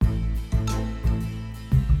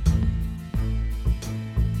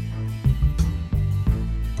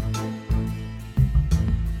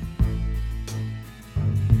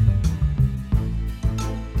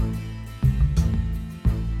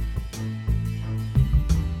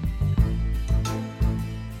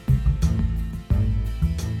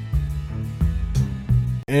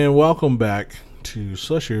And welcome back to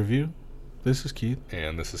Slushy Review. This is Keith.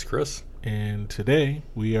 And this is Chris. And today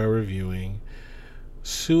we are reviewing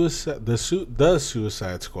the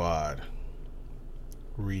Suicide Squad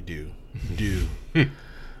redo. 2.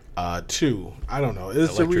 I don't know.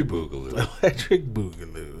 It's Electric a reboot. Boogaloo. Electric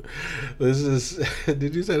Boogaloo. This is.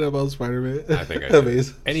 Did you say that about Spider-Man? I think I did.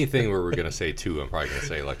 Amazing. Anything where we're going to say 2, I'm probably going to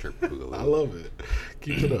say Electric Boogaloo. I love it.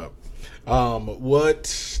 Keep it up.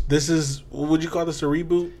 What would you call this a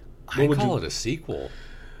reboot? I call it a sequel.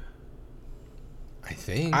 I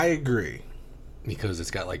think. I agree. Because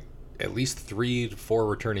it's got like at least 3 to 4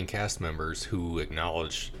 returning cast members who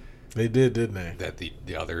acknowledge They did, didn't they? that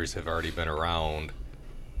the others have already been around.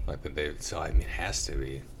 So I mean, it has to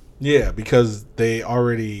be. Yeah, because they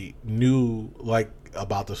already knew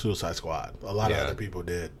about the Suicide Squad. A lot of other people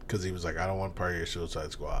did, because he was like, "I don't want part of your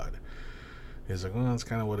Suicide Squad." He's like, "Well, that's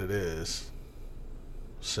kind of what it is."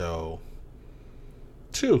 So,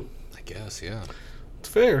 2. I guess, yeah. It's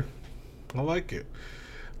fair. I like it.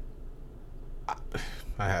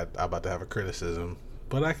 I'm about to have a criticism,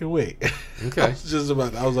 but I can wait. Okay. I was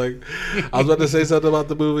about to say something about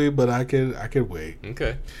the movie, but I can wait.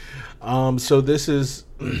 Okay. So this is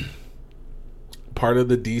part of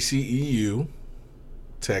the DCEU,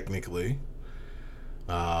 technically.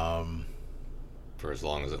 For as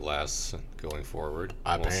long as it lasts going forward.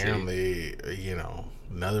 Apparently,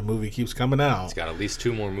 another movie keeps coming out. It's got at least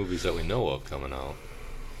 2 more movies that we know of coming out.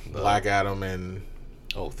 Black Adam and...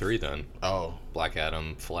 Oh, 3 then. Oh. Black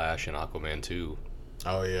Adam, Flash, and Aquaman 2.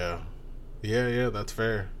 Oh, yeah. Yeah, that's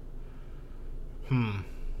fair.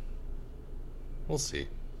 We'll see.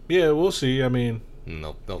 Yeah, we'll see. I mean...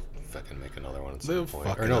 They'll fucking make another one at They'll some point.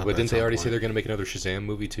 fuck Or it no, up but at didn't they some already point. say they're going to make another Shazam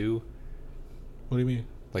movie too? What do you mean?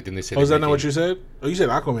 Like, didn't they say? Oh, is that not what you said? Oh, you said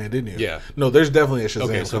Aquaman, didn't you? Yeah. No, there's definitely a Shazam.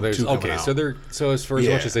 Okay, so there's 2 coming out. so as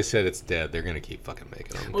Yeah. much as they said it's dead, they're going to keep fucking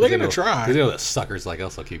making them. Well, they're going to try. Because that suckers like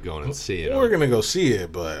us will keep going and see it. We're gonna go see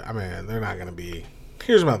it, but I mean, they're not gonna be.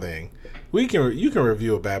 Here's my thing: you can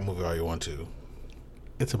review a bad movie all you want to.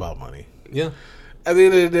 It's about money. Yeah. At the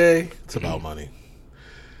end of the day, it's about money.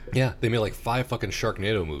 Yeah, they made like 5 fucking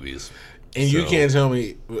Sharknado movies. And you can't tell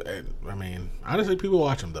me. I mean, honestly, people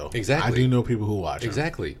watch them though. Exactly. I do know people who watch them.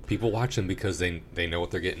 Exactly. People watch them because they know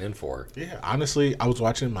what they're getting in for. Yeah. Honestly, I was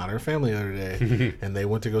watching Modern Family the other day, and they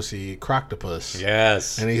went to go see Croctopus.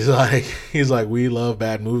 Yes. And he's like, we love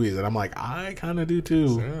bad movies, and I'm like, I kind of do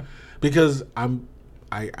too, Yeah. because I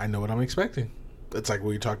know what I'm expecting. It's like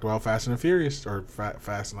we talked about Fast and the Furious or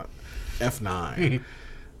Fast and F9. And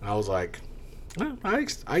I was like, well, I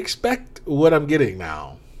expect what I'm getting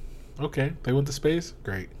now. Okay, they went to space.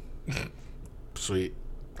 Great, sweet.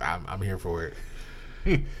 I'm here for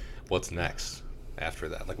it. What's next after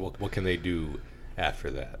that? Like, what can they do after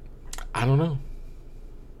that? I don't know.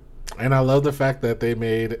 And I love the fact that they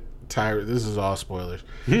made Tyrese. This is all spoilers,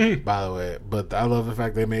 by the way. But I love the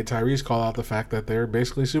fact they made Tyrese call out the fact that they're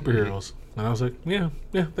basically superheroes. And I was like, yeah,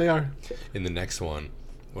 they are. In the next one,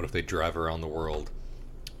 what if they drive around the world,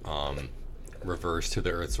 reverse to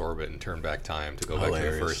the Earth's orbit and turn back time to go back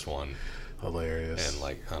to the first one? Hilarious. And,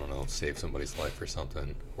 like, I don't know, save somebody's life or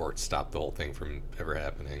something. Or stop the whole thing from ever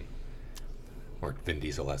happening. Or Vin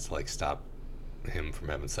Diesel has to, like, stop him from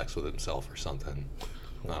having sex with himself or something.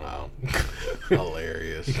 I don't know.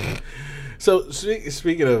 Hilarious. So,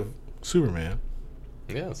 speaking of Superman,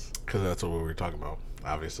 Yes. because that's what we were talking about,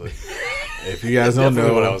 obviously. If you guys don't know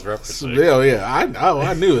definitely what I was referencing. Yeah,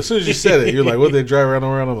 I knew. As soon as you said it, you're like, "What, they drive around the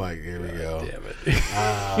world?" I'm like, "Here we go." Damn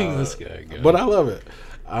it. This guy again. But I love it.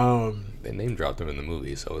 They name dropped him in the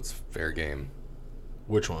movie, so it's fair game.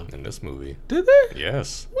 Which one? In this movie. Did they?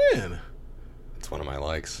 Yes. When? It's one of my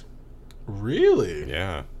likes. Really?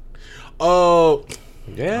 Yeah. Oh.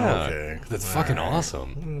 Yeah. Okay. That's All fucking right.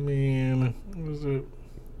 awesome. I mean, is it?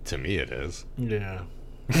 To me, it is. Yeah.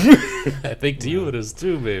 I think to you it is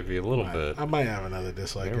too, maybe. A little bit. I might have another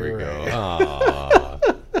dislike. There we You're go. right. Aww.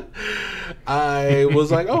 I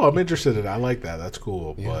was like, oh, I'm interested in it. I like that. That's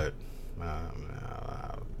cool. Yeah. But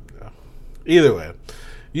either way,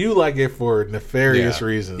 you like it for nefarious Yeah.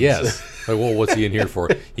 reasons. Yes. Like, well, what's he in here for?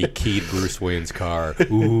 He keyed Bruce Wayne's car.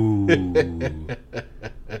 Ooh.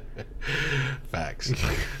 Facts.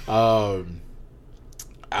 I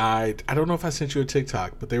don't know if I sent you a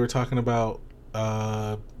TikTok, but they were talking about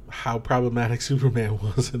how problematic Superman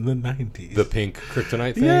was in the 90s. The pink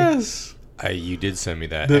kryptonite thing? Yes. You did send me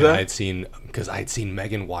that. Did and I? I'd seen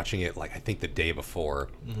Megan watching it, like, I think the day before.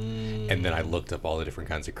 And then I looked up all the different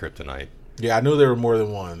kinds of kryptonite. Yeah, I knew there were more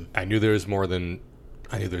than one. I knew there was more than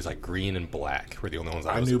I knew there's like green and black were the only ones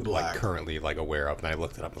I was knew like black. currently like aware of, and I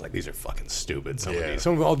looked it up. I was like, these are fucking stupid. Some Yeah. of these,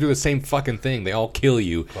 some of them all do the same fucking thing. They all kill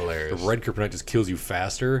you. Hilarious. The red kryptonite just kills you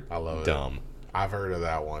faster. I love it. Dumb. I've heard of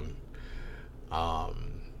that one.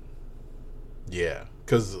 Yeah,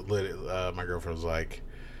 because my girlfriend was like,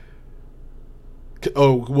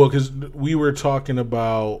 oh, well, because we were talking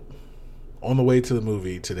about, on the way to the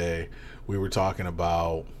movie today, we were talking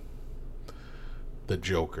about the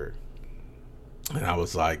Joker. And I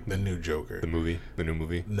was like, the new Joker. The movie, the new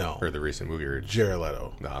movie, No. or the recent movie, or Jared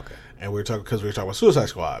Leto. no, okay. And we were talking, because we were talking about Suicide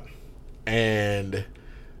Squad. And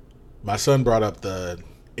my son brought up the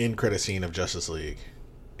end credit scene of Justice League.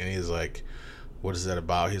 And he's like, what is that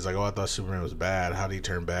about? He's like, oh, I thought Superman was bad. How did he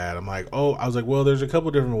turn bad? I'm like, oh, I was like, well, there's a couple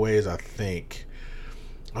different ways, I think.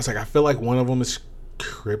 I was like, I feel like one of them is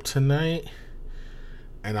kryptonite.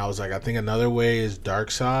 And I was like, I think another way is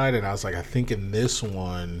Darkseid. And I was like, I think in this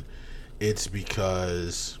one, it's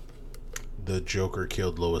because the Joker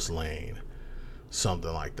killed Lois Lane.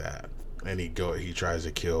 Something like that. And he tries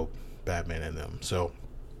to kill Batman and them. So,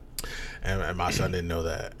 and my son didn't know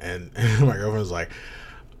that. And my girlfriend was like,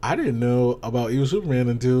 I didn't know about Evil Superman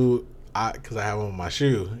until because I have him on my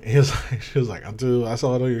shoe. And she was like, until I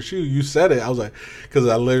saw it on your shoe, you said it. I was like, because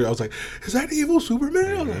I was like, is that Evil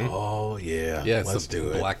Superman? I was like, oh yeah, Yeah, let's do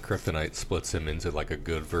it. Black kryptonite splits him into like a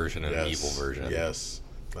good version and an evil version. Yes,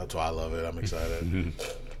 that's why I love it. I'm excited. And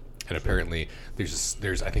apparently,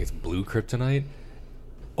 there's I think it's blue kryptonite.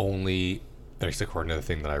 Only, at least according to the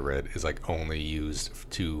thing that I read, is like only used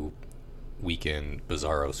to weaken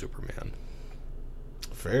Bizarro Superman.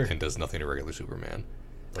 Fair. And does nothing to regular Superman.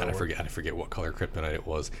 That'll And I forget what color kryptonite it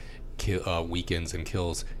was. Weakens and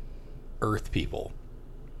kills Earth people.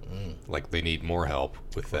 Like they need more help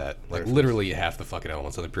with that. Like literally half the fucking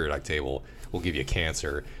elements on the periodic table will give you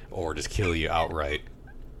cancer or just kill you outright.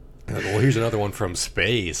 And like, well, here's another one from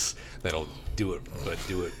space that'll do it, but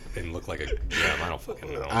do it and look like a gem. I don't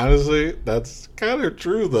fucking know. Honestly, that's kind of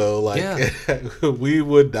true though. Like we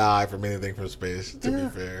would die from anything from space. To be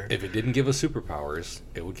fair, If it didn't give us superpowers,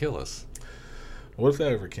 it would kill us. what if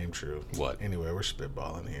that ever came true? What? Anyway, we're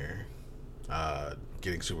spitballing here.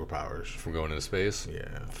 Getting superpowers. From going into space? Yeah,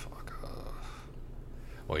 Fuck off.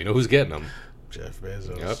 Well, you know who's getting them. Jeff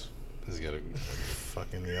Bezos. Yep. He's got a...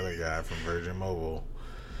 Fucking the other guy from Virgin Mobile,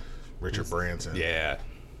 Richard Branson. Yeah.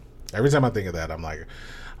 Every time I think of that, I'm like,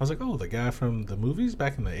 I was like, oh, the guy from the movies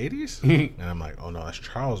back in the 80s? And I'm like, oh no, that's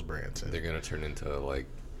Charles Branson. They're going to turn into, like,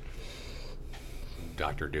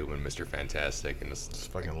 Dr. Doom and Mr. Fantastic and just It's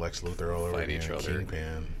fucking Lex Luthor all over Fight again. each other.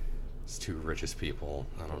 Kingpin. it's two richest people.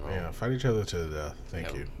 I don't know. Yeah, fight each other to the death. Thank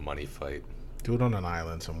Have you. Money fight Do it on an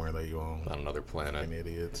island somewhere that you own. on another planet. Fucking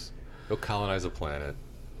idiots. Go colonize a planet.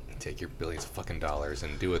 Take your billions of fucking dollars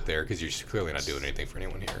and do it there because you're clearly not doing anything for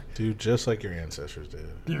anyone here. Do just like your ancestors did.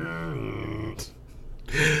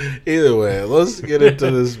 Either way, let's get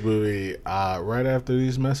into this movie right after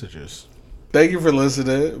these messages. Thank you for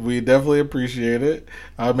listening. We definitely appreciate it.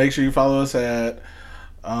 Make sure you follow us at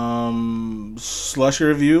Slushy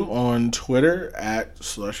Review on Twitter at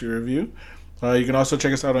Slushy Review. You can also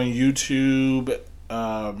check us out on YouTube.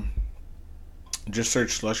 Just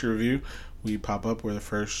search Slushy Review. We pop up. We're the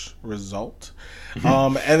first result.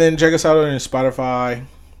 And then check us out on Spotify,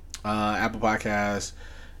 Apple Podcasts,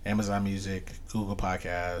 Amazon Music, Google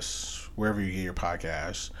Podcasts, wherever you get your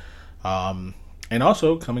podcasts. And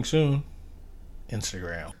also, coming soon,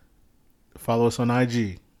 Instagram. Follow us on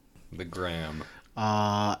IG. The gram.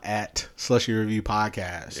 At Slushy Review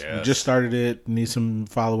Podcast. Yes. We just started it. Need some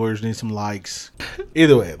followers. Need some likes.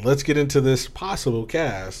 Either way, let's get into this possible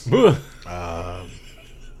cast. I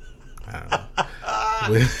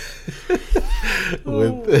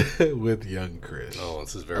don't know. with young Chris. Oh,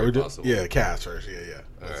 this is very possible. Yeah, cast first. Yeah.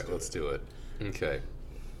 All right, let's do it. Okay.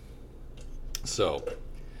 So,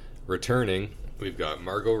 returning, we've got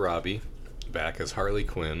Margot Robbie back as Harley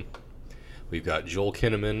Quinn. We've got Joel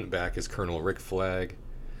Kinnaman back as Colonel Rick Flag.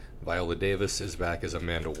 Viola Davis is back as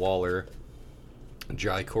Amanda Waller.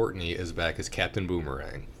 Jai Courtney is back as Captain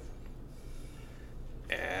Boomerang.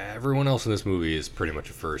 Everyone else in this movie is pretty much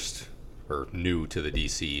a first or new to the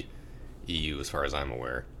DC EU as far as I'm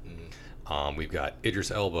aware. We've got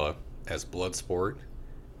Idris Elba as Bloodsport.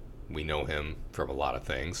 We know him from a lot of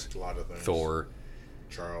things. A lot of things. Thor.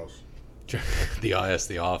 Charles. The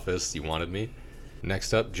Office. You Wanted Me.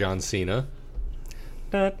 Next up, John Cena.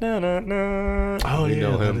 Oh, We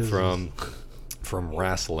know him from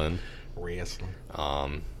wrestling. Wrestling.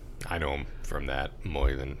 I know him from that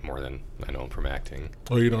more than I know him from acting.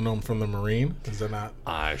 Oh, you don't know him from The Marine? Is that not?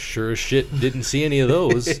 I sure as shit didn't see any of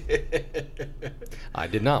those. I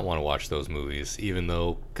did not want to watch those movies, even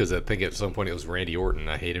though, because I think at some point it was Randy Orton.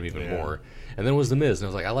 I hate him even more. And then it was The Miz, and I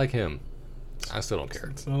was like, I like him. I still don't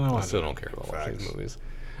care. I still don't care about watching these movies.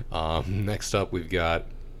 Next up, we've got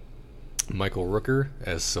Michael Rooker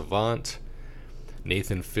as Savant,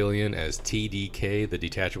 Nathan Fillion as TDK, the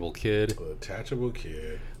Detachable Kid,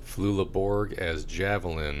 Flula Borg as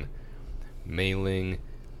Javelin, Mei Ling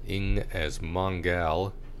Ing as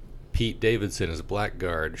Mongal, Pete Davidson as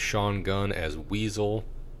Blackguard, Sean Gunn as Weasel.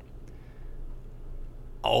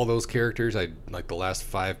 All those characters, I like the last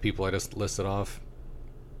 5 people I just listed off,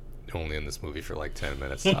 only in this movie for like 10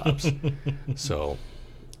 minutes tops. So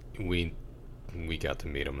we got to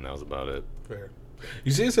meet them, and that was about it. Fair.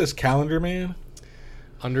 You see it says Calendar Man?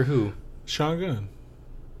 Under who? Sean Gunn.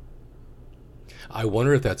 I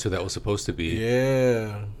wonder if that's who that was supposed to be.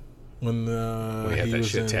 Yeah. When he had that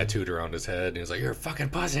shit tattooed around his head, and he was like, "You're a fucking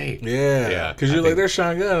pussy." Yeah. Because you're like, "There's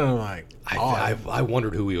Sean Gunn," and I'm like, I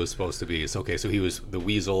wondered who he was supposed to be. So he was the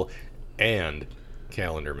Weasel and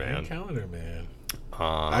Calendar Man. Calendar Man.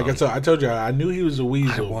 I told you I knew he was a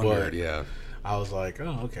Weasel. I wondered, yeah. I was like,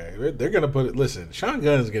 oh, okay. They're gonna put it. Listen, Sean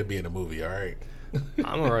Gunn is gonna be in a movie. All right.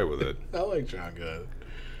 I'm all right with it. I like Sean Gunn.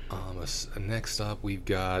 Next up, we've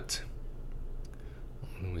got.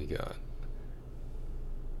 What do we got?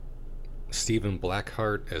 Stephen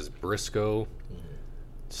Blackheart as Briscoe.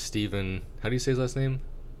 Stephen, how do you say his last name?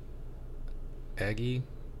 Aggie?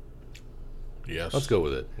 Yes. Let's go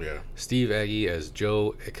with it. Yeah. Steve Aggie as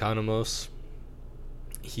Joe Economos.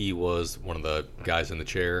 He was one of the guys in the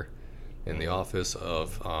chair in the office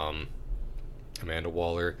of Amanda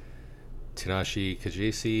Waller. Tanashi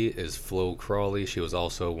Kajisi is Flo Crawley. She was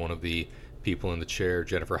also one of the people in the chair.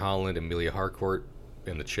 Jennifer Holland, Amelia Harcourt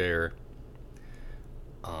in the chair.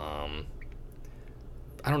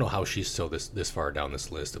 I don't know how she's still this far down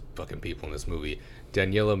this list of fucking people in this movie.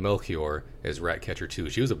 Daniela Melchior is Ratcatcher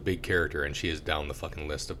 2. She was a big character, and she is down the fucking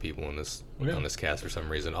list of people in this on this cast for some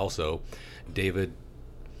reason. Also, David,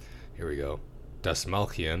 here we go,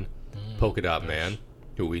 Dastmalchian, Polka Dot Man,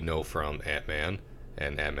 who we know from Ant-Man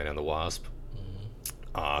and Ant-Man and the Wasp.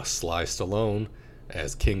 Sly Stallone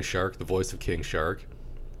as King Shark, the voice of King Shark.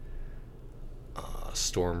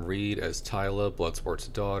 Storm Reed as Tyla, Bloodsport's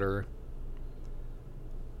daughter.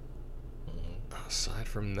 Aside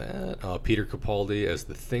from that, Peter Capaldi as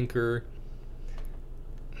the Thinker.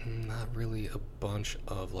 Not really a bunch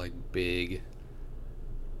of like big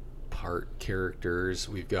part characters.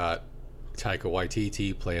 We've got Taika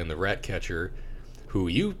Waititi playing the Ratcatcher, who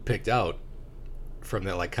you picked out from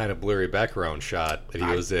that like kind of blurry background shot that he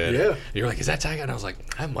was in. Yeah. And you're like, is that Taika? And I was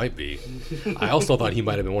like, that might be. I also thought he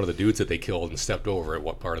might have been one of the dudes that they killed and stepped over at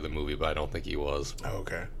what part of the movie, but I don't think he was. Oh,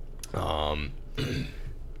 okay.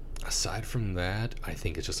 Aside from that, I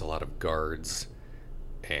think it's just a lot of guards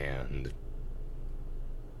and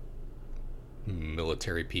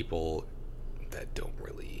military people that didn't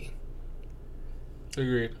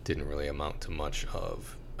really amount to much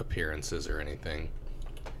of appearances or anything.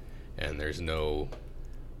 And there's no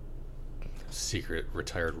secret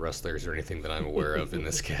retired wrestlers or anything that I'm aware of in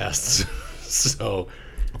this cast. So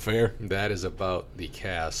fair. That is about the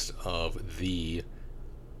cast of the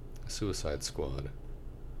Suicide Squad.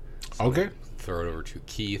 So okay. Throw it over to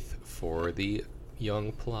Keith for the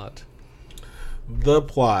young plot. The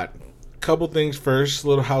plot. Couple things first,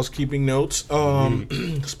 little housekeeping notes.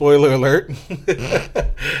 Spoiler alert.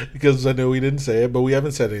 Because I know we didn't say it, but we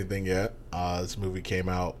haven't said anything yet. This movie came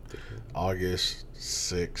out August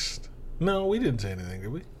 6th. No, we didn't say anything,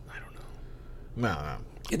 did we? I don't know. No.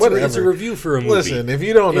 It's a review for a movie. Listen, if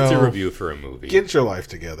you don't know, it's a review for a movie. Get your life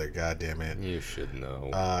together, goddammit. You should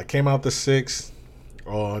know. Came out the 6th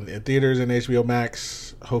in theaters and HBO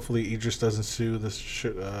Max. Hopefully Idris doesn't sue this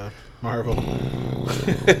Marvel.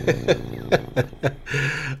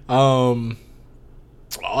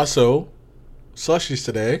 Also, slushies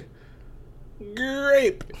today.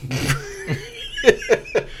 Grape.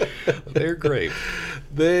 They're great.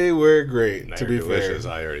 They were great, to be delicious.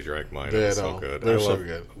 fair. I already drank mine. They're so good. They're so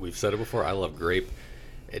good. We've said it before. I love grape.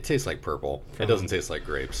 It tastes like purple. It doesn't taste like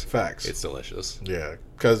grapes. Facts. It's delicious. Yeah,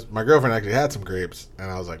 because my girlfriend actually had some grapes,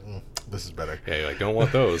 and I was like, this is better. Yeah, you're like, don't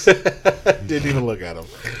want those. Didn't even look at them.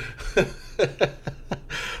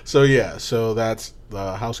 So that's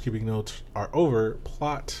the housekeeping notes are over.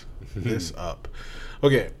 Plot this up.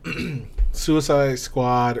 Okay, Suicide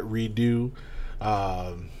Squad redo.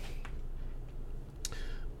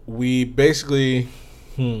 We basically,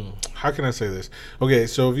 how can I say this? Okay,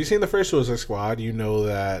 so if you've seen the first Suicide Squad, you know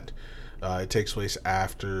that It takes place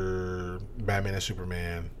after Batman and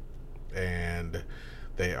Superman, and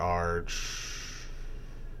they are.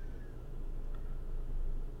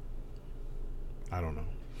 I don't know.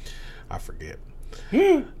 I forget.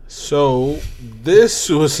 So this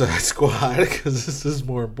Suicide Squad, because this is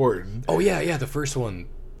more important. Oh yeah. The first one,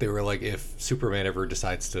 they were like, if Superman ever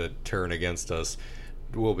decides to turn against us,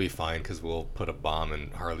 we'll be fine because we'll put a bomb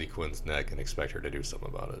in Harley Quinn's neck and expect her to do something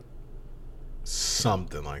about it.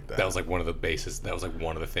 Something like that. That was like one of the bases. That was like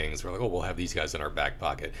one of the things. We're like, oh, we'll have these guys in our back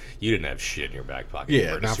pocket. You didn't have shit in your back pocket.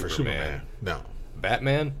 Yeah, not for Superman. No.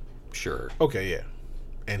 Batman, sure. Okay, yeah,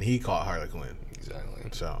 and he caught Harley Quinn. Exactly.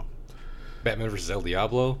 So, Batman versus El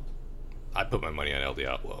Diablo. I put my money on El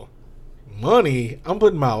Diablo. Money? I'm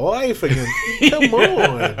putting my life against. Come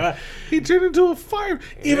on. He turned into a fire.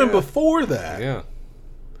 Even before that. Yeah.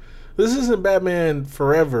 This isn't Batman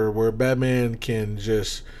Forever, where Batman can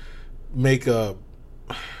just make a.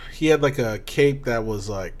 He had like a cape that was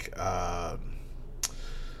like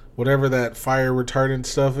whatever that fire retardant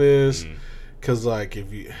stuff is, because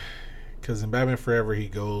because in Batman Forever he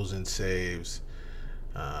goes and saves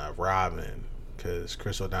Robin, because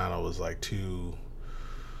Chris O'Donnell was like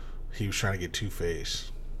he was trying to get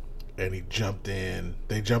Two-Face, and he jumped in.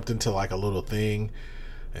 They jumped into like a little thing.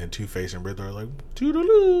 And Two-Face and Riddler are like,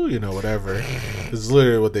 toodaloo, whatever. It's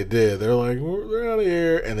literally what they did. They're like, we're out of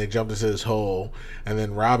here. And they jumped into this hole. And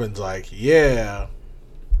then Robin's like, yeah.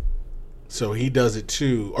 So he does it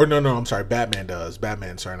too. Or no, I'm sorry. Batman does.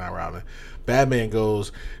 Sorry, not Robin. Batman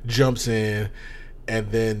goes, jumps in, and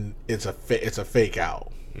then it's a fake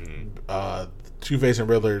out. Two-Face and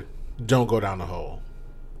Riddler don't go down the hole.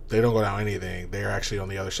 They don't go down anything. They're actually on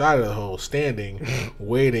the other side of the hole, standing,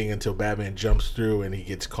 waiting until Batman jumps through and he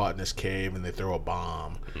gets caught in this cave, and they throw a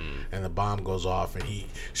bomb. And the bomb goes off, and he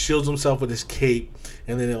shields himself with his cape,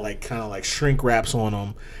 and then it like kind of like shrink wraps on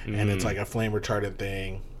him, and it's like a flame retardant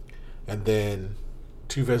thing. And then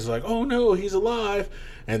Two-Face is like, oh no, he's alive.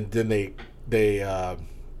 And then they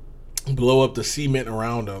blow up the cement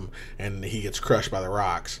around him, and he gets crushed by the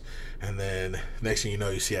rocks. And then next thing you know,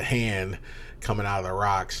 you see a hand coming out of the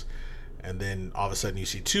rocks, and then all of a sudden you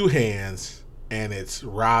see two hands, and it's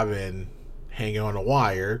Robin hanging on a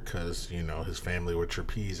wire because his family were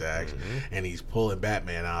trapeze acts, and he's pulling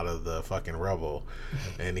Batman out of the fucking rubble.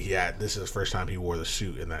 And this is the first time he wore the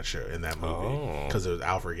suit in that movie, because it was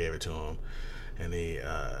Alfred gave it to him, and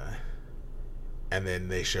and then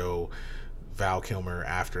they show Val Kilmer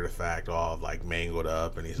after the fact, all like mangled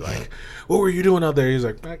up, and he's like, what were you doing out there? He's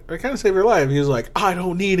like, I kind of saved your life. He's like, I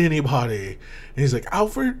don't need anybody. And he's like,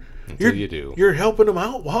 Alfred, you're helping him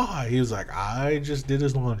out? Why? He was like, I just did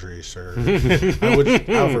his laundry, sir.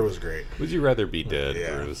 Alfred was great. Would you rather be dead,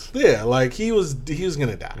 Bruce? Yeah, like he was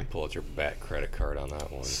gonna die. Pull out your back credit card on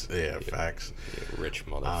that one. Yeah, facts. You rich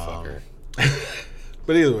motherfucker.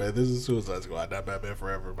 But either way, this is Suicide Squad, not Batman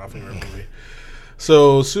Forever, my favorite movie.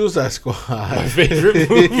 So, Suicide Squad. My favorite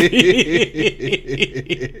movie.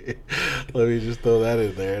 Let me just throw that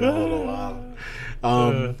in there in a little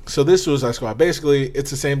while. So this Suicide Squad, basically,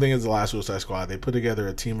 it's the same thing as the last Suicide Squad. They put together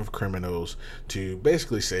a team of criminals to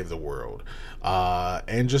basically save the world.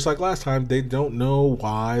 And just like last time, they don't know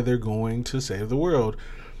why they're going to save the world.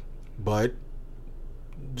 But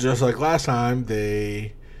just like last time,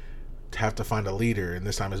 they have to find a leader, and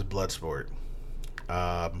this time it's Bloodsport.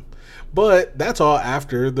 But that's all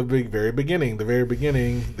after the very beginning. The very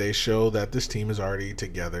beginning, they show that this team is already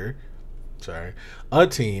together. A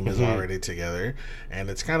team is already together, and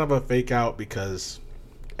it's kind of a fake out because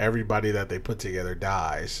everybody that they put together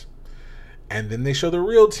dies. And then they show the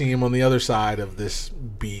real team on the other side of this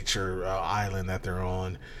beach or island that they're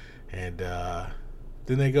on, and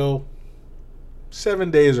then they go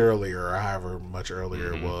 7 days earlier, or however much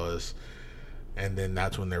earlier it was, and then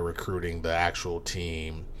that's when they're recruiting the actual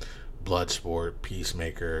team. Bloodsport,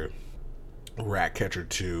 Peacemaker, Ratcatcher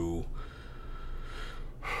 2,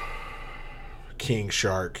 King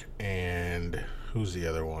Shark, and who's the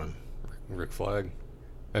other one? Rick Flag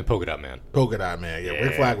and Polka Dot Man. Polka Dot Man, yeah.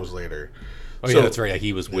 Rick Flag was later. Oh yeah, that's right. Yeah,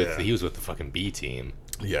 he was with the fucking B team.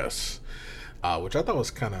 Yes, which I thought was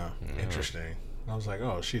kind of interesting. I was like,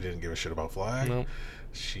 oh, she didn't give a shit about Flag. Nope.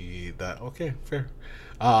 Okay, fair.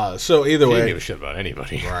 So either way, didn't give a shit about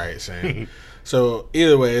anybody. Right, same. So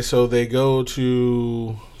either way, so they go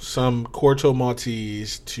to some Corto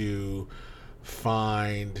Maltese to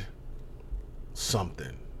find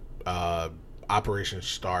something. Operation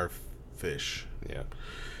Starfish. Yeah.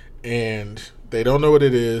 And they don't know what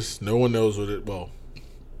it is. No one knows what it. Well,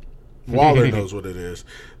 Waller knows what it is.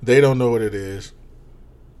 They don't know what it is.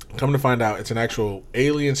 Come to find out, it's an actual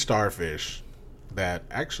alien starfish that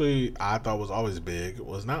actually I thought was always big,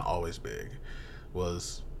 was not always big,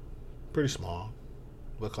 was pretty small.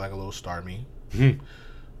 Looked like a little star me.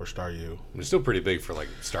 Or star you. It's still pretty big for like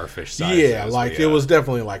starfish size. Yeah, like it was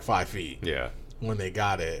definitely like 5 feet. Yeah. When they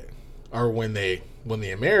got it. Or when the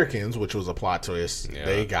Americans, which was a plot twist,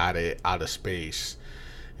 they got it out of space.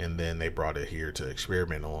 And then they brought it here to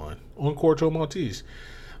experiment on Corto Maltese.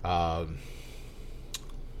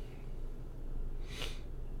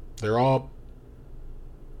 They're all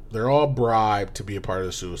bribed to be a part of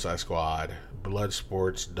the Suicide Squad.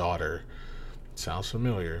 Bloodsport's daughter. Sounds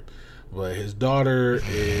familiar. But his daughter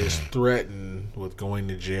is threatened with going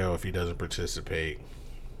to jail if he doesn't participate.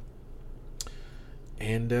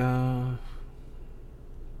 And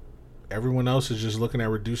everyone else is just looking at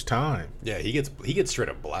reduced time. Yeah, he gets straight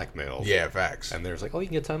up blackmailed. Yeah, facts. And there's like, oh, you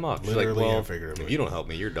can get time off. She's Literally like, well, and figuratively. if you don't help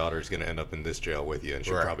me, your daughter's going to end up in this jail with you, and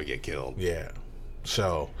she'll probably get killed. Yeah.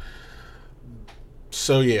 So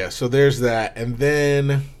there's that. And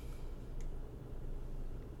then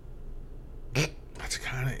that's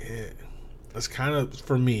kind of it. That's kind of,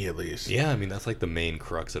 for me at least. Yeah, I mean, that's like the main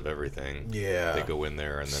crux of everything. Yeah. They go in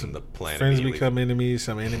there, and then the planet friends become enemies.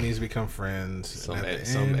 Some enemies become friends.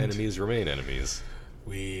 Some enemies remain enemies.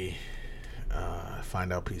 We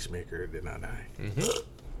find out Peacemaker did not die.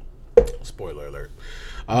 Mm-hmm. Spoiler alert.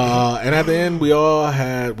 And at the end, we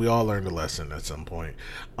all learned a lesson at some point.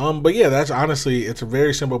 But yeah, that's honestly, it's a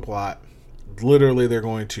very simple plot. Literally, they're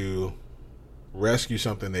going to rescue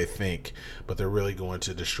something they think, but they're really going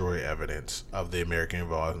to destroy evidence of the American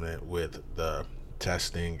involvement with the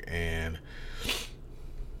testing and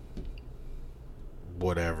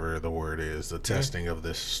whatever the word is, the testing of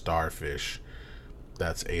this starfish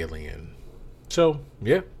that's alien. So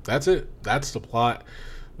yeah, that's it. That's the plot.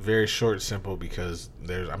 Very short, simple, because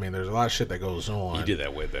there's a lot of shit that goes on. You did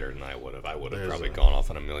that way better than I would have. I would have probably gone off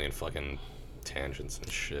on a million fucking tangents and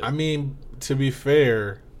shit. I mean, to be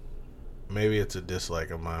fair, maybe it's a dislike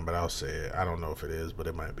of mine, but I'll say it. I don't know if it is, but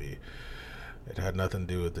it might be. It had nothing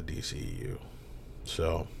to do with the DCEU.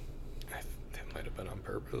 So that might have been on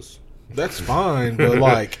purpose. That's fine, but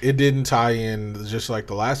like it didn't tie in, just like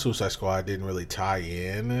the last Suicide Squad didn't really tie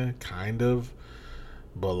in, kind of.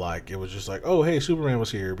 But like it was just like, oh hey, Superman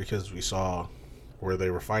was here because we saw where they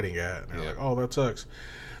were fighting at, and they're like, oh, that sucks.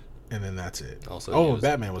 And then that's it. Also,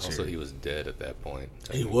 Batman was here. Also, he was dead at that point.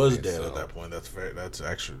 He was dead at that point. That's fair. That's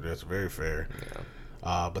very fair.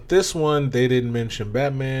 Yeah. But this one, they didn't mention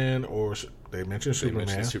Batman, or they mentioned Superman.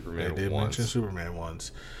 They did mention Superman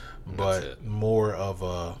once, but more of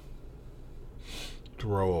a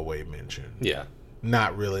throwaway mention. Yeah.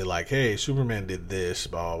 Not really like, hey, Superman did this,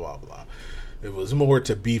 blah, blah, blah. It was more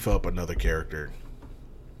to beef up another character.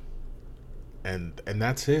 And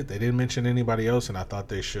that's it. They didn't mention anybody else, and I thought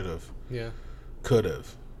they should have. Yeah. Could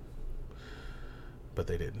have. But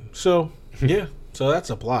they didn't. So, yeah. So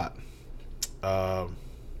that's a plot. That's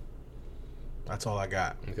all I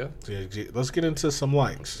got. Okay. So let's get into some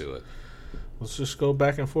likes. Let's do it. Let's just go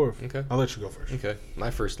back and forth. Okay. I'll let you go first. Okay.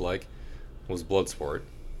 My first like was Bloodsport.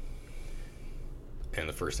 And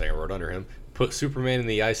the first thing I wrote under him, put Superman in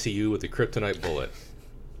the ICU with a kryptonite bullet.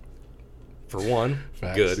 For one,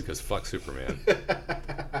 Facts. Good, because fuck Superman.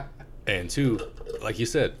 And two, like you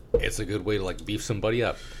said, it's a good way to like beef somebody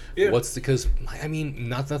up. Yeah. Because I mean,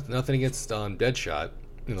 nothing against Deadshot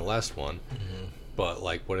in the last one, but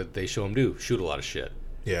like, what did they show him do? Shoot a lot of shit.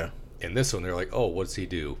 Yeah. In this one, they're like, oh, what's he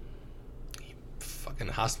do? He fucking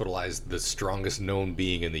hospitalized the strongest known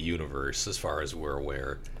being in the universe, as far as we're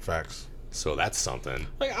aware. Facts. So that's something.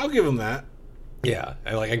 Like, I'll give him that. Yeah,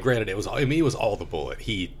 and granted, it was all the bullet.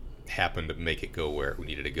 He happened to make it go where it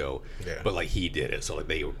needed to go. Yeah. But like he did it, so like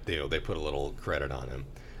they put a little credit on him.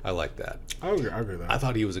 I like that. I agree with that. I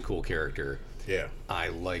thought he was a cool character. Yeah. I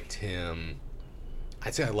liked him.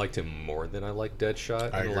 I'd say I liked him more than I liked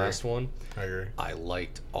Deadshot in the last one. I agree. I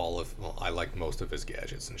liked I liked most of his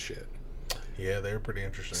gadgets and shit. Yeah, they were pretty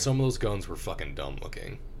interesting. Some of those guns were fucking dumb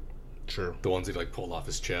looking. True. The ones he like pulled off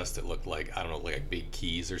his chest that looked like, I don't know, like big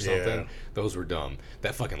keys or something. Yeah. Those were dumb.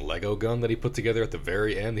 That fucking Lego gun that he put together at the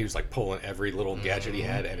very end, he was like pulling every little gadget he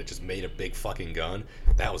had, and it just made a big fucking gun.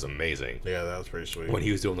 That was amazing. Yeah, that was pretty sweet. When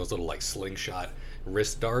he was doing those little like slingshot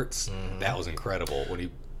wrist darts, that was incredible.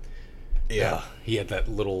 When he had that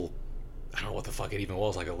little, I don't know what the fuck it even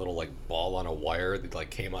was, like a little like ball on a wire that like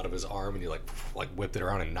came out of his arm, and he like whipped it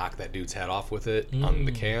around and knocked that dude's head off with it on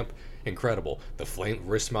the camp. Incredible. The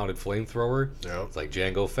wrist-mounted flamethrower. Yep. It's like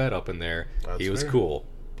Jango Fett up in there. He was cool.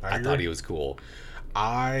 I thought he was cool.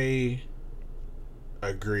 I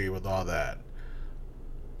agree with all that.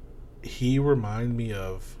 He reminded me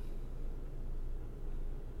of...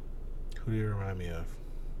 Who do you remind me of?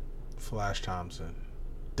 Flash Thompson,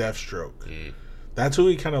 Deathstroke. That's who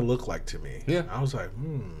he kind of looked like to me. Yeah. I was like,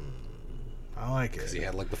 I like it. Because he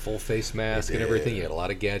had like the full face mask and everything. He had a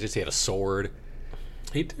lot of gadgets. He had a sword.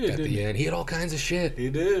 He did. At the end, he had all kinds of shit. He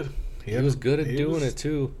did. He was good at doing it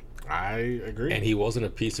too. I agree. And he wasn't a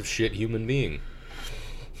piece of shit human being.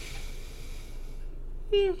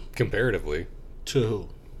 Comparatively. To who?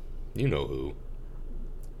 You know who.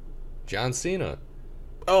 John Cena.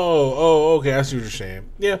 Oh, okay. I see what you're saying.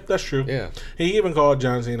 Yeah, that's true. Yeah. He even called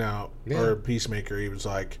John Cena out, Yeah. or Peacemaker. He was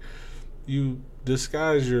like, you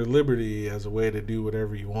disguise your liberty as a way to do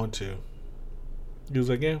whatever you want to. He was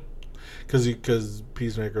like, yeah. Because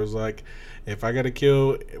Peacemaker was like, if I got to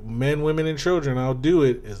kill men, women, and children, I'll do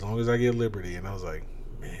it as long as I get liberty. And I was like,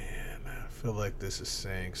 man, I feel like this is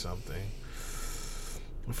saying something.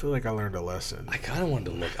 I feel like I learned a lesson. I kind of wanted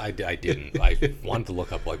to look. I didn't. I wanted to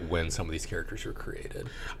look up like when some of these characters were created.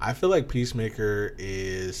 I feel like Peacemaker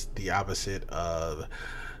is the opposite of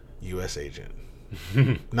U.S. Agent.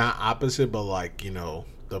 Not opposite, but like, you know,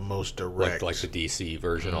 the most direct. Like the DC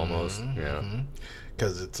version almost. Yeah.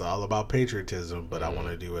 Because it's all about patriotism, but I want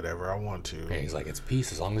to do whatever I want to. And he's like, it's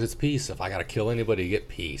peace as long as it's peace. If I got to kill anybody, get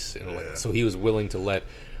peace. And like, so he was willing to let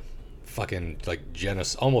fucking like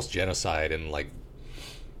almost genocide and like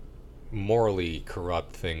morally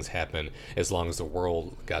corrupt things happen as long as the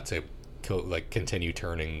world got to continue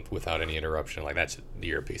turning without any interruption. Like,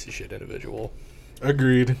 you're a piece of shit individual.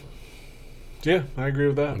 Agreed. Yeah, I agree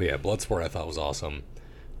with that. But yeah, Bloodsport I thought was awesome.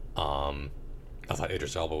 I thought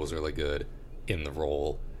Idris Elba was really good in the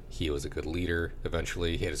role. He was a good leader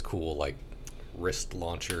eventually. He had his cool like wrist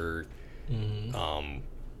launcher,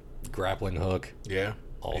 grappling hook. Yeah.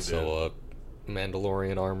 Also a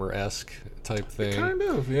Mandalorian armor-esque type thing. Kind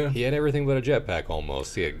of, yeah. He had everything but a jetpack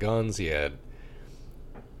almost. He had guns, he had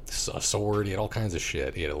a sword, he had all kinds of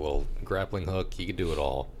shit. He had a little grappling hook. He could do it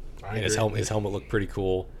all. And his helmet looked pretty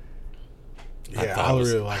cool. Yeah, I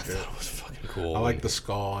really liked it. I thought it was fucking cool. I like the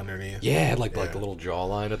skull underneath. Yeah, it had like the little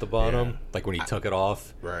jawline at the bottom. Yeah. Like when he took it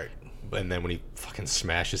off. Right. And then when he fucking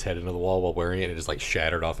smashed his head into the wall while wearing it and it just like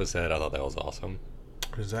shattered off his head. I thought that was awesome.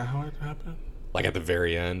 Is that how it happened? Like at the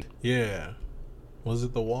very end. Yeah. Was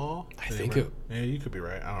it the wall? I think it. Yeah, you could be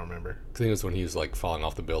right. I don't remember. I think it was when he was like falling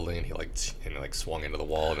off the building and he like swung into the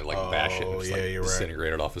wall and it like bashed it and just you're right.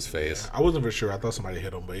 disintegrated off his face. Yeah, I wasn't for sure. I thought somebody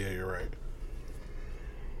hit him, but yeah, you're right.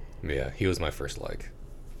 Yeah, he was my first like.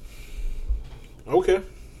 Okay.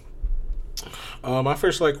 My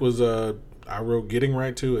first like was I wrote Getting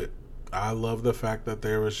Right to It. I love the fact that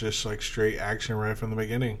there was just like straight action right from the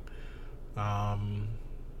beginning. I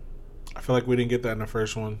feel like we didn't get that in the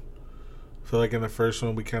first one. I feel like in the first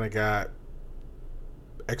one we kind of got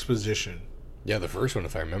exposition. Yeah, the first one,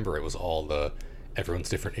 if I remember, it was all everyone's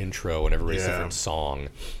different intro and everybody's different song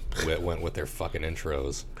went with their fucking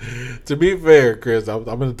intros. To be fair, Chris, I'm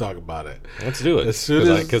going to talk about it. Let's do it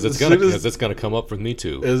because it's gonna come up with me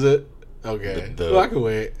too. Is it? Okay. Well, I can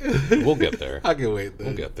wait. We'll get there. I can wait then.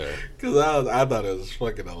 We'll get there. Because I thought it was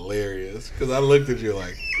fucking hilarious. Because I looked at you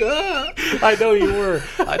like, I know you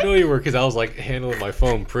were. Because I was like handling my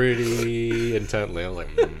phone pretty intently. I was like,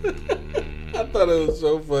 I thought it was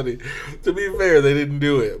so funny. To be fair, they didn't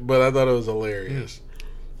do it, but I thought it was hilarious.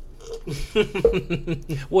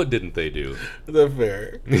 What didn't they do? They're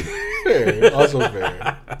fair. Fair. Also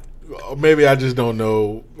fair. Maybe I just don't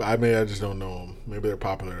know. I just don't know them. Maybe they're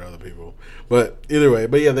popular to other people. But either way.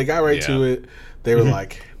 But yeah, they got right to it. They were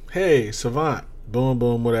like, hey, Savant. Boom,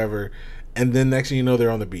 boom, whatever. And then next thing you know, they're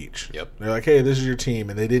on the beach. Yep. They're like, hey, this is your team.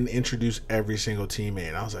 And they didn't introduce every single teammate.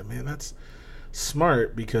 And I was like, man, that's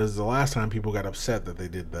smart because the last time people got upset that they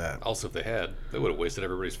did that. Also, if they had, they would have wasted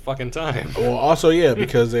everybody's fucking time. Well, also, yeah,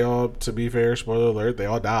 because they all, to be fair, spoiler alert, they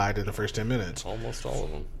all died in the first 10 minutes. Almost all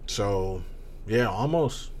of them. So, yeah,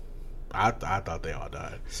 almost. I thought they all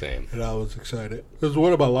died. Same. And I was excited. Because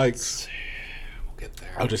one of my likes. We'll get there.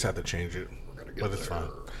 I'll just have to change it. We're gonna get but it's there. fine.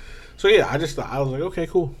 So, yeah, I was like, okay,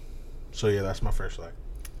 cool. So, yeah, that's my first like.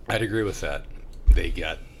 I'd agree with that. They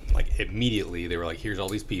got, like, immediately, they were like, here's all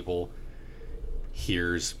these people.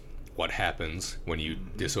 Here's what happens when you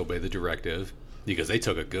disobey the directive. Because they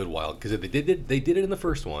took a good while. Because they did it in the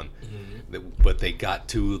first one. Mm-hmm. But they got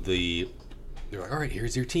to they're like, all right,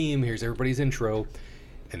 here's your team. Here's everybody's intro.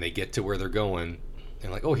 And they get to where they're going. And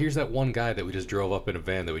like, oh, here's that one guy that we just drove up in a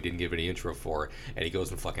van that we didn't give any intro for. And he goes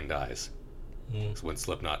and fucking dies. So when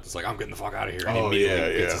Slipknot is like, I'm getting the fuck out of here. And he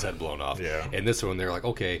immediately gets his head blown off. Yeah. And this one, they're like,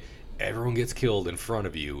 okay, everyone gets killed in front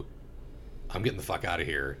of you. I'm getting the fuck out of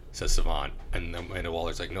here, says Savant. And Amanda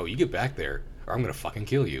Waller's like, no, you get back there, or I'm going to fucking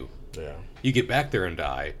kill you. Yeah. You get back there and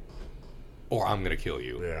die, or I'm going to kill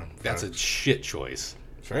you. Yeah. That's a shit choice.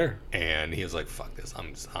 Fair. And he was like, "Fuck this!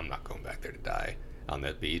 I'm not going back there to die on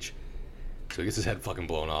that beach." So he gets his head fucking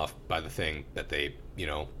blown off by the thing that they,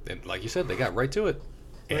 and like you said, they got right to it,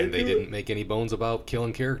 and they didn't make any bones about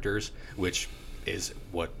killing characters, which is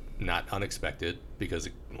what not unexpected because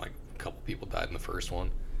like a couple people died in the first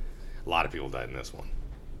one, a lot of people died in this one.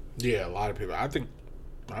 Yeah, a lot of people. I feel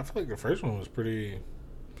like the first one was pretty.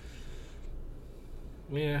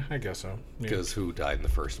 Yeah, I guess so. Because who died in the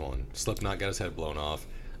first one? Slipknot got his head blown off.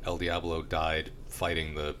 El Diablo died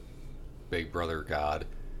fighting the Big Brother god.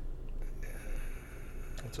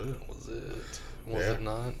 That's it. That was it. Was it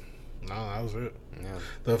not? No, that was it.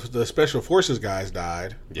 Yeah. The Special Forces guys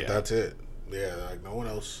died. Yeah. That's it. Yeah, like no one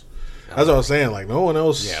else. That's what I was saying. Like no one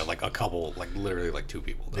else. Yeah, like a couple, like literally like 2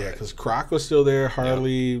 people died. Yeah, because Croc was still there.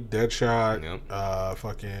 Harley, Deadshot, Yep.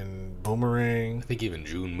 fucking Boomerang. I think even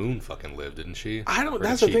June Moon fucking lived, didn't she? I don't. Or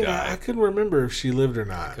That's did the she thing. die? I couldn't remember if she lived or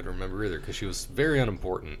not. I couldn't remember either because she was very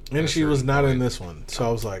unimportant. And she was not in this one, so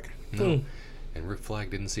I was like, No. And Rick Flag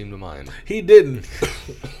didn't seem to mind. He didn't,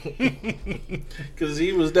 because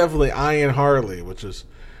he was definitely eyeing Harley, which is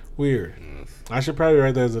weird. I should probably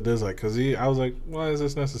write that as a dislike because I was like, why is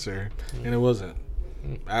this necessary? And it wasn't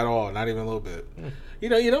at all, not even a little bit. You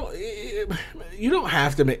don't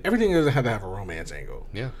have to make everything doesn't have to have a romance angle.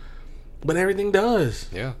 Yeah. But everything does.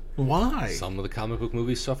 Yeah. Why? Some of the comic book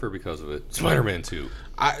movies suffer because of it. Spider-Man 2.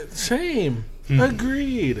 Same.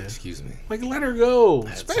 Agreed. Excuse me. Like, let her go. I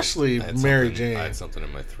had Especially something- Mary Jane. I had something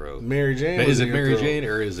in my throat. Mary Jane. Is was it in your Mary throat. Jane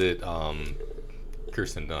or is it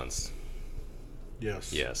Kirsten Dunst?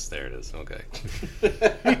 Yes. Yes, there it is. Okay.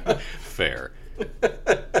 Fair.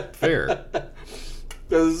 Fair.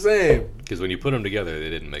 They're the same. Because when you put them together,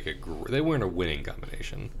 they didn't make they weren't a winning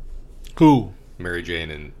combination. Who? Mary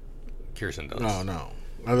Jane and Kirsten Dunst. No.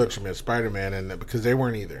 I thought you meant Spider-Man, and because they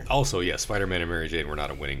weren't either. Also, yeah, Spider-Man and Mary Jane were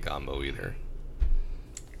not a winning combo either.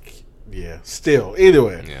 Yeah. Still, either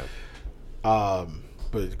way. Yeah.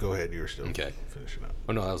 But go ahead. You were still Okay. finishing up.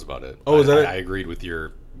 Oh no, that was about it. Oh, was that it? I agreed with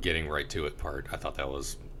your getting right to it part. I thought that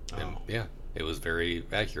was, yeah, it was very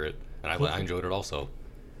accurate, and I enjoyed it also.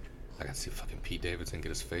 I got to see fucking Pete Davidson get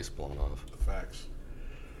his face blown off. Facts.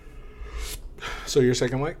 So your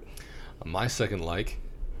second like? My second like,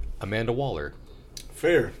 Amanda Waller.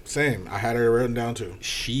 Fair. Same. I had her written down too.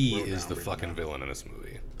 She Wrote is down, the written fucking down. villain in this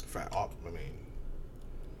movie.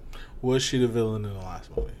 Was she the villain in the last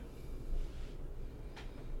movie?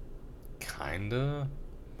 Kinda,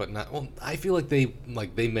 but not. Well, I feel like they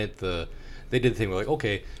meant they did the thing where like,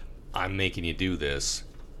 okay, I'm making you do this,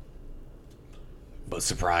 but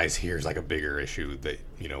surprise, here's like a bigger issue that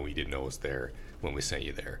we didn't know was there when we sent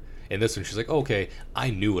you there. And this one, she's like, okay, I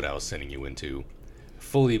knew what I was sending you into,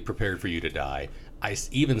 fully prepared for you to die. I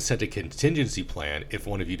even sent a contingency plan if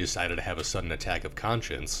one of you decided to have a sudden attack of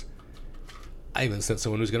conscience. I even sent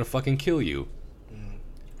someone who's gonna fucking kill you.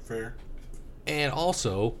 Fair. And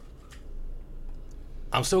also,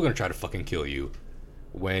 I'm still gonna try to fucking kill you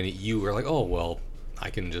when you were like, oh, well,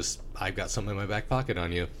 I've got something in my back pocket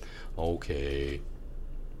on you. Okay.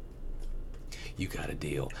 You got a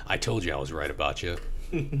deal. I told you I was right about you.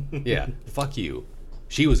 Yeah, fuck you.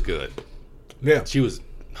 She was good. Yeah. She was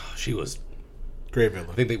Great villain.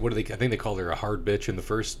 I think they called her a hard bitch in the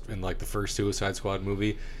first Suicide Squad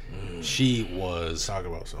movie. She was Talk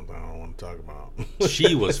about something I don't want to talk about.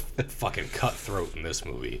 she was fucking cutthroat in this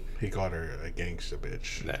movie. He called her a gangsta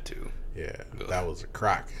bitch. That too. Yeah, that was a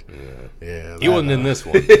crock. Yeah. He wasn't in this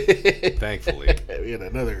one, thankfully. We had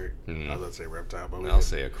another, I was going to say reptile, but I'll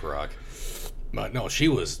say a croc. But no, she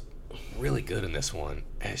was really good in this one.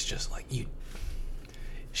 And it's just like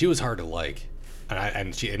she was hard to like,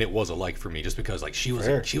 and it was a like for me just because like she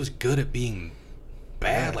was good at being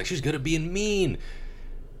bad. Like she was good at being mean.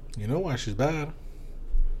 You know why she's bad?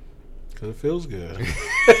 Because it feels good.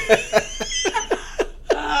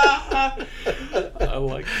 I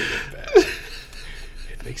like being bad.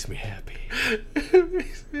 It makes me happy. It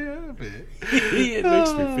makes me happy. It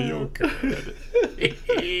makes me feel good.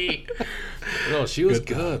 No, she was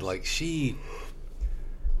good. Like she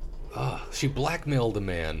blackmailed a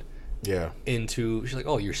man. Yeah. She's like,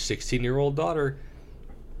 oh, your 16-year-old daughter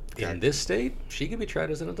in this state, she could be tried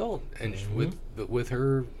as an adult, and with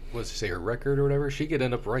her, her record or whatever, she could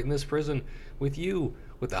end up right in this prison with you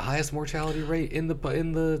with the highest mortality rate in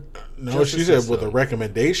the. No, she said with a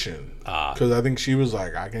recommendation. Because I think she was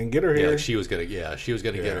like, I can get her here. Yeah, she was gonna get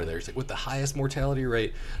her there. She's like, with the highest mortality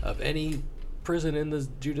rate of any prison in the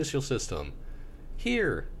judicial system,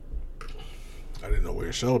 here. I didn't know we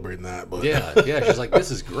were celebrating that, but yeah. She's like, this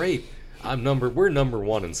is great. We're number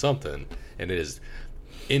one in something, and it is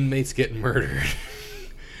inmates getting murdered.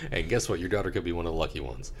 And guess what? Your daughter could be one of the lucky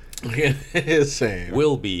ones. Same.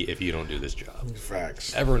 Will be if you don't do this job.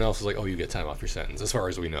 Facts. Everyone else is like, oh, you get time off your sentence, as far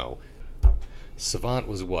as we know. Savant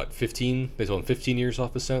was what, 15? They told him 15 years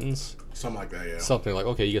off his sentence? Something like that, yeah. Something like,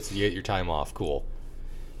 okay, you get your time off, cool.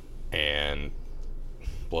 And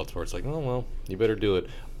Bloodsport's like, oh, well, you better do it,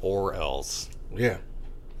 or else. Yeah.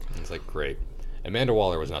 It's like, great. Amanda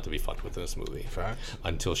Waller was not to be fucked with in this movie. Facts.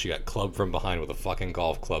 Until she got clubbed from behind with a fucking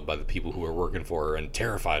golf club by the people who were working for her and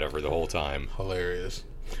terrified of her the whole time. Hilarious.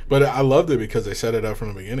 But I loved it because they set it up from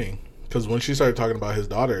the beginning. Because when she started talking about his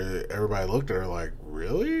daughter, everybody looked at her like,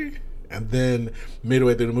 really? And then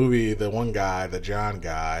midway through the movie, the one guy, the John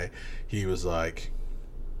guy, he was like,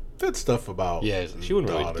 that stuff about yeah, she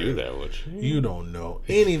wouldn't really do that, would she? You don't know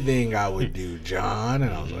anything I would do, John.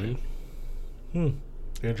 And I was like,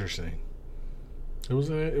 interesting. It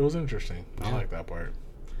was interesting. Yeah. I like that part.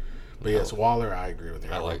 But yes, Waller, I agree with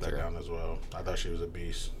you. I wrote liked that her down as well. I thought she was a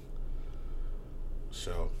beast.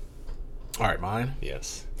 So, all right, mine.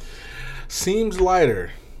 Yes. Seems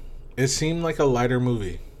lighter. It seemed like a lighter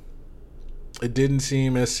movie. It didn't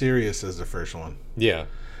seem as serious as the first one. Yeah.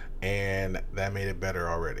 And that made it better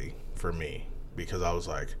already for me. Because I was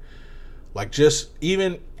like just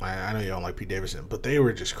even I know you don't like Pete Davidson, but they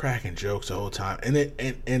were just cracking jokes the whole time,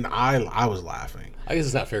 and I was laughing. I guess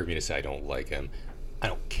it's not fair for me to say I don't like him. I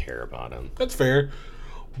don't care about him. That's fair.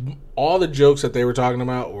 All the jokes that they were talking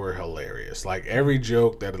about were hilarious. Like every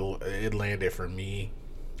joke that it landed for me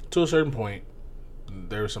to a certain point.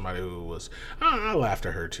 There was somebody who was I laughed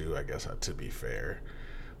at her too. I guess to be fair,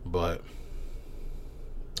 but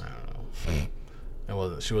I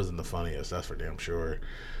don't know. She wasn't the funniest. That's for damn sure.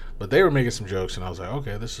 But they were making some jokes, and I was like,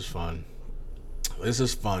 okay, this is fun. This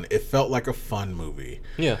is fun. It felt like a fun movie.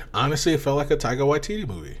 Yeah. Honestly, it felt like a Taika Waititi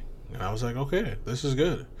movie. And I was like, okay, this is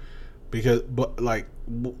good. But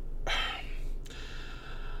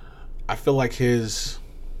I feel like his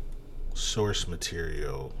source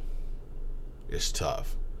material is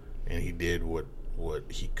tough. And he did what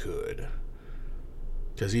he could.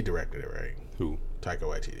 Because he directed it, right? Who? Taika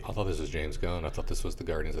Waititi. I thought this was James Gunn. I thought this was the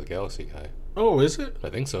Guardians of the Galaxy guy. Oh, is it?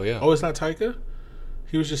 I think so, yeah. Oh, it's not Taika?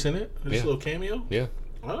 He was just in it? Just Yeah. a little cameo? Yeah.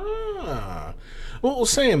 Ah. Well,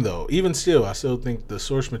 same though. Even still, I still think the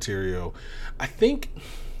source material, I think,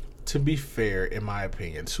 to be fair, in my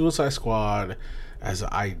opinion, Suicide Squad as an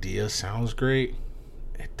idea sounds great.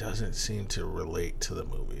 It doesn't seem to relate to the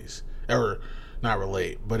movies. Or, not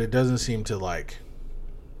relate, but it doesn't seem to, like,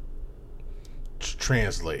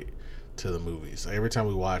 translate to the movies. Like, every time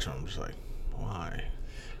we watch them, I'm just like, why?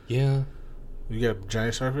 Yeah. You got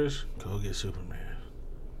giant starfish? Go get Superman.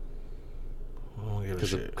 I don't give a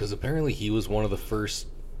shit. Because apparently he was one of the first,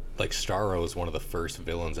 like, Starro was one of the first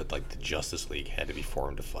villains that, like, the Justice League had to be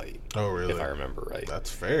formed to fight. Oh, really? If I remember right.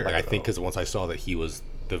 That's fair. Like, I think because once I saw that he was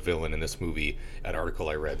the villain in this movie, an article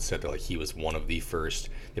I read said that, like, he was one of the first,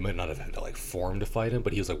 they might not have had to, like, form to fight him,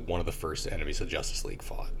 but he was, like, one of the first enemies the Justice League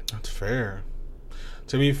fought. That's fair.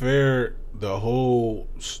 To be fair, the whole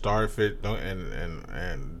starfish,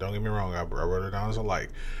 and don't get me wrong, I wrote it down as a like.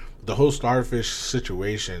 The whole starfish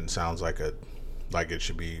situation sounds like it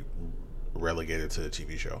should be relegated to the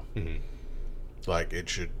TV show. Mm-hmm. Like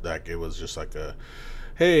it was just like a,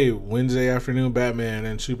 hey, Wednesday afternoon, Batman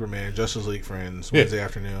and Superman, Justice League friends. Wednesday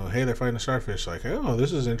afternoon, hey, they're fighting a starfish. Like, oh,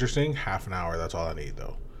 this is interesting. Half an hour. That's all I need,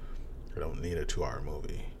 though. I don't need a 2-hour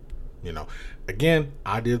movie. You know, again,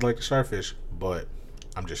 I did like the starfish, but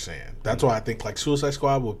I'm just saying. That's why I think like Suicide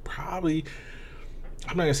Squad would probably,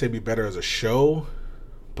 I'm not gonna say be better as a show,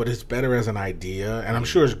 but it's better as an idea, and I'm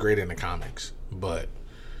sure it's great in the comics, but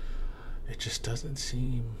it just doesn't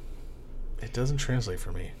translate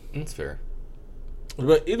for me. That's fair.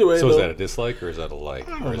 But either way, So though, is that a dislike, or is that a like,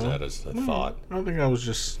 or is that a thought? I don't think I was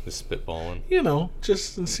just spitballing?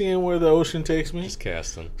 Just seeing where the ocean takes me. Just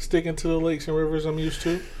casting. Sticking to the lakes and rivers I'm used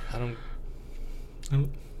to.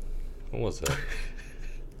 What was that?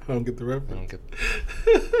 I don't get the reference.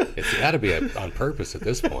 It's got to be on purpose at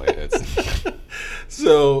this point. It's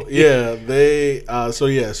So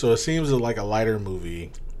it seems like a lighter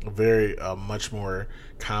movie, very much more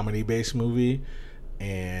comedy based movie,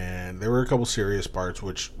 and there were a couple serious parts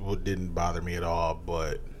which didn't bother me at all,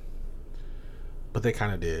 but they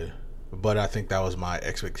kind of did. But I think that was my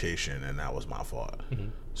expectation, and that was my fault. Mm-hmm.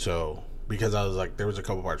 So because I was like, there was a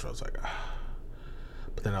couple parts where I was like,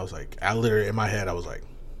 but then I was like, I literally in my head I was like,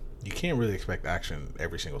 you can't really expect action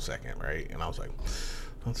every single second, right? And I was like,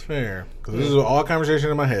 that's fair. Because this is all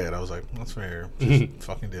conversation in my head. I was like, that's fair. Just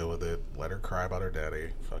fucking deal with it. Let her cry about her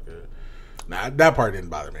daddy. Fuck it. Nah, that part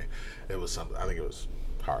didn't bother me. It was something, I think it was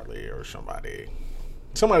Harley or somebody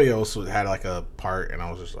else had like a part, and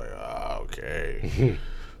I was just like, oh, okay.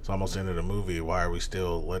 It's almost the end of the movie. Why are we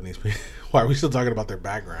still letting these people? Why are we still talking about their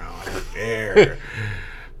background? I don't care.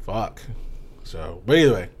 Fuck. So, but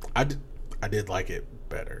either way, I did like it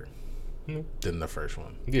better than the first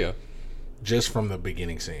one. Yeah. Just from the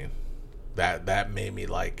beginning scene, that made me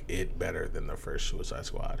like it better than the first Suicide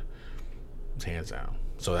Squad. It's hands down.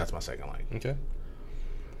 So that's my second like. Okay.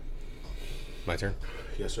 My turn.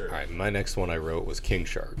 Yes, sir. All right. My next one I wrote was King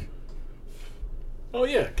Shark. Oh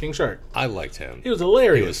yeah, King Shark. I liked him. He was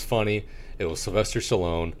hilarious. He was funny. It was Sylvester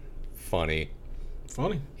Stallone. Funny.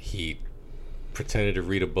 Funny. He pretended to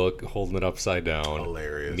read a book, holding it upside down.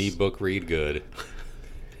 Hilarious. Me book read good.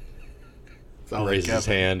 Sounds Raises like his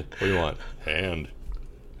hand. What do you want? Hand.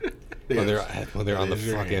 When they're on the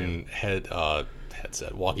fucking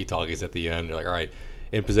headset walkie-talkies at the end, they're like, all right,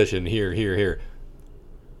 in position, here.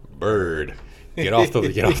 Bird. Get off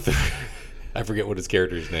the I forget what his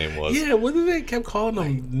character's name was. Yeah, what did they kept calling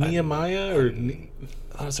him? Nehemiah or I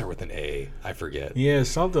thought it started with an A. I forget. yeah,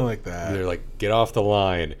 something like that. They're like, get off the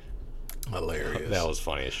line. Hilarious. That was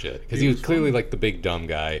funny as shit. Because he was clearly like the big dumb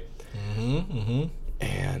guy. Mm-hmm.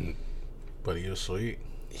 And But he was sweet.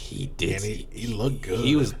 he did. And he looked good.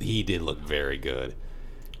 He did look very good.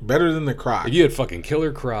 Better than the Croc. If you had fucking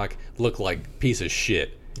Killer Croc look like piece of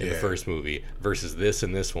shit in the Yeah. first movie versus this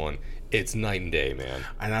and this one, it's night and day, man.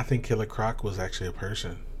 And I think Killer Croc was actually a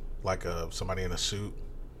person, like somebody in a suit,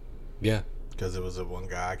 Yeah. because it was a one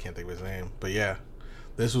guy. I can't think of his name, but yeah,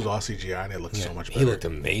 this was all CGI and it looked so much better. He looked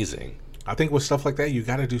amazing. I think with stuff like that, you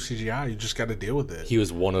got to do CGI. You just got to deal with it. He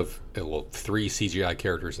was one of 3 CGI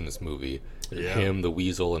characters in this movie. Yeah. Him, the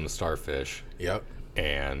weasel, and the starfish. Yep.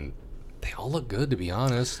 And they all look good, to be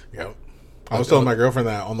honest. Yep. I was telling my girlfriend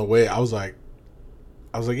that on the way. I was like,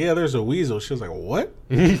 yeah, there's a weasel. She was like, what?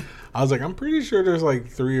 I was like, I'm pretty sure there's like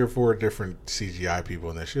 3 or 4 different CGI people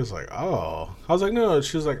in there. She was like, oh. I was like, no.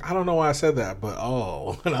 She was like, I don't know why I said that, but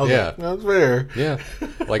oh. And I was like, that's fair. Yeah.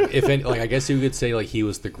 Like I guess you could say like he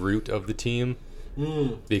was the Groot of the team.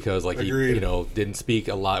 Because like Agreed. he didn't speak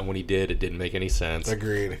a lot. When he did, it didn't make any sense.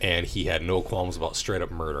 Agreed. And he had no qualms about straight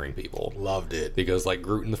up murdering people. Loved it. Because like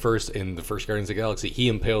Groot in the first Guardians of the Galaxy, he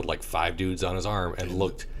impaled like 5 dudes on his arm and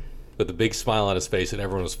looked with a big smile on his face, and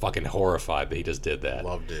everyone was fucking horrified that he just did that.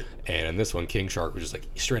 Loved it. And in this one, King Shark was just like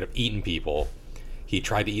straight up eating people. He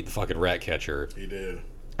tried to eat the fucking rat catcher. He did.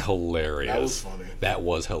 Hilarious. That was funny. That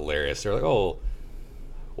was hilarious. They're like, oh,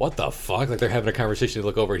 what the fuck? Like they're having a conversation. They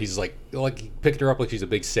look over. He's like he picked her up like she's a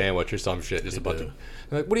big sandwich or some shit. Just a bunch of.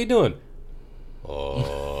 They're like, what are you doing?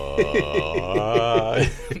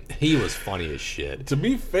 He was funny as shit. To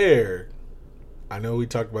be fair, I know we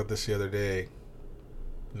talked about this the other day.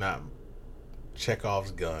 Not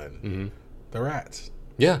Chekhov's gun. Mm-hmm. The rats.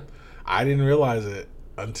 Yeah. I didn't realize it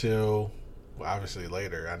until, well, obviously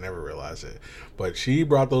later. I never realized it. But she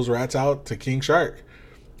brought those rats out to King Shark.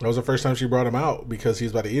 That was the first time she brought him out because he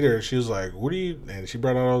was about to eat her. She was like, what are you... And she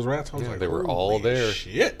brought out those rats. I was like, they were all holy there.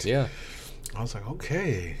 Shit. Yeah. I was like,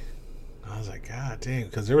 okay. I was like, God damn.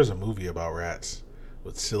 Because there was a movie about rats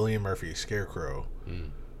with Cillian Murphy, Scarecrow.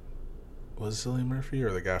 Was it Cillian Murphy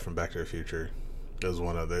or the guy from Back to the Future? It was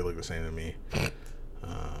one of... They look the same to me.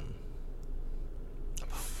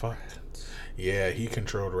 Fuck. Yeah, he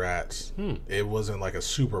controlled rats. It wasn't like a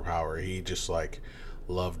superpower. He just like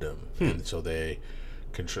loved them, and so they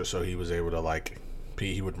control. So he was able to like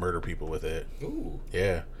he would murder people with it. Ooh.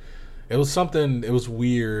 Yeah, it was something. It was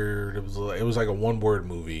weird. It was like a one-word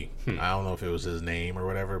movie. I don't know if it was his name or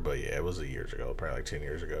whatever, but yeah, it was years ago, probably like 10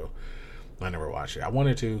 years ago. I never watched it. I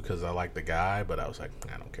wanted to because I liked the guy, but I was like,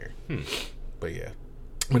 I don't care. But yeah,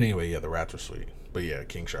 but anyway, yeah, the rats were sweet. But yeah,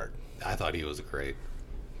 King Shark. I thought he was great.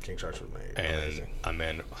 King Shark was made. And I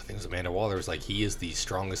think it was Amanda Waller was like, he is the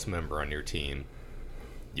strongest member on your team.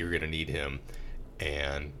 You're going to need him.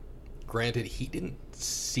 And granted, he didn't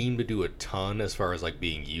seem to do a ton as far as like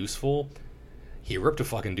being useful. He ripped a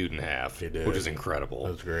fucking dude in half, He did. which is incredible.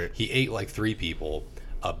 That was great. He ate like 3 people.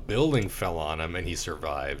 A building fell on him and he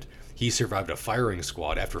survived. He survived a firing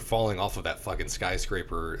squad after falling off of that fucking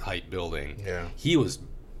skyscraper height building. Yeah. He was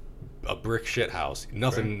a brick shit house.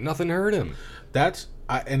 Nothing hurt him. That's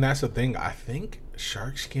the thing. I think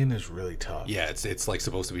shark skin is really tough. Yeah, it's like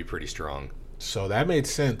supposed to be pretty strong. So that made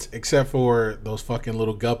sense, except for those fucking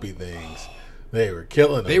little guppy things. They were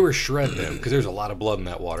killing them. They were shredding him because there's a lot of blood in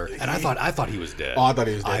that water. And I thought he was dead. Oh, I thought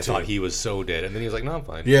he was dead I too. thought he was so dead. And then he was like, no, I'm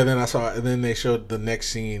fine. Yeah, then I saw, and then they showed the next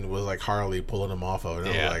scene was like Harley pulling him off of it.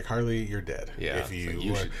 And I was like, Harley, you're dead. Yeah, If you, like,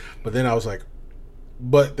 you should- But then I was like,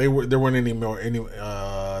 but there wasn't any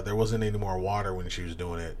more water when she was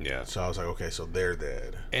doing it. Yeah. So I was like, okay, so they're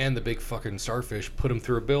dead. And the big fucking starfish put him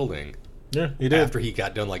through a building. Yeah, he did. After he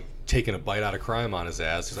got done like taking a bite out of crime on his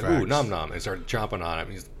ass, he's like, "Ooh, Facts. nom nom," and started chomping on him.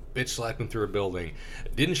 He's bitch slapped him through a building.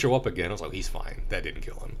 Didn't show up again. I was like, he's fine. That didn't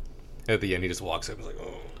kill him. At the end, he just walks up and is like,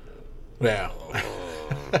 "Oh." Yeah.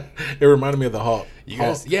 It reminded me of the Hulk. You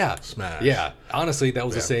guys, yeah, Smash. yeah. Honestly, that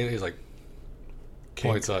was the Yeah. same. He's like,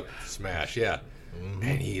 King. points up, smash, yeah. Mm-hmm.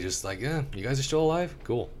 And he just like, yeah, you guys are still alive?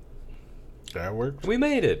 Cool. That worked. We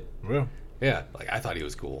made it. Well, Yeah, like I thought he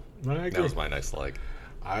was cool. I agree. That was my next like.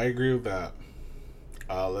 I agree with that.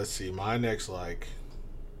 Let's see. My next like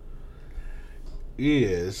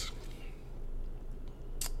is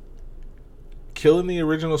killing the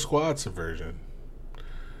original squad subversion.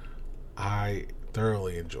 I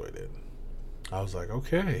thoroughly enjoyed it. I was like,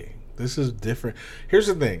 okay, this is different. Here's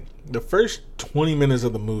the thing. The first 20 minutes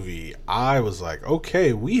of the movie, I was like,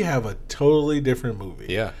 okay, we have a totally different movie.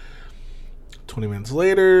 Yeah. 20 minutes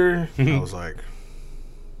later, I was like,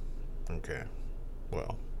 okay,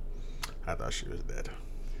 well, I thought she was dead.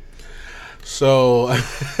 So,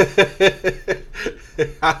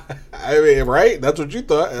 I mean, right? That's what you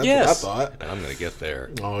thought. That's Yes. what I thought. I'm gonna get there.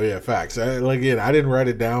 Oh yeah, facts. Again, I didn't write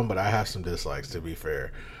it down, but I have some dislikes to be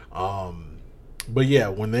fair. But yeah,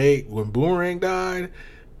 when Boomerang died,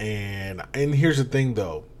 and here's the thing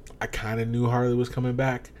though, I kind of knew Harley was coming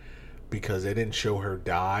back because they didn't show her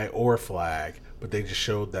die or flag, but they just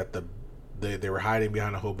showed that they were hiding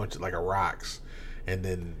behind a whole bunch of like rocks, and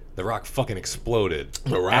then The Rock fucking exploded.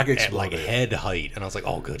 The Rock at like exploded. head height, and I was like,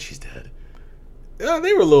 oh, good, she's dead. yeah,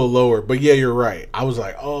 they were a little lower. But yeah, you're right. I was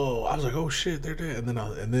like, oh shit, they're dead.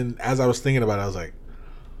 And then as I was thinking about it, I was like,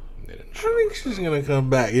 They didn't I show think she's gonna come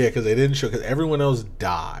back. Yeah, because they didn't show. Because everyone else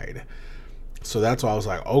died. So that's why I was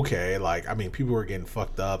like, okay. Like, I mean, people were getting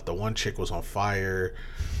fucked up. The one chick was on fire.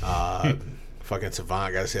 Fucking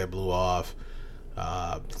Savant got his head blew off.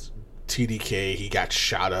 TDK, he got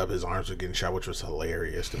shot up. His arms were getting shot, which was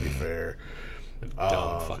hilarious, to be fair.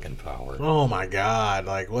 dumb fucking power. Oh my god!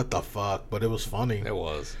 Like, what the fuck? But it was funny. It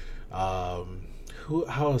was.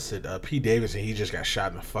 How is it? Pete Davidson, he just got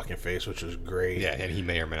shot in the fucking face, which was great. Yeah, and he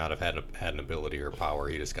may or may not have had an ability or power.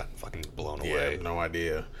 He just got fucking blown Yeah, away. no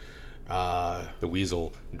idea. The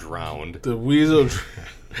weasel drowned. The weasel.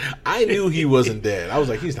 I knew he wasn't dead. I was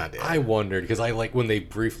like, he's not dead. I wondered because I like when they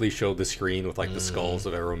briefly showed the screen with like the skulls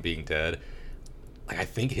of everyone being dead. Like I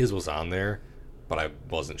think his was on there, but I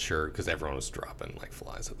wasn't sure because everyone was dropping like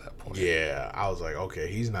flies at that point. Yeah, I was like, okay,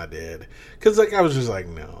 he's not dead. Because like I was just like,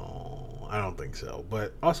 no, I don't think so.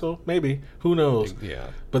 But also maybe, who knows? Yeah.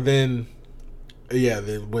 But then, yeah,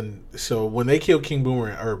 when they killed King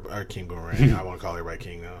Boomerang or King Boomerang, I want to call everybody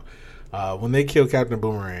King now. When they killed Captain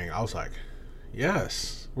Boomerang, I was like,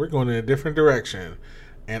 yes, we're going in a different direction,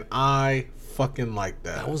 and I fucking like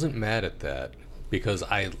that. I wasn't mad at that because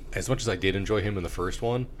as much as I did enjoy him in the first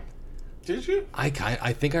one, Did you? I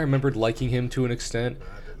think I remembered liking him to an extent,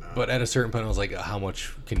 I did not. but at a certain point I was like, how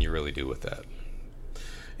much can you really do with that?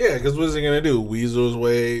 Yeah, because what's he gonna do? Weasel his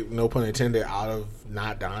way, no pun intended, out of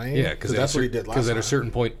not dying. Yeah, because that's what he did last time. Because at a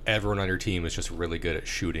certain point, everyone on your team is just really good at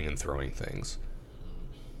shooting and throwing things.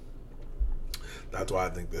 That's why I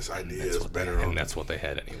think this idea That's is what better. and that's what they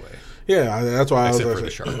had anyway. Yeah, that's why Except I for was the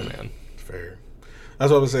Shark Man. fair.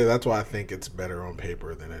 That's what I would say. That's why I think it's better on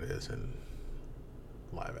paper than it is in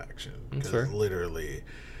live action. That's Because fair. literally,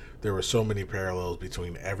 there were so many parallels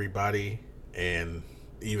between everybody and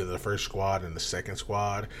even the first squad and the second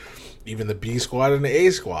squad, even the B squad and the A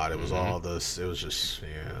squad. It was all this. It was just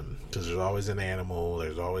because there's always an animal.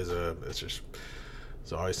 There's always there's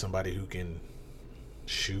always somebody who can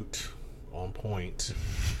shoot on point.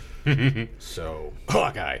 So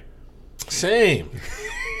Hawkeye. same.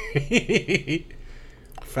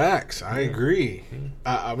 Facts. I agree.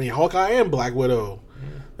 I mean, Hawkeye and Black Widow,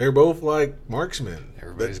 they're both like marksmen.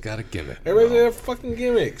 Everybody's got a gimmick. Everybody's got a fucking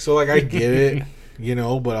gimmick. So like, I get it,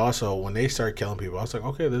 But also when they start killing people, I was like,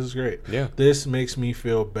 okay, this is great. Yeah. This makes me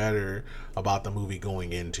feel better about the movie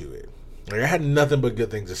going into it. Like I had nothing but good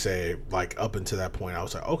things to say. Like up until that point, I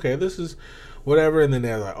was like, okay, this is whatever. And then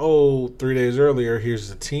they're like, oh, 3 days earlier, here's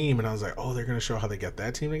the team, and I was like, oh, they're gonna show how they got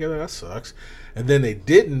that team together. That sucks. And then they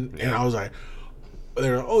didn't, and I was like.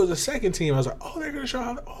 They're like, oh, the second team. I was like, oh, they're gonna show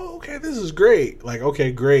how. Oh, okay, this is great. Like, okay,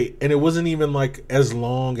 great. And it wasn't even like as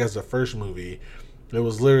long as the first movie. It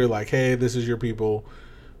was literally like, hey, this is your people.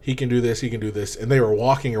 He can do this. He can do this. And they were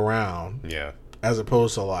walking around. Yeah. As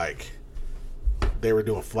opposed to like, they were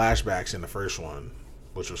doing flashbacks in the first one,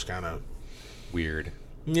 which was kind of Weird.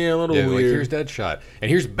 a little Yeah, like weird. here's Deadshot. And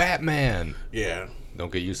here's Batman. Yeah, Don't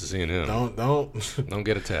get used to seeing him. don't. Don't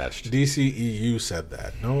get attached. DCEU said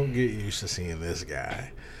that. Don't get used to seeing this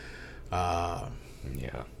guy.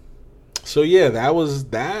 Yeah. So yeah,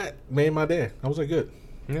 that made my day. I was like, good.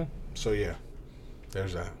 Yeah. So yeah,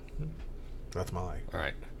 there's that. That's my like. All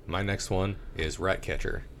right. My next one is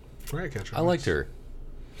Ratcatcher. Ratcatcher. I liked her.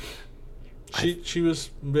 She was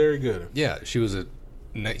very good. Yeah, she was an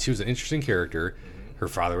interesting character. Her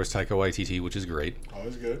father was Taika Waititi, which is great.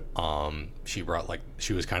 Always good. She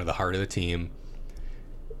was kind of the heart of the team.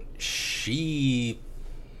 She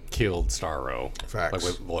killed Starro.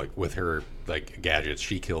 Facts. With her gadgets,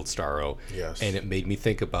 she killed Starro. Yes. And it made me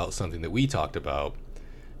think about something that we talked about,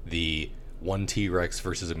 the one T-Rex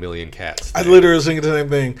versus a million cats thing. I literally was thinking the same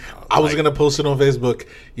thing. I was gonna post it on Facebook.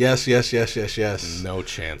 Yes. No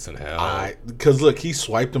chance in hell. Because look, he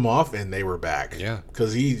swiped them off and they were back. Yeah.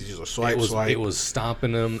 Because he just swipe. It was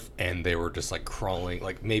stomping them, and they were just like crawling,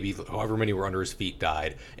 like maybe however many were under his feet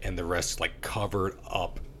died, and the rest like covered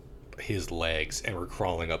up his legs and were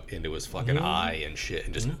crawling up into his fucking eye and shit,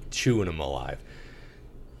 and just chewing him alive.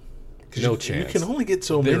 No chance. You can only get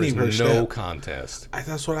so many per step. No contest.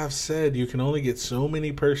 That's what I've said. You can only get so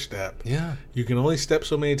many per step. Yeah. You can only step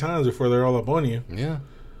so many times before they're all up on you. Yeah.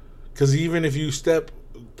 Because even if you step,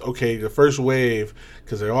 okay, the first wave,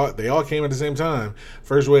 because they all came at the same time.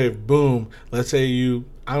 First wave, boom. Let's say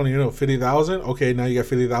I don't even know, 50,000. Okay, now you got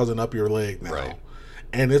 50,000 up your leg now. Right.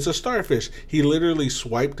 And it's a starfish. He literally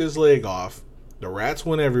swiped his leg off. The rats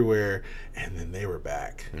went everywhere, and then they were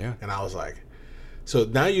back. Yeah. And I was like, so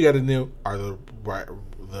now you got to know: are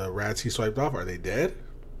the rats he swiped off, are they dead?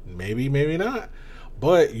 Maybe, maybe not.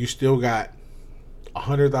 But you still got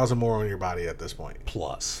 100,000 more on your body at this point.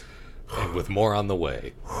 Plus, and with more on the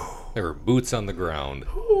way. There were boots on the ground.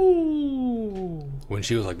 Ooh. When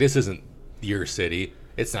she was like, "This isn't your city.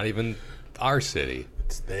 It's not even our city.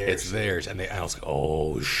 It's theirs." It's theirs." And I was like,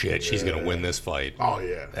 "Oh shit, she's gonna win this fight." Oh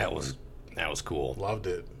yeah, that was cool. Loved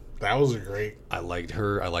it. That was a great. I liked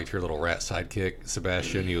her. I liked her little rat sidekick,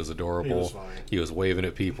 Sebastian. He was adorable. He was fine. He was waving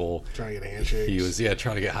at people. Trying to get handshakes. He was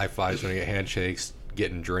trying to get high fives, trying to get handshakes,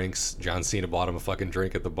 getting drinks. John Cena bought him a fucking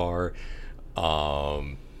drink at the bar.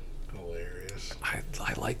 Hilarious.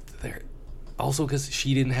 I liked there. Also, because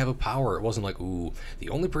she didn't have a power. It wasn't like, ooh, the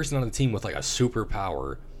only person on the team with like a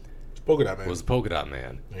superpower Polka Dot Man. was the Polka Dot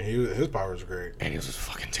Man. And his power was great. And he was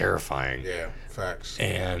fucking terrifying. Yeah, facts.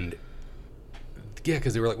 And yeah,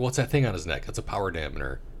 because they were like, what's that thing on his neck? That's a power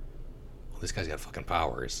dampener. Well, this guy's got fucking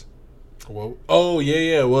powers. Well, oh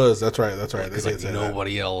yeah, it was. That's right. Because like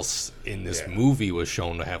nobody else in this movie was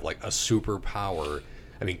shown to have like a superpower.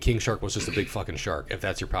 I mean, King Shark was just a big fucking shark. If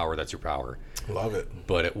that's your power, that's your power. Love it.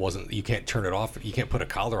 But it wasn't. You can't turn it off. You can't put a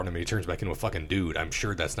collar on him and he turns back into a fucking dude. I'm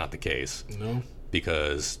sure that's not the case. No.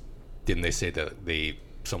 Because didn't they say that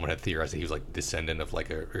someone had theorized that he was like descendant of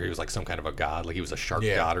or he was like some kind of a god, like he was a shark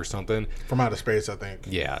god or something from outer space, I think.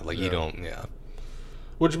 Yeah, you don't. Yeah.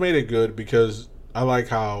 Which made it good because I like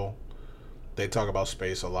how they talk about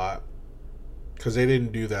space a lot because they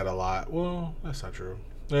didn't do that a lot. Well, that's not true.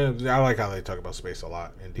 I like how they talk about space a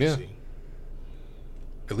lot in DC. Yeah.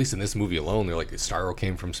 At least in this movie alone, they're like Starro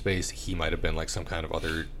came from space. He might have been like some kind of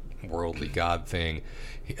other worldly god thing.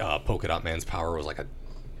 Polka Dot Man's power was like a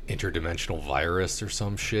interdimensional virus or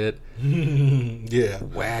some shit. Yeah.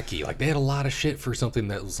 Wacky. Like they had a lot of shit for something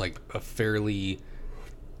that was like a fairly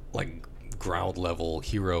like ground level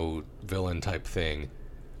hero villain type thing.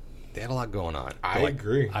 They had a lot going on. I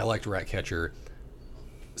agree. I liked Ratcatcher.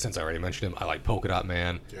 Since I already mentioned him, I like Polka Dot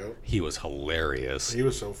Man. Yep. He was hilarious. He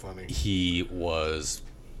was so funny. He was...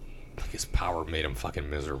 His power made him fucking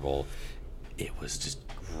miserable. It was just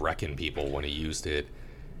wrecking people when he used it.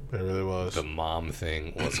 It really was. The mom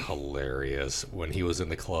thing was hilarious. When he was in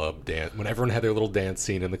the club, when everyone had their little dance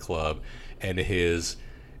scene in the club, and he was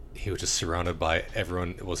just surrounded by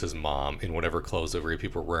everyone. It was his mom in whatever clothes every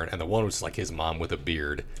people were wearing, and the one was like his mom with a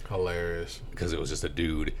beard. Hilarious. Because it was just a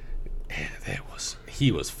dude. And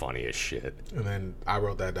he was funny as shit. And then I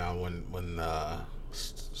wrote that down when the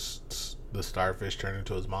starfish turned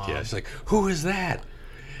into his mom. Yeah, she's like, "Who is that?"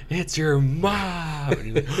 "It's your mom."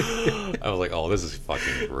 I was like, "Oh, this is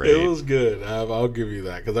fucking great." It was good. I'll give you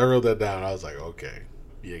that because I wrote that down. I was like, "Okay,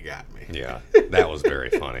 you got me." Yeah, that was very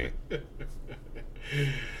funny.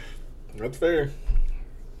 That's fair.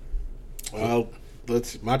 Well,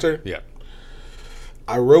 my turn. Yeah.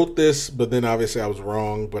 I wrote this, but then obviously I was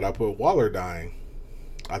wrong. But I put Waller dying.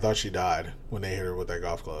 I thought she died when they hit her with that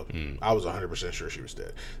golf club. I was 100% sure she was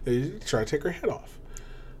dead. They tried to take her head off.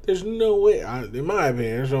 There's no way, in my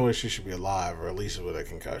opinion, there's no way she should be alive, or at least with a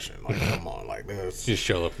concussion. Like, come on, like this. Just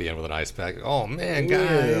show up at the end with an ice pack. "Oh man,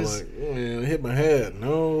 guys, man, hit my head."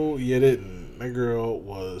 No, you didn't. That girl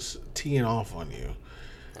was teeing off on you.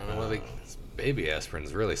 Baby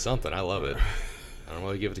aspirin's really something. I love it. I don't know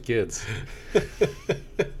why you give it to kids.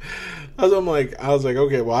 I was like,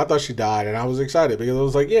 okay, well, I thought she died, and I was excited because I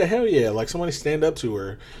was like, yeah, hell yeah, like somebody stand up to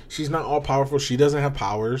her. She's not all powerful. She doesn't have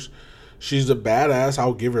powers. She's a badass.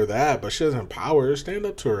 I'll give her that, but she doesn't have powers. Stand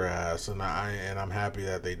up to her ass, and I'm happy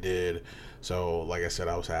that they did. So, like I said,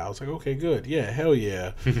 I was like, okay, good, yeah, hell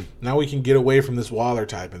yeah. Now we can get away from this Waller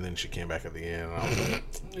type. And then she came back at the end, and I was like,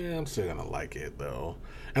 yeah, I'm still gonna like it though.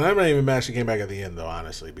 And I'm not even mad she came back at the end though,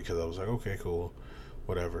 honestly, because I was like, okay, cool,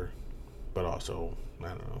 whatever. But also, I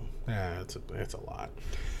don't know. Yeah, it's a lot.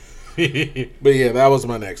 But yeah, that was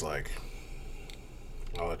my next like.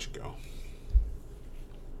 I'll let you go.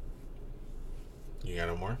 You got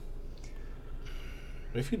no more?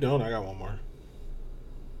 If you don't, I got one more.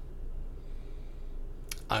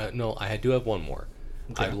 No, I do have one more.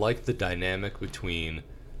 Okay. I like the dynamic between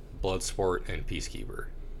Bloodsport and Peacekeeper.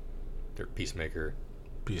 They're Peacemaker.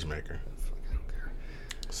 Peacemaker. Fuck, I don't care.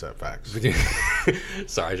 Set facts.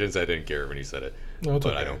 Sorry, I shouldn't say I didn't care when you said it. No, it's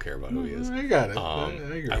but okay. I don't care about who he is. I got it. I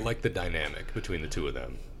agree. I like the dynamic between the two of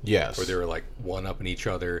them. Yes. Where they were like one-upping each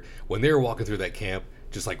other. When they were walking through that camp,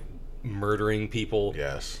 just like murdering people.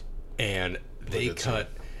 Yes. And they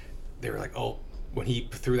were like, oh, when he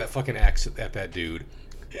threw that fucking axe at that dude,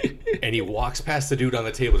 and he walks past the dude on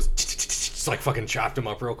the table, just like fucking chopped him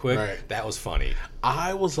up real quick. Right. That was funny.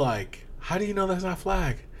 I was like, how do you know that's not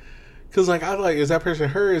Flag? Because like I was like, is that person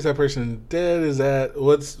hurt? Is that person dead? Is that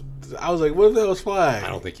what's? I was like, what if that was Flag? I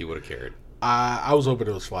don't think he would have cared. I was hoping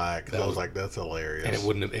it was Flag because I was like, that's hilarious. And it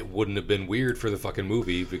wouldn't have been weird for the fucking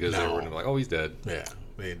movie because they wouldn't have like, oh, he's dead. Yeah,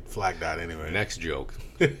 I mean, Flag died anyway. Next joke.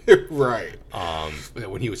 Right.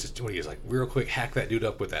 When he was like real quick hack that dude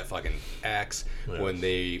up with that fucking axe. Yes. When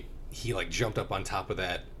he like jumped up on top of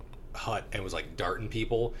that hut and was like darting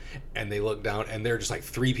people, and they looked down and they're just like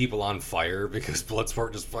 3 people on fire because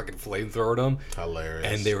Bloodsport just fucking flamethrowed them. Hilarious.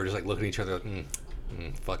 And they were just like looking at each other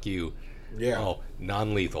like, fuck you. Yeah. Oh,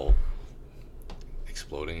 non-lethal.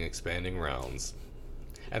 Exploding, expanding rounds.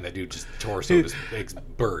 And that dude just torso just makes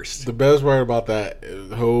burst. The best part about that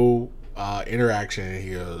whole interaction,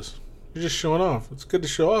 he goes, "You're just showing off. It's good to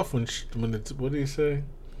show off when it's." What did he say?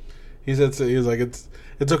 He said, "He was like, it's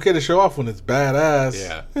okay to show off when it's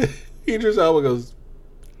badass." Yeah. Idris Elba goes,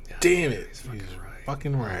 "Damn it, He's right.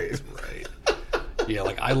 fucking right." He's right. Yeah,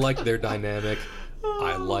 like I like their dynamic.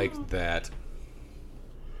 I like that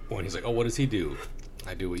when he's like, "Oh, what does he do?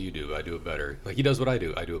 I do what you do. I do it better." Like he does what I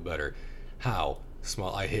do it better. How?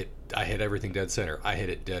 Small. I hit everything dead center. I hit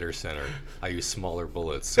it deader center. I use smaller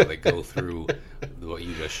bullets so they go through what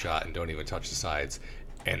you just shot and don't even touch the sides.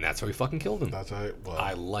 And that's how he fucking killed him. That's how well.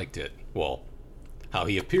 I liked it. Well, how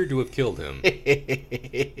he appeared to have killed him.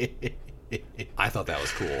 I thought that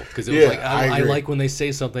was cool because it was like I like when they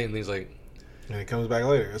say something and he's like, and it comes back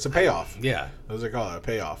later. It's a payoff. Yeah. What do they call it? A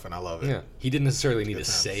payoff, and I love it. Yeah. He didn't necessarily need to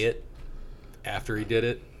times. say it after he did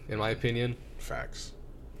it, in my opinion. Facts.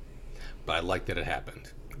 But I like that it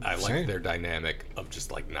happened. I like their dynamic of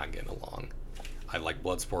just like not getting along. I like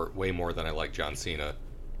Bloodsport way more than I like John Cena,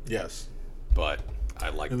 Yes. but I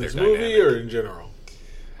like In their this dynamic. movie or in general?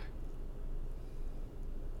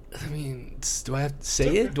 I mean, do I have to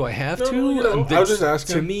say it? Do I have to? No, I was just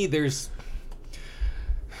asking. To me, there's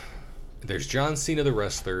John Cena the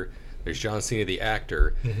wrestler, there's John Cena the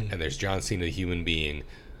actor, and there's John Cena the human being.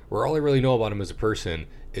 Where all I really know about him as a person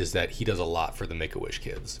is that he does a lot for the Make-A-Wish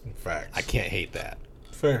kids. Facts. I can't hate that.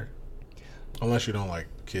 Fair. Unless you don't like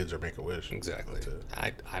kids or Make-A-Wish. Exactly. That's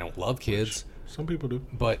it. I don't love kids. Some people do.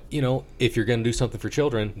 But, you know, if you're going to do something for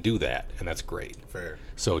children, do that. And that's great. Fair.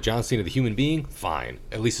 So John Cena, the human being, fine.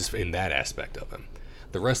 At least it's in that aspect of him.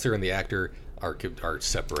 The wrestler and the actor are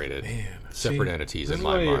separated. Man. Separate See, entities this in is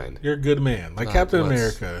my why mind. You're a good man. Like Nah, Captain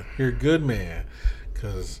let's- America. You're a good man.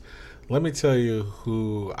 Because let me tell you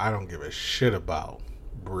who I don't give a shit about.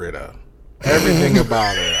 Britta. Everything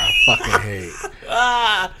about her I fucking hate.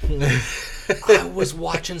 I was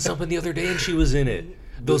watching something the other day and she was in it.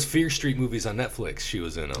 Those Fear Street movies on Netflix, she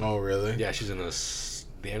was in them. Oh, really? Yeah, she's in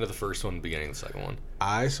the end of the first one, beginning of the second one.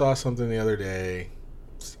 I saw something the other day.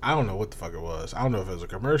 I don't know what the fuck it was. I don't know if it was a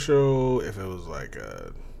commercial, if it was like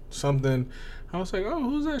something. I was like, oh,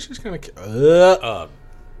 who's that? She's kind of...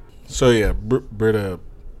 So, yeah, Britta,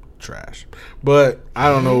 trash. But I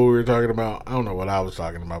don't know what we were talking about. I don't know what I was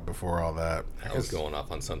talking about before all that. I was going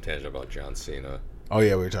off on some tangent about John Cena. Oh,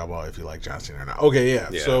 yeah, we were talking about if you like John Cena or not. Okay, yeah.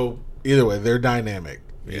 Yeah. So, either way, they're dynamic.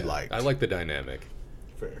 You Yeah, liked. I like the dynamic.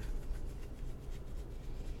 Fair.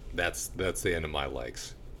 That's the end of my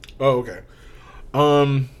likes. Oh, okay.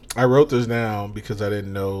 I wrote this down because I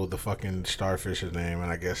didn't know the fucking Starfish's name,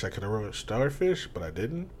 and I guess I could have wrote Starfish, but I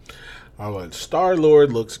didn't. I went,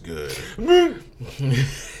 Star-Lord looks good.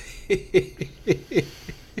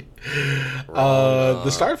 The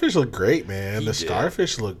starfish looked great, man. The did.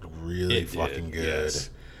 starfish looked really It fucking did, good. yes.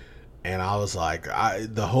 And I was like,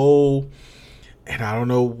 and I don't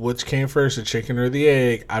know which came first, the chicken or the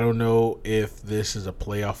egg. I don't know if this is a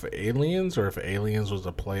play off of Aliens or if Aliens was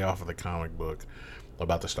a play off of the comic book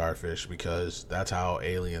about the starfish, because that's how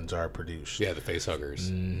aliens are produced. Yeah, the facehuggers.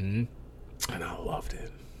 And I loved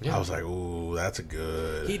it. Yeah. I was like, ooh, that's a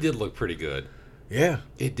good. He did look pretty good. Yeah.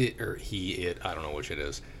 It did, or it. I don't know which it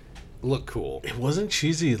is. Looked cool. It wasn't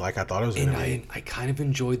cheesy like I thought it was going And to be. I kind of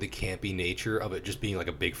enjoyed the campy nature of it just being like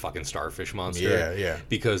a big fucking starfish monster. Yeah, yeah.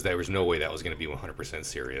 Because there was no way that was going to be 100%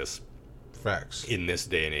 serious Facts. in this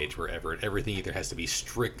day and age where everything either has to be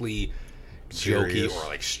strictly Serious. jokey or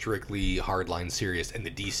like strictly hardline serious. And the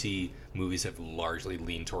DC movies have largely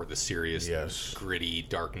leaned toward the serious, Yes. gritty,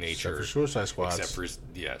 dark nature. Except for Suicide Squad. Except for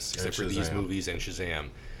these Shazam. movies and Shazam.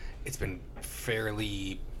 It's been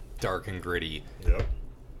fairly dark and gritty. Yep.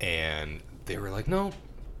 And they were like, no,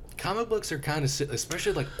 comic books are kind of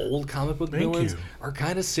especially like old comic book Thank villains you. are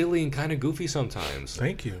kind of silly and kind of goofy sometimes.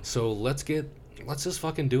 Thank you. So let's just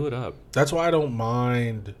fucking do it up. That's why I don't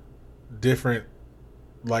mind different,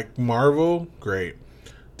 like Marvel, great.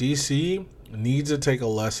 DC needs to take a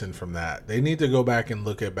lesson from that. They need to go back and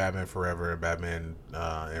look at Batman Forever and Batman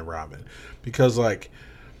and Robin, because like,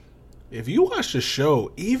 if you watch the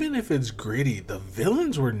show, even if it's gritty, the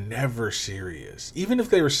villains were never serious. Even if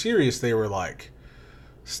they were serious, they were like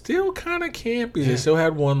still kind of campy. Yeah. They still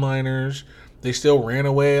had one-liners. They still ran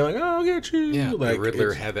away like, "Oh, I'll get you." Yeah, like, the Riddler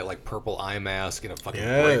it's- had that like purple eye mask and a fucking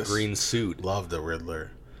bright Yes. green suit. Love the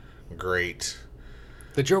Riddler. Great.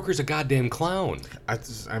 The Joker's a goddamn clown.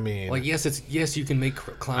 I mean, Like, yes, you can make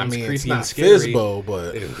clowns creepy it's and not scary. Fizbo,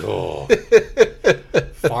 but Oh.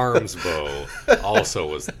 Farmsbo also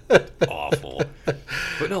was awful.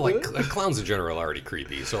 But no, like clowns in general are already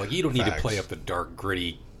creepy. So like you don't need Facts. to play up the dark,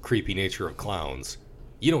 gritty, creepy nature of clowns.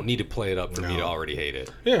 You don't need to play it up for me to No. already hate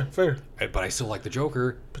it. yeah, fair. But I still like the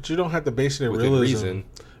Joker. But you don't have to base it in Within realism. reason.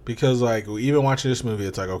 Because like even watching this movie,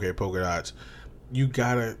 it's like, okay, polka dots. You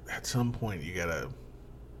gotta, at some point, you gotta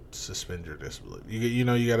suspend your disbelief. You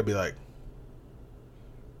gotta be like,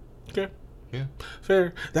 okay, Yeah.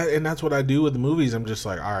 fair. That's what I do with the movies. I'm just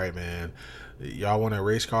like, all right, man, y'all want to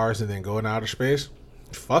race cars and then go in outer space?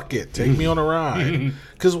 Fuck it, take me on a ride.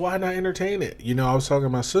 Because why not entertain it? I was talking to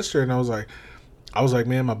my sister and I was like,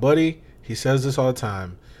 man, my buddy, he says this all the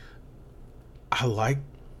time. I like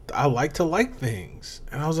to like things,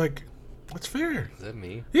 and I was like, that's fair. Is that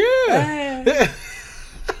me? Yeah. Hey.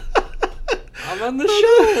 I'm on the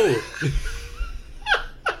show.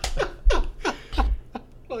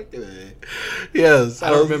 Fucking A. Yes. I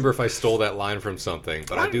don't remember if I stole that line from something,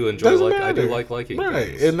 but I do enjoy Doesn't I do matter. like liking right.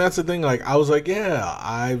 things. And that's the thing. Like, I was like, yeah,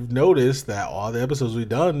 I've noticed that all the episodes we've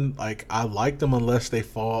done, like, I like them unless they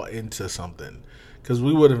fall into something. Because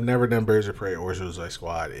we would have never done Birds of Prey or Suicide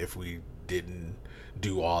Squad if we didn't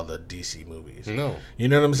do all the DC movies. No. You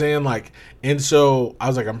know what I'm saying? Like, and so I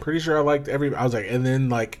was like, I'm pretty sure I liked I was like, and then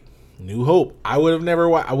like New Hope, I would have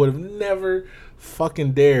never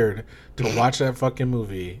fucking dared to watch that fucking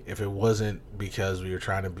movie if it wasn't because we were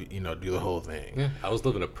trying to do the whole thing. Yeah, I was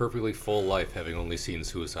living a perfectly full life having only seen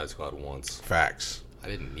Suicide Squad once. Facts. I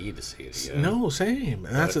didn't need to see it again. No, same.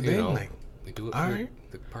 And that's But, the you thing. know, Like, they do it all for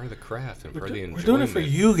right. the part of the craft and we're, for the do- enjoyment. we're doing it for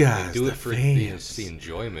you guys, They do the it for fans. the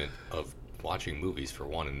enjoyment of watching movies for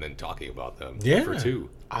one, and then talking about them Yeah. for two.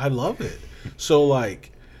 I love it. So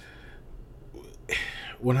like,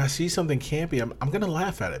 when I see something campy, I'm gonna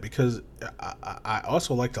laugh at it because I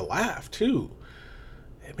also like to laugh too.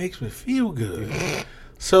 It makes me feel good.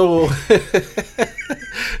 So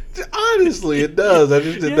honestly, it does. I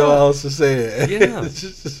just didn't know how else to say it. Yeah. It's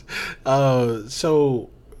just, so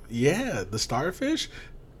yeah, the starfish.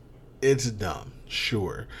 It's dumb,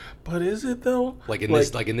 sure, but is it though? Like in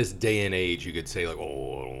this day and age, you could say like,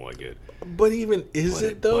 "Oh, I don't like it." But even is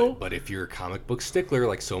it though? But if you're a comic book stickler,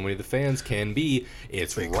 like so many of the fans can be,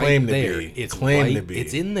 it's They right claim to there. be. It's Claim right. to be.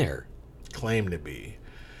 It's in there. Claim to be,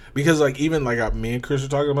 because like even like me and Chris were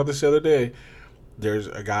talking about this the other day. There's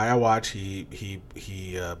a guy I watch. He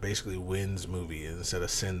basically wins movies instead of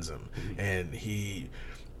sends them, and he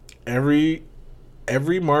every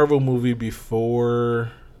Marvel movie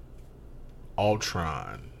before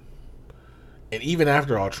Ultron, and even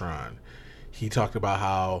after Ultron, he talked about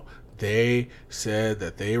how they said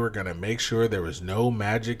that they were gonna make sure there was no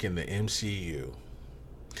magic in the MCU.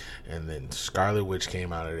 And then Scarlet Witch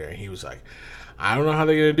came out of there, and he was like, I don't know how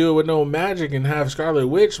they're gonna do it with no magic and have Scarlet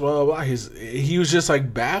Witch. Blah blah blah. He was just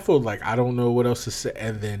like baffled, like I don't know what else to say.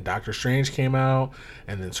 And then Doctor Strange came out,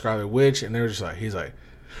 and then Scarlet Witch, and they were just like, he's like,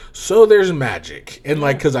 so there's magic, and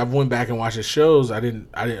like because I went back and watched his shows, I didn't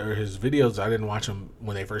or his videos, I didn't watch them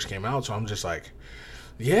when they first came out, so I'm just like,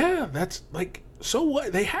 yeah, that's like, so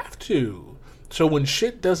what? They have to. So when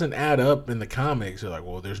shit doesn't add up in the comics, they're like,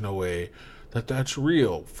 well, there's no way that that's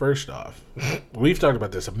real. First off, we've talked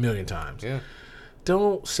about this a million times. Yeah.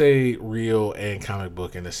 Don't say real and comic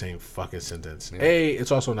book in the same fucking sentence. Yeah.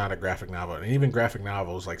 It's also not a graphic novel. And even graphic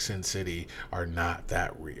novels like Sin City are not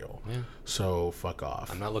that real. Yeah. So fuck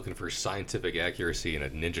off. I'm not looking for scientific accuracy in a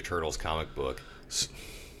Ninja Turtles comic book.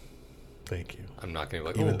 Thank you. I'm not going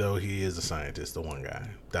to be like, even though he is a scientist, the one guy,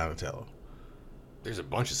 Donatello. There's a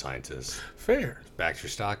bunch of scientists. Fair. Baxter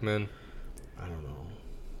Stockman. I don't know.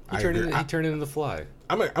 He turned into the Fly.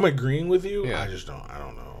 I'm agreeing with you. Yeah. I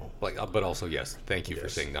don't know. Like, but also, yes, thank you for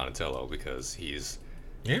saying Donatello, because he's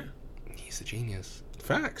a genius.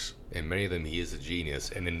 Facts. And many of them, he is a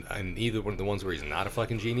genius. And in either one of the ones where he's not a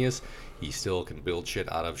fucking genius, he still can build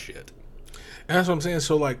shit out of shit. And that's what I'm saying.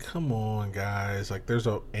 So, like, come on, guys. Like, there's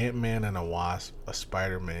a Ant-Man and a Wasp, a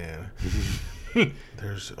Spider-Man.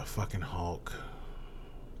 There's a fucking Hulk.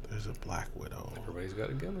 There's a Black Widow. Everybody's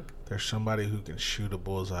got a gimmick. There's somebody who can shoot a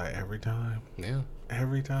bullseye every time. Yeah.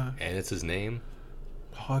 Every time. And it's his name.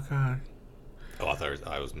 Hawkeye. Oh, I thought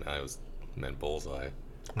I was meant Bullseye.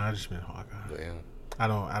 I just meant Hawkeye. But yeah. I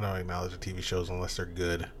don't acknowledge the TV shows unless they're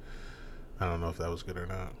good. I don't know if that was good or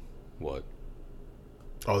not. What?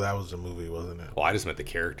 Oh, that was the movie, wasn't it? Well, I just meant the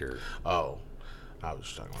character. Oh. I was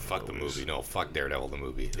just talking about fuck the movie. No, fuck Daredevil the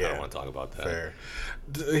movie. Yeah. I don't want to talk about that. Fair.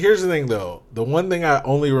 Here's the thing, though. The one thing I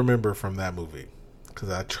only remember from that movie, because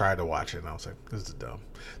I tried to watch it and I was like, this is dumb.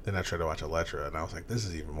 Then I tried to watch Elektra and I was like, this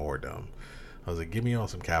is even more dumb. I was like, give me on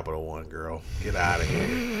some Capital One, girl. Get out of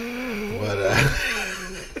here. But,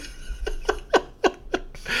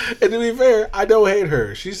 and to be fair, I don't hate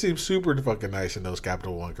her. She seems super fucking nice in those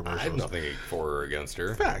Capital One commercials. I have nothing for or against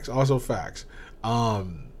her. Facts. Also facts.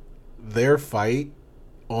 Their fight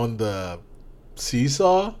on the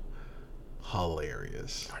seesaw,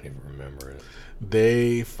 hilarious. I don't even remember it.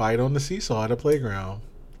 They fight on the seesaw at a playground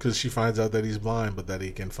because she finds out that he's blind, but that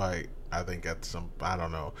he can fight. I think at I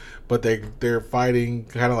don't know, but they're fighting,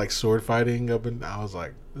 kind of like sword fighting up, and I was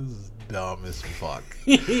like, this is dumb as fuck.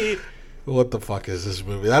 What the fuck is this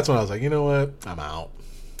movie? That's when I was like, you know what, I'm out.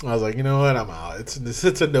 I was like, you know what, I'm out. It's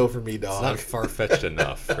a no for me, dog. It's not far-fetched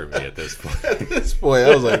enough for me at this point. At this point,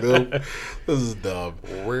 I was like, nope, this is dumb.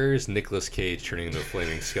 Where's Nicolas Cage turning into a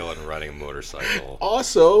flaming skeleton riding a motorcycle?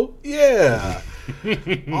 Also, yeah.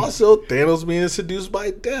 Also, Thanos being seduced by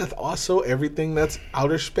death. Also, everything that's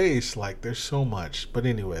outer space. Like, there's so much. But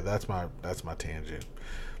anyway, that's my tangent.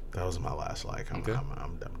 That was my last like. I'm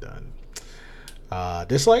done.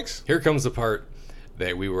 Dislikes? Here comes the part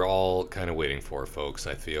that we were all kind of waiting for, folks,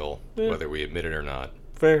 I feel, whether we admit it or not.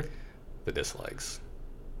 Fair. The dislikes.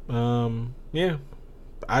 Yeah.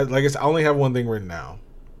 I only have one thing written down.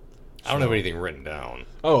 I don't have anything written down.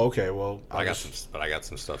 Oh, okay. Well, I got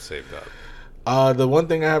some stuff saved up. The one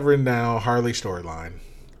thing I have written down, Harley storyline.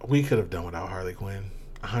 We could have done without Harley Quinn.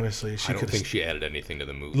 Honestly, I don't think she added anything to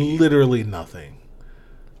the movie. Literally nothing.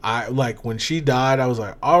 When she died, I was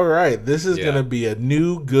like, all right, this is gonna be a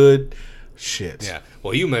new good shit. Yeah.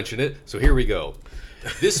 Well, you mentioned it, so here we go.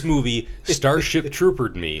 This movie Starship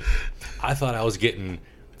Troopered me. I thought I was getting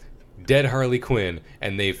dead Harley Quinn,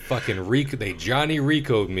 and they fucking they Johnny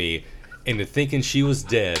Rico'd me into thinking she was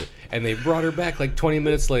dead, and they brought her back like 20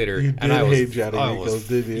 minutes later. You and I was hate Johnny Rico,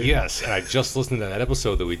 did you? Yes, and I just listened to that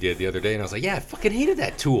episode that we did the other day, and I was like, yeah, I fucking hated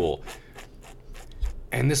that tool.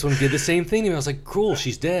 And this one did the same thing to me. I was like, cool,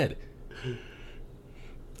 she's dead.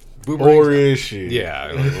 Or is she?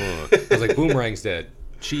 Yeah. I was like, Boomerang's dead.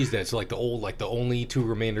 She's dead. So like the only two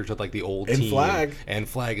remainders of like the old team. And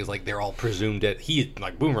Flag is like, they're all presumed dead.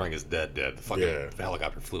 Boomerang is dead. The fucking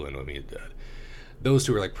helicopter flew into him. He's dead. Those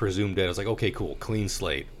two are like presumed dead. I was like, okay, cool, clean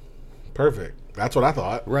slate. Perfect. That's what I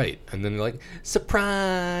thought. Right. And then they're like,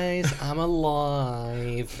 surprise, I'm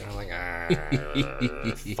alive. And I'm like,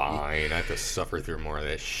 fine. I have to suffer through more of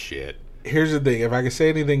this shit. Here's the thing. If I could say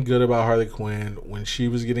anything good about Harley Quinn, when she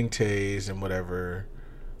was getting tased and whatever,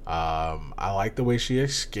 I like the way she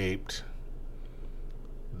escaped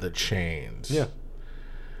the chains. Yeah.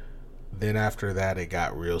 Then after that, it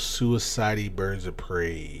got real suicide-y, Birds of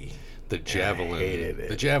Prey. The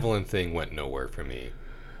javelin thing went nowhere for me.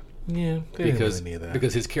 Yeah, because really need that.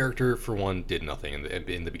 Because his character, for one, did nothing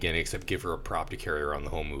in the beginning except give her a prop to carry around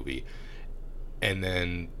the whole movie, and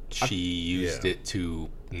then she used it to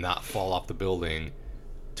not fall off the building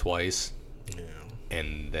twice. Yeah.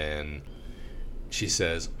 And then she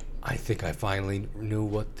says, I think I finally knew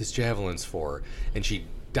what this javelin's for. And she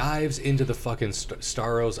dives into the fucking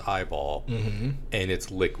Starro's eyeball, and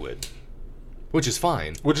it's liquid. Which is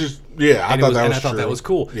fine. Which is, yeah, I thought that was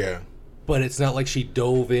cool. Yeah. But it's not like she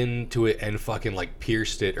dove into it and fucking, like,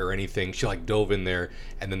 pierced it or anything. She, like, dove in there,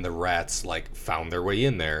 and then the rats, like, found their way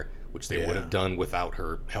in there, which they would have done without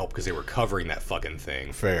her help because they were covering that fucking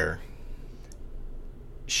thing. Fair.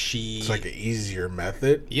 It's like an easier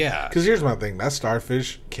method. Yeah. Because here's my thing. That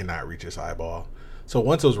starfish cannot reach its eyeball. So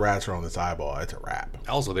once those rats are on its eyeball, it's a wrap.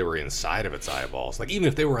 Also, they were inside of its eyeballs. Like, even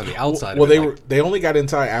if they were on the outside of it. They only got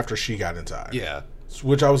inside after she got inside. Yeah.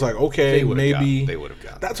 Which I was like, okay, maybe. They would have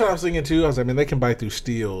gotten. That's what I was thinking, too. I was like, I mean, they can bite through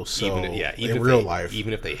steel. So, even in real life.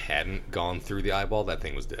 Even if they hadn't gone through the eyeball, that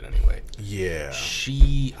thing was dead anyway. Yeah.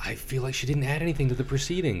 I feel like she didn't add anything to the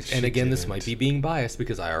proceedings. And again, this might be being biased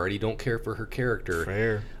because I already don't care for her character.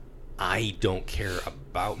 Fair. I don't care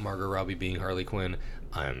about Margot Robbie being Harley Quinn.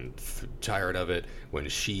 I'm tired of it. When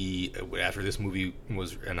she, after this movie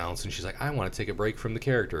was announced, and she's like, I want to take a break from the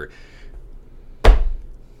character.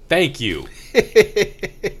 Thank you.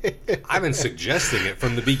 I've been suggesting it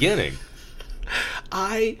from the beginning.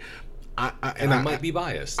 I might be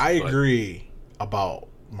biased. I agree about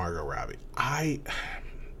Margot Robbie. I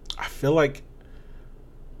feel like,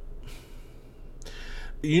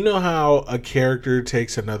 you know how a character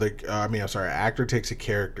takes an actor takes a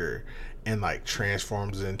character and like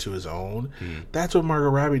transforms it into his own. That's what Margot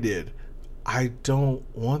Robbie did. I don't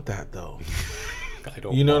want that though.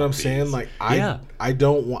 You know what I'm saying? Like I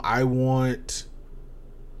don't want. I want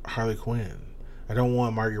Harley Quinn. I don't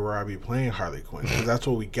want Margot Robbie playing Harley Quinn because that's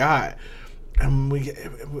what we got. And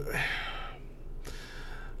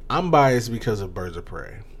I'm biased because of Birds of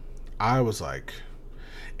Prey. I was like,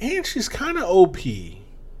 and she's kind of OP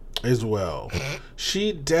as well.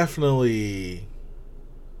 She definitely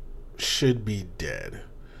should be dead.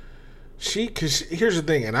 Because here's the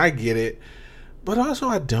thing, and I get it, but also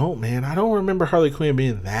I don't, man. I don't remember Harley Quinn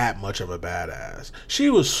being that much of a badass. She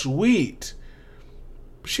was sweet.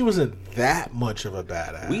 She wasn't that much of a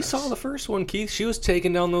badass. We saw the first one, Keith. She was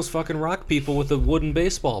taking down those fucking rock people with a wooden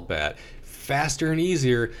baseball bat. Faster and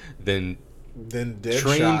easier than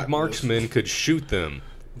trained marksmen could shoot them.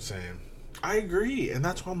 I'm saying. I agree. And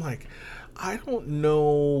that's why I'm like, I don't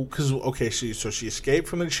know. Because, okay, she escaped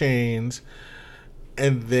from the chains.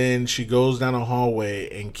 And then she goes down a hallway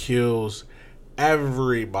and kills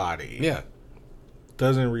everybody. Yeah.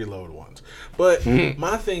 Doesn't reload once. But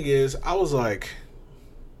my thing is, I was like,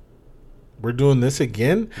 we're doing this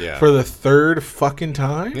again? Yeah. For the third fucking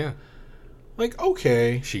time? Yeah. Like,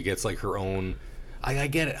 okay. She gets like her own. I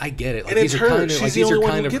get it. Like, and it's her. These are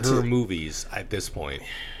kind of her movies at this point.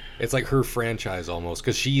 It's like her franchise almost,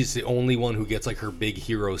 because she's the only one who gets like her big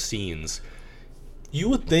hero scenes. You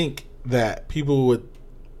would think that people would.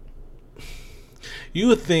 You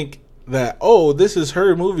would think that, oh, this is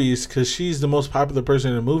her movies because she's the most popular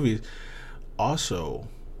person in the movies. Also,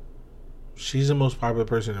 she's the most popular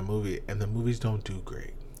person in the movie, and the movies don't do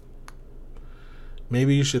great.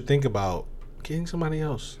 Maybe you should think about getting somebody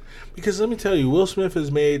else. Because let me tell you, Will Smith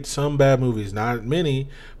has made some bad movies. Not many,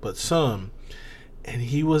 but some. And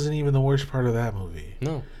he wasn't even the worst part of that movie.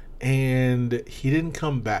 No. And he didn't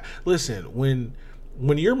come back. Listen, when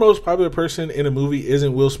your most popular person in a movie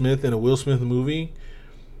isn't Will Smith in a Will Smith movie,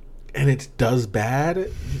 and it does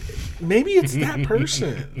bad, maybe it's that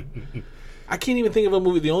person. I can't even think of a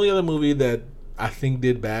movie. The only other movie that I think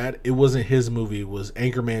did bad, it wasn't his movie, was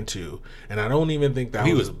Anchorman 2. And I don't even think that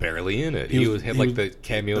he was barely in it. He had the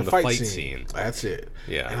cameo in the fight scene. That's it.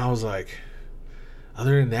 Yeah. And I was like,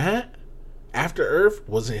 other than that, After Earth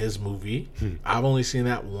wasn't his movie. I've only seen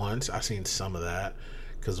that once. I've seen some of that.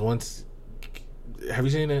 Because once... Have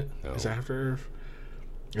you seen it? No. It's After Earth.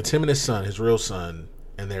 It's him and his son, his real son,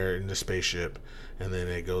 and they're in the spaceship. And then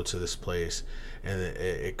they go to this place. And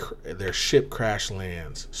their ship crash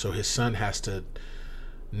lands. So his son has to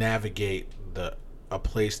navigate a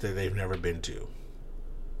place that they've never been to.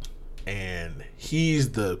 And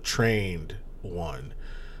he's the trained one.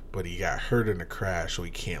 But he got hurt in the crash, so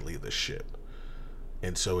he can't leave the ship.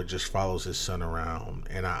 And so it just follows his son around.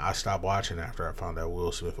 And I stopped watching after I found out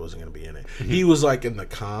Will Smith wasn't going to be in it. He was like in the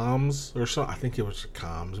comms or something. I think it was the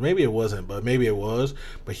comms. Maybe it wasn't, but maybe it was.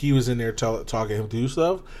 But he was in there talking him through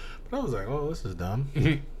stuff. But I was like, oh, this is dumb.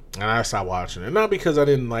 And I stopped watching it. Not because I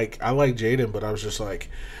didn't like Jaden, but I was just like,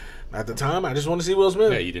 at the time, I just want to see Will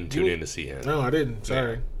Smith. Yeah, you didn't tune in to see him. No, I didn't.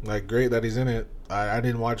 Sorry. Yeah. Like, great that he's in it. I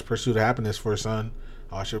didn't watch Pursuit of Happiness for his son.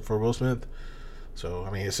 I watched it for Will Smith. So,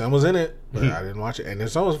 I mean, his son was in it, but I didn't watch it. And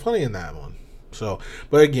his son was funny in that one. So,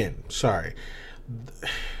 but again, sorry.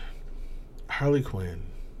 Harley Quinn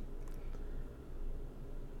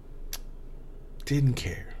didn't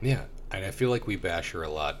care. Yeah, and I feel like we bash her a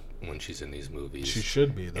lot when she's in these movies. She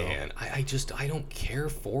should be, though. And I don't care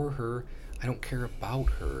for her. I don't care about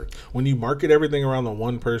her. When you market everything around the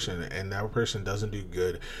one person and that person doesn't do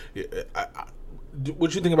good,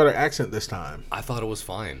 what'd you think about her accent this time? I thought it was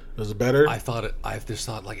fine. Was it better? I just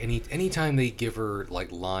thought like anytime they give her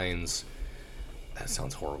like lines. That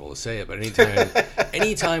sounds horrible to say it, but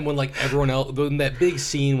anytime when like everyone else, in that big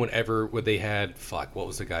scene, when they had what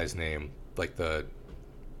was the guy's name? Like the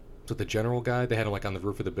general guy they had him like on the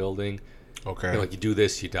roof of the building. Okay. They're like, you do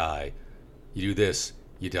this, you die. You do this,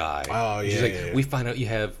 you die. Oh yeah. She's like, yeah. We find out you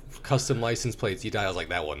have custom license plates, you die. I was like,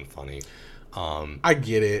 that wasn't funny. I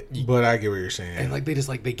get it, but I get what you're saying. And like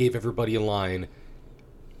they gave everybody a line,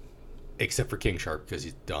 except for King Shark because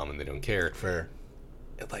he's dumb and they don't care. Fair.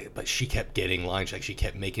 Like, but she kept getting lines. Like she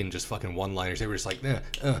kept making just fucking one-liners. They were just like,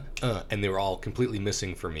 and they were all completely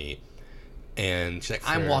missing for me. And she's like,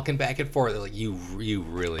 I'm walking back and forth. They're like, you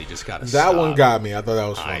really just gotta stop. That one got me. I thought that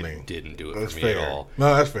was funny. I didn't do it That's for me fair. at all.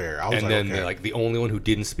 No, that's fair. I was And like, then okay. like the only one who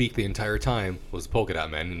didn't speak the entire time was Polka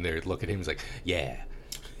Dot Man, and they'd look at him. He's like, yeah.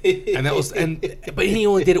 And that was but he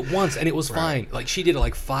only did it once, and it was fine. Like she did it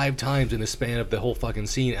like 5 times in the span of the whole fucking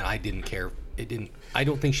scene, and I didn't care. It didn't. I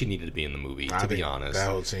don't think she needed to be in the movie. To be honest, that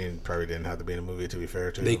whole scene probably didn't have to be in the movie. To be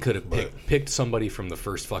fair, too, they could have picked somebody from the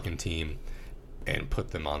first fucking team and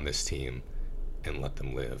put them on this team and let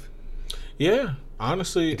them live. Yeah,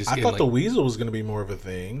 honestly, I thought the Weasel was going to be more of a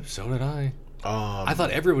thing. So did I. I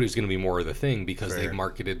thought everybody was going to be more of the thing because the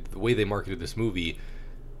way they marketed this movie.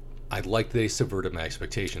 I liked they subverted my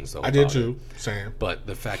expectations, though. I did too. Same. But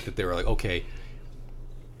the fact that they were like, okay,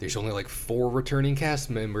 there's only like 4 returning cast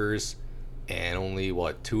members, and only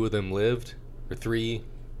 2 of them lived, or 3.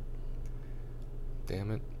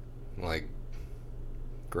 Damn it! Like,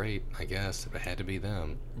 great, I guess it had to be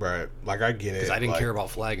them. Right. Like I get it. Because I didn't care about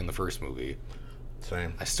Flag in the first movie.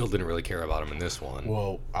 Same. I still didn't really care about him in this one.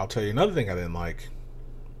 Well, I'll tell you another thing I didn't like.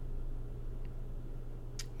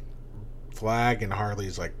 Flag and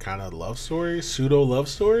Harley's like kind of love story, pseudo love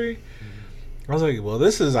story. I was like, well,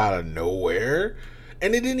 this is out of nowhere,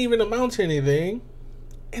 and it didn't even amount to anything,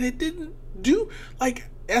 and it didn't do like.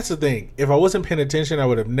 That's the thing. If I wasn't paying attention, I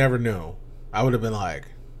would have never known. I would have been like,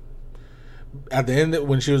 at the end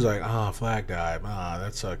when she was like, Flag died.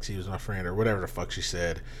 That sucks. He was my friend, or whatever the fuck she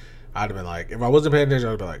said. I'd have been like, if I wasn't paying attention,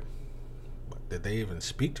 I'd be like, did they even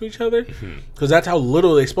speak to each other? Because that's how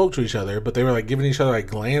little they spoke to each other. But they were like giving each other like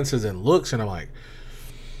glances and looks, and I'm like,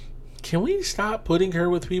 can we stop putting her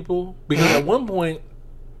with people? Because at one point,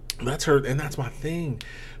 that's her, and that's my thing.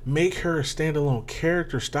 Make her a standalone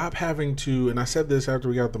character. Stop having to, and I said this after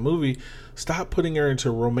we got the movie, stop putting her into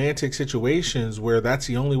romantic situations where that's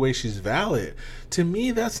the only way she's valid. To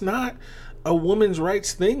me, that's not a woman's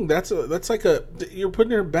rights thing. That's like you're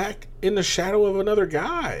putting her back in the shadow of another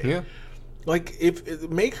guy. Yeah. Like, if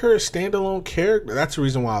make her a standalone character. That's the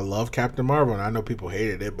reason why I love Captain Marvel, and I know people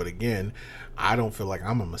hated it, but again, I don't feel like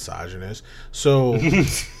I'm a misogynist. So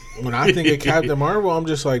when I think of Captain Marvel, I'm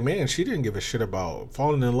just like, man, she didn't give a shit about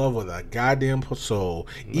falling in love with a goddamn soul,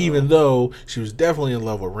 even though she was definitely in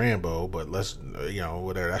love with Rambo. But let's,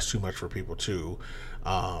 whatever. That's too much for people too.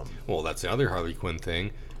 Well, that's the other Harley Quinn thing.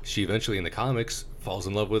 She eventually in the comics falls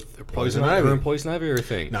in love with Poison Ivy. Her and Poison Ivy or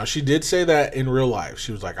thing. Now, she did say that in real life.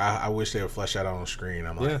 She was like, I wish they would flesh that out on the screen.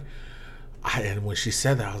 I'm like, and when she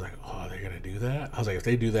said that, I was like, oh, they're going to do that? I was like, if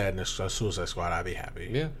they do that in the Suicide Squad, I'd be happy.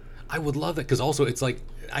 Yeah. I would love that, because also it's like,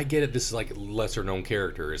 I get it, this is like lesser known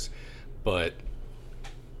characters, but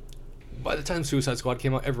by the time Suicide Squad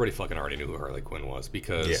came out, everybody fucking already knew who Harley Quinn was,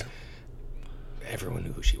 because everyone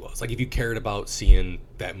knew who she was. Like, if you cared about seeing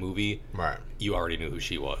that movie, right, you already knew who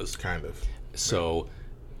she was. Kind of. So,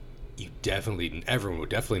 everyone would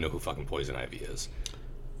definitely know who fucking Poison Ivy is.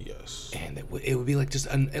 Yes. And it would be like just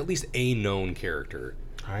at least a known character.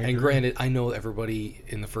 And granted, I know everybody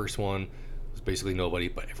in the first one was basically nobody,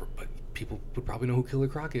 but people would probably know who Killer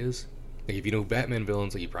Croc is. Like, if you know Batman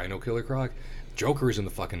villains, like, you probably know Killer Croc. Joker is in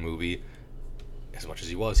the fucking movie. As much as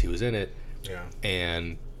he was in it. Yeah.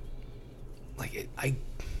 And like,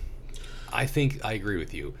 I think I agree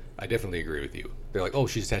with you. I definitely agree with you. They're like, oh,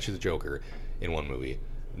 she's attached to the Joker in one movie.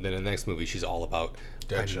 And then in the next movie, she's all about,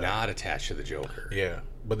 I'm not attached to the Joker. Yeah.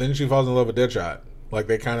 But then she falls in love with Deadshot. Like,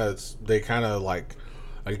 they kind of like,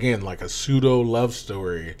 again, like a pseudo love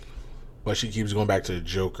story, but she keeps going back to the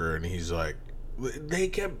Joker, and he's like, they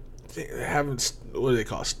kept having, what do they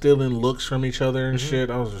call it, stealing looks from each other and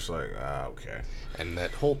shit. I was just like, okay. And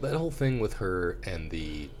that whole thing with her and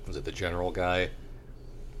the general guy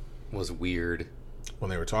was weird. When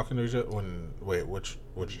they were talking to each other?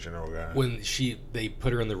 Which general guy? When they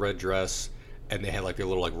put her in the red dress and they had like their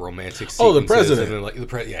little like romantic sequences. Oh, the president. And then, like,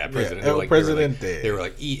 president. Yeah, president. They were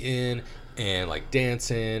like eating and like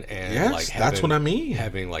dancing and yes, like that's what I mean.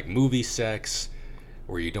 Having like movie sex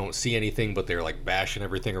where you don't see anything, but they're like bashing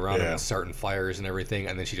everything around him and starting fires and everything,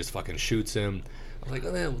 and then she just fucking shoots him. I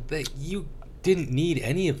was like, you didn't need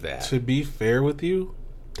any of that. To be fair with you,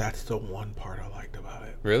 that's the one part I liked about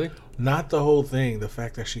it. Really? Not the whole thing. The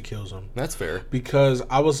fact that she kills him. That's fair. Because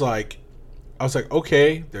I was like,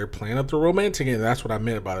 okay, they're playing up the romantic angle. That's what I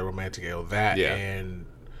meant by the romantic angle. That and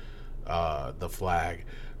the flag.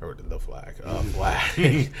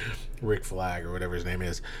 Flag. Rick Flag or whatever his name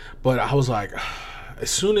is. But I was like, as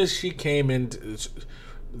soon as she came in,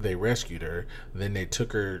 they rescued her. Then they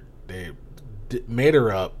took her, they made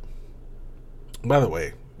her up. By the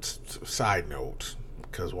way, side note,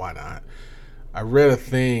 because why not? I read a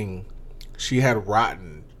thing. She had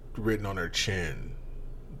rotten written on her chin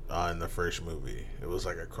in the first movie. It was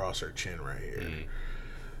like across her chin right here.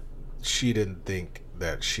 She didn't think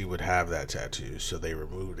that she would have that tattoo, so they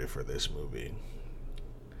removed it for this movie.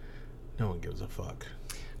 No one gives a fuck.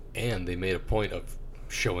 And they made a point of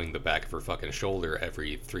showing the back of her fucking shoulder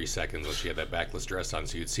every 3 seconds when she had that backless dress on,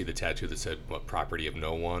 so you'd see the tattoo that said, what, property of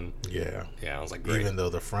no one? Yeah. Yeah, I was like, great. Even though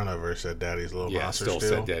the front of her said Daddy's Little Monster still.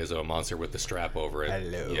 Said Daddy's Little Monster with the strap over it.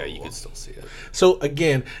 Hello. Yeah, you could still see it. So,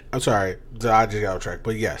 again, I'm sorry, I just got off track,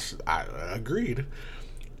 but yes, I agreed.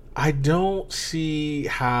 I don't see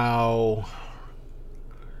how...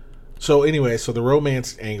 So anyway, so the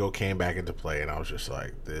romance angle came back into play, and I was just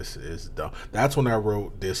like, this is dumb. That's when I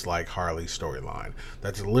wrote dislike Harley storyline.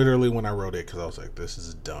 That's literally when I wrote it, because I was like, this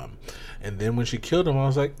is dumb. And then when she killed him, I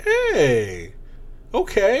was like, hey,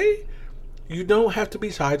 okay. You don't have to be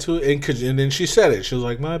tied to it. And then she said it. She was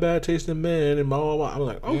like, my bad taste in men, and blah, blah, blah. I was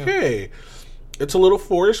like, okay. Yeah. It's a little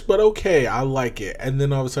forced, but okay, I like it. And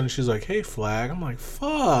then all of a sudden she's like, hey, Flag. I'm like,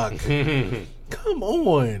 fuck. Come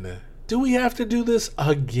on. Do we have to do this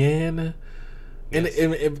again? And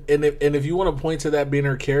yes. and if you want to point to that being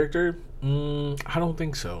her character, I don't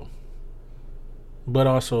think so. But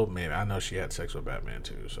also, maybe I know she had sex with Batman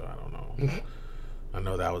too, so I don't know. I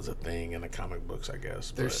know that was a thing in the comic books, I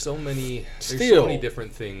guess. There's so many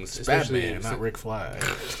different things. It's Batman, not Rick Flag.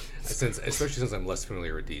 Especially since I'm less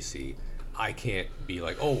familiar with DC, I can't be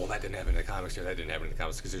like, oh, well, that didn't happen in the comics, or that didn't happen in the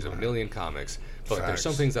comics, because there's a million comics. But there's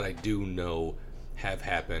some things that I do know have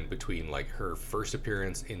happened between like her first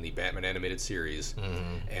appearance in the Batman animated series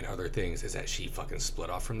and other things, is that she fucking split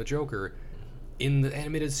off from the Joker. In the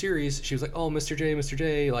animated series, she was like, oh, Mr.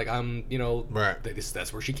 J, like, I'm, right.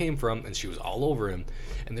 That's where she came from, and she was all over him.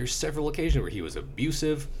 And there's several occasions where he was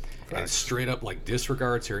abusive and straight up like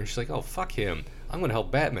disregards her, and she's like, oh, fuck him, I'm gonna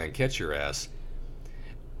help Batman catch your ass,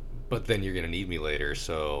 but then you're gonna need me later,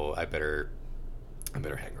 so I better hang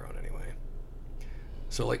around anyway.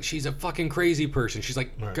 So, like, she's a fucking crazy person. She's,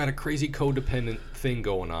 like, got a crazy codependent thing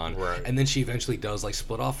going on. Right. And then she eventually does, like,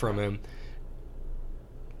 split off from him.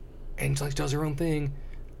 And, like, does her own thing.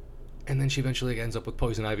 And then she eventually ends up with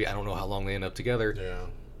Poison Ivy. I don't know how long they end up together. Yeah.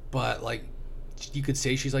 But, like, you could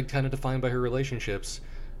say she's, like, kind of defined by her relationships,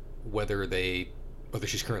 whether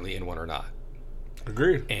she's currently in one or not.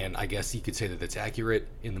 Agreed. And I guess you could say that that's accurate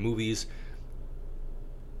in the movies.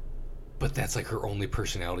 But that's, like, her only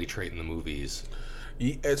personality trait in the movies.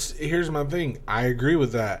 Here's my thing. I agree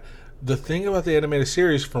with that. The thing about the animated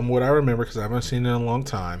series, from what I remember, because I haven't seen it in a long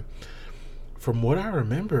time, from what I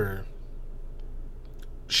remember,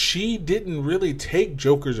 she didn't really take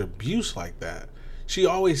Joker's abuse like that. She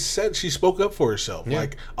always said, she spoke up for herself,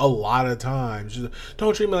 like, a lot of times.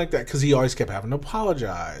 Don't treat me like that, because he always kept having to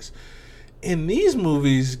apologize. In these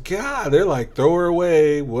movies, God, they're like, throw her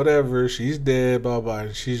away, whatever, she's dead, blah, blah,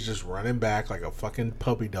 and she's just running back like a fucking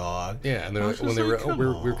puppy dog. Yeah, and they're like, when they were, oh,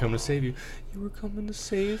 we're coming to save you. You were coming to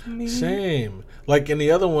save me? Same. Like, in the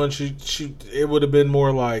other one, it would have been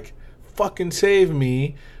more like, fucking save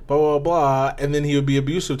me, blah, blah, blah, and then he would be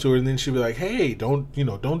abusive to her, and then she'd be like, hey, don't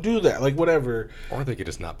do that, like, whatever. Or they could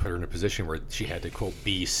just not put her in a position where she had to, quote,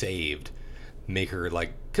 be saved. Make her,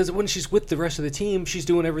 like, because when she's with the rest of the team, she's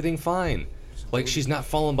doing everything fine. Like, she's not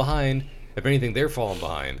falling behind. If anything, they're falling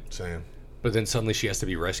behind. Same. But then suddenly she has to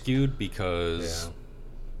be rescued because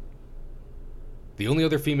the only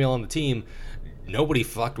other female on the team, nobody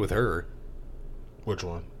fucked with her. Which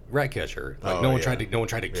one? Ratcatcher. Like, no one tried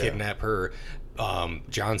to kidnap her.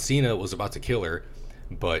 John Cena was about to kill her,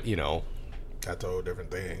 but that's a whole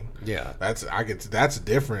different thing. Yeah, that's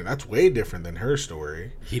different. That's way different than her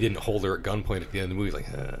story. He didn't hold her at gunpoint at the end of the movie. He's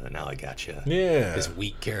like, now I got you. Yeah, this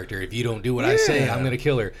weak character. If you don't do what I say, I'm gonna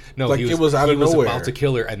kill her. No, like, it was out of nowhere. About to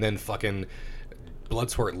kill her, and then fucking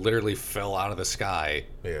Bloodsport literally fell out of the sky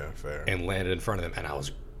Yeah, fair. and landed in front of him, and I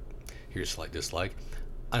was, here's a slight dislike.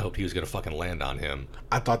 I hoped he was gonna fucking land on him.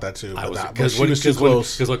 I thought that too. I was Because she was too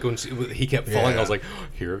close. Because like when he kept falling, Yeah. I was like,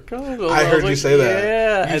 "Here it comes!" I heard you say that.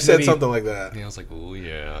 Yeah, You and said then something like that. I was like, "Oh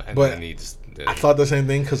yeah," and But then he just. I thought the same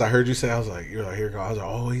thing because I heard you say. I was like, "You're like, here it goes." I was like,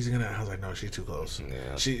 "Oh, he's gonna." I was like, "No, she's too close."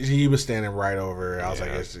 Yeah. He was standing right over her. I was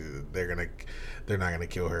Yeah. like, they're not gonna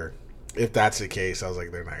kill her." If that's the case, I was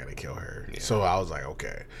like, they're not gonna kill her. Yeah. So I was like,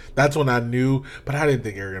 okay, that's when I knew. But I didn't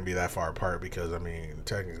think they were gonna be that far apart because I mean,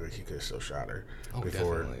 technically, he could have still shot her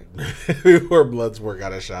before before Bloodsport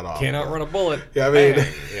got a shot off. Can't outrun a bullet. Yeah, I mean,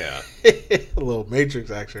 Bang. Yeah. a little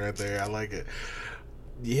Matrix action right there. I like it.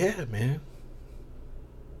 Yeah, man.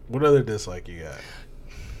 What other dislike you got?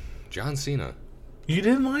 John Cena. You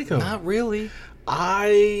didn't like him? Not really.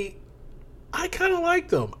 I kind of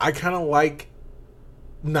liked him. I kind of like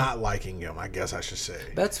not liking him, I guess I should say.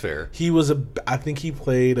 That's fair. I think he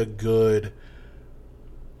played a good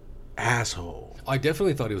asshole. I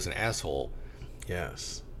definitely thought he was an asshole,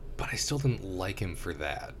 Yes. but I still didn't like him for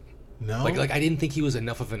that. No? Like I didn't think he was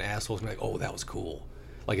enough of an asshole to be like, oh, that was cool.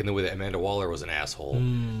 Like in the way that Amanda Waller was an asshole.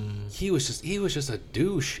 He was just a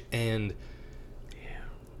douche, and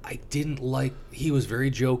I didn't like. He was very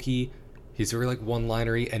jokey. He's very like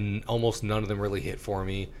one-linery, and almost none of them really hit for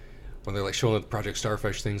me. When they're like showing the Project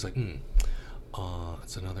Starfish things, like,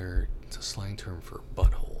 it's a slang term for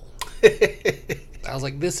butthole. I was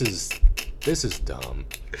like, this is dumb.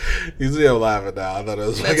 You see I'm laughing now. I thought it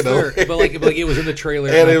was That's fucking fair, but like it was in the trailer,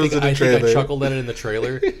 And I it was in the I trailer. chuckled at it in the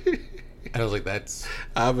trailer, and I was like, that's.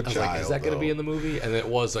 I'm a I was child. like, is that going to be though. in the movie? And it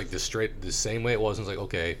was like the same way it was. And I was like,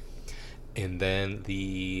 okay. And then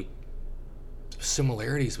the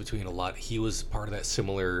similarities between a lot. He was part of that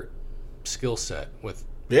similar skill set with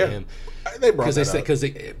him. They brought that up. Because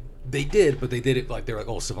they did, but they did it like they're like,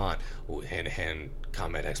 oh, savant, hand to hand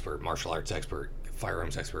combat expert, martial arts expert,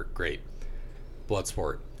 firearms expert, great.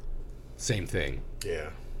 Bloodsport, same thing.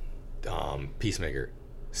 Yeah. Peacemaker,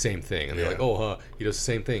 same thing. And they're Yeah. like, oh, he does the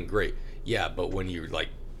same thing, great. Yeah, but when you like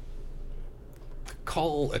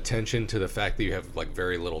call attention to the fact that you have like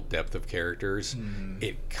very little depth of characters,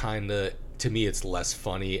 it kind of, to me, it's less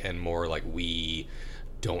funny and more like we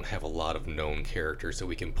don't have a lot of known characters that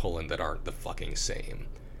we can pull in that aren't the fucking same.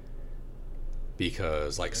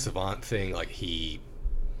 Because like Savant thing, like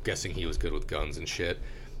guessing he was good with guns and shit.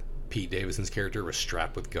 Pete Davidson's character was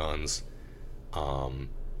strapped with guns.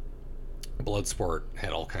 Bloodsport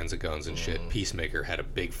had all kinds of guns and shit. Peacemaker had a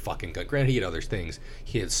big fucking gun. Granted, he had other things.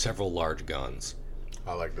 He had several large guns.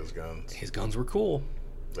 I like those guns. His guns were cool.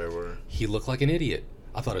 They were. He looked like an idiot.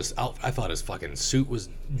 I thought his fucking suit was,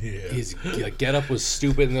 Yeah. his getup was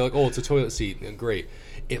stupid. And they're like, oh, it's a toilet seat. And great.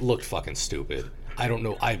 It looked fucking stupid. I don't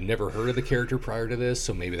know. I've never heard of the character prior to this,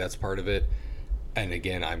 so maybe that's part of it. And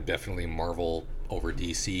again, I'm definitely Marvel over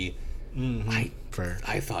DC. Fair.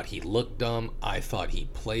 I thought he looked dumb. I thought he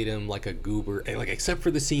played him like a goober. And like, except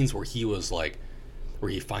for the scenes where he was like,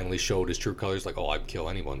 where he finally showed his true colors, like, oh, I'd kill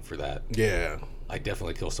anyone for that. Yeah. I'd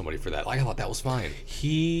definitely kill somebody for that. Like, I thought that was fine.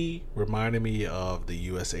 He reminded me of the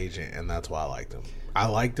U.S. agent, and that's why I liked him. I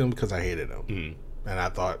liked him because I hated him. And I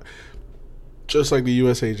thought, just like the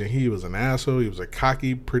U.S. agent, he was an asshole. He was a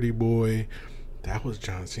cocky, pretty boy. That was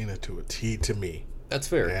John Cena to a T to me. That's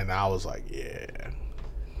fair. And I was like, yeah.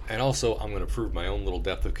 And also, I'm going to prove my own little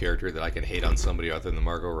depth of character that I can hate on somebody other than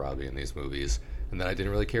Margot Robbie in these movies, and that I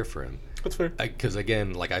didn't really care for him. That's fair. Because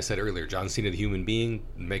again, like I said earlier, John Cena the human being,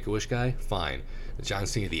 Make-A-Wish guy, fine. John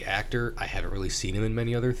Cena the actor, I haven't really seen him in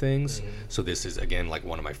many other things. So this is again like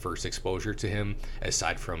one of my first exposure to him,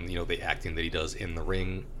 aside from the acting that he does in the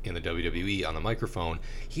ring, in the WWE, on the microphone.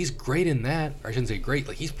 He's great in that. Or I shouldn't say great,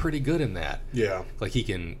 like he's pretty good in that. Yeah. Like he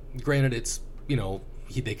can, granted it's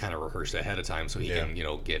they kind of rehearsed ahead of time so he can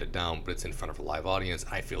get it down, but it's in front of a live audience.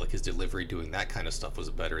 I feel like his delivery doing that kind of stuff was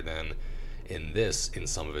better than in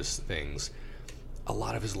some of his things. A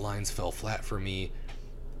lot of his lines fell flat for me.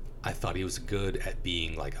 I thought he was good at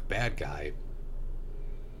being like a bad guy,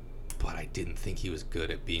 but I didn't think he was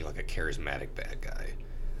good at being like a charismatic bad guy,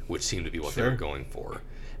 which seemed to be what they were going for.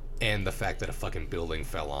 And the fact that a fucking building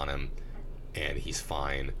fell on him and he's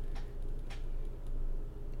fine.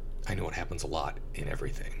 I know it happens a lot in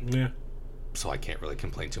everything. Yeah. So I can't really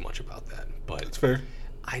complain too much about that. But That's fair.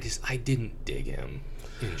 I didn't dig him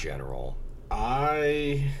in general.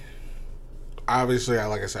 Obviously,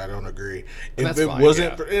 like I said, I don't agree. And if that's it fine,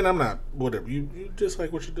 wasn't, yeah. and I'm not, whatever. You just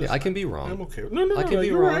like what you do. Yeah, I can be wrong. I'm okay. No, I can be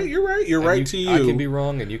you're wrong. right. You're right. You're And right to you. I can be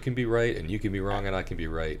wrong, and you can be right, and you can be wrong, and I can be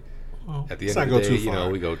right. Well, At the let's end not of the go day,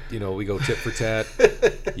 too far. we go tit for tat.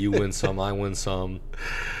 You win some, I win some,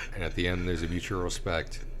 and at the end, there's a mutual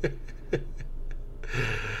respect.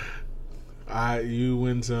 You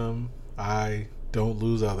win some. I don't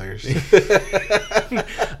lose others.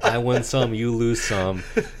 I win some, you lose some.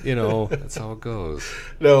 You know, that's how it goes.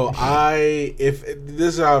 No, if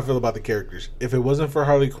this is how I feel about the characters. If it wasn't for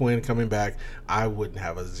Harley Quinn coming back, I wouldn't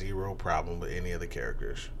have a zero problem with any of the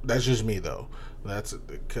characters. That's just me, though. That's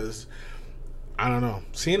because I don't know.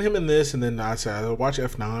 Seeing him in this, and then I watch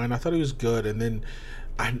F9. I thought he was good, and then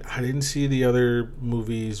I didn't see the other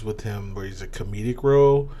movies with him where he's a comedic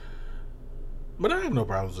role. But I have no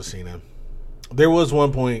problems with seeing him. There was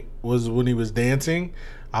one point was when he was dancing.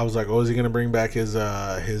 I was like, "Oh, is he gonna bring back his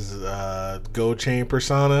gold chain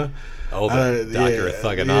persona?" Oh, Dr.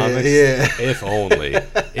 Thugonomics. Yeah. If only.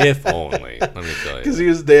 If only. Let me tell you. Because he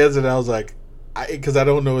was dancing, I was like, because I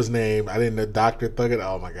don't know his name. I didn't know Dr. Thuggin.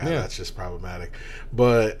 Oh my god, that's just problematic.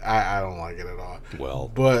 But I don't like it at all. Well,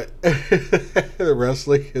 but the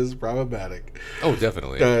wrestling is problematic. Oh,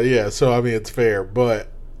 definitely. Yeah. So I mean, it's fair, but.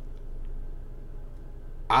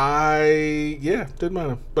 Didn't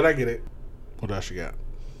mind him, but I get it. What else you got?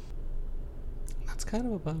 That's kind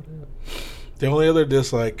of about it. The only other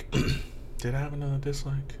dislike, did I have another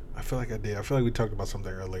dislike? I feel like I did. I feel like we talked about something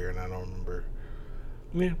earlier and I don't remember.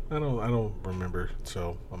 Yeah, I don't remember,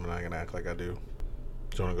 so I'm not gonna act like I do.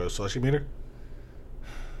 Do you want to go to Slushy Meter?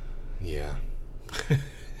 Yeah.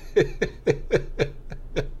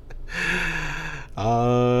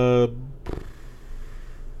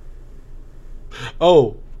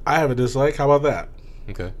 Oh, I have a dislike. How about that?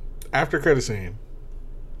 Okay. After credit scene.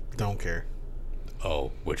 Don't care.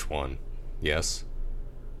 Oh, which one? Yes.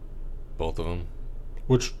 Both of them.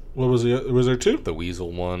 What was was there two? The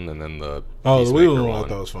Weasel one and then the the Weasel one I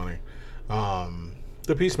thought was funny.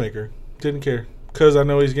 The Peacemaker. Didn't care. Because I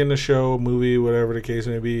know he's getting a show, movie, whatever the case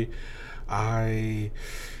may be. I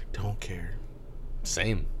don't care.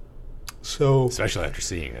 Same. So, especially after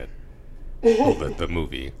seeing it. Well, the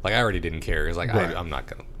movie. Like, I already didn't care. It's like, right. I'm not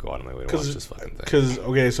going to go out of my way to watch this fucking thing. Because,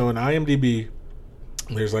 okay, so in IMDb,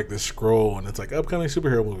 there's like this scroll, and it's like upcoming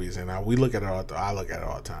superhero movies, and I look at it all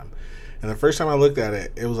the time. And the first time I looked at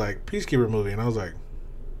it, it was like Peacekeeper movie, and I was like,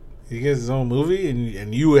 he gets his own movie?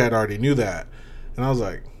 And you had already knew that. And I was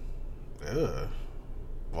like, ugh,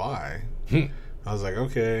 why? I was like,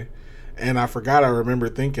 okay. And I forgot, I remember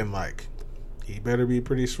thinking, like, he better be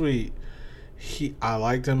pretty sweet. I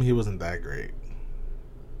liked him. He wasn't that great.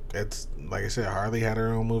 It's like I said, Harley had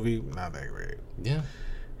her own movie. Not that great. Yeah.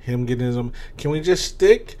 Him getting his own. Can we just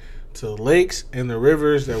stick to the lakes and the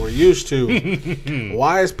rivers that we're used to?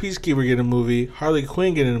 Why is Peacekeeper getting a movie? Harley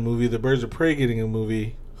Quinn getting a movie? The Birds of Prey getting a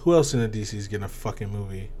movie? Who else in the DC's getting a fucking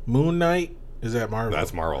movie? Moon Knight? Is that Marvel?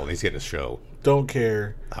 That's Marvel. He's getting a show. Don't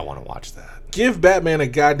care. I want to watch that. Give Batman a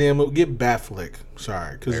goddamn movie. Get Batflick.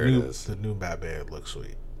 Sorry, because the new Batman looks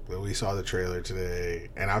sweet. We saw the trailer today,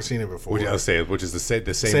 and I've seen it before. Which is the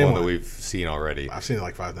same one that we've seen already. I've seen it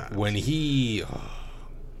like 5 times. When he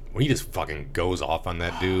just fucking goes off on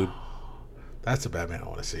that dude. That's the Batman I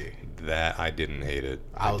want to see. That I didn't hate it.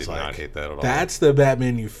 I did not hate that at all. That's the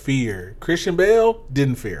Batman you fear. Christian Bale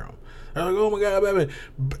didn't fear him. They're like, oh my god, Batman,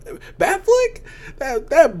 Batflick,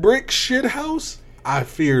 that brick shit house. I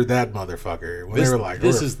fear that motherfucker. When they were like, we're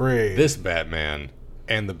afraid. This Batman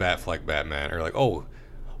and the Batfleck Batman are like, oh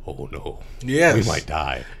no, yes, we might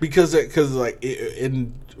die because like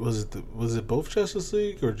was it both Justice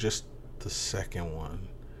League or just the second one?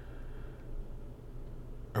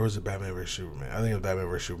 Or was it Batman vs. Superman? I think it was Batman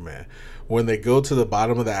vs. Superman. When they go to the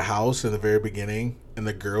bottom of that house in the very beginning, and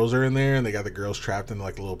the girls are in there, and they got the girls trapped in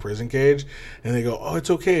like a little prison cage, and they go, "Oh, it's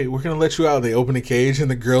okay, we're gonna let you out." They open the cage, and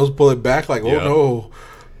the girls pull it back, like, "Oh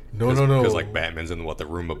no, no." Because like Batman's in the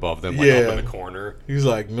room above them, like up in the corner. He's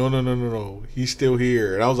like, "No, he's still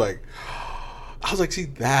here," and I was like, "See,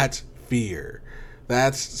 that's fear.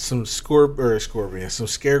 That's some scorpion, some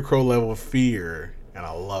scarecrow level fear, and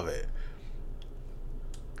I love it."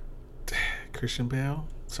 Christian Bale,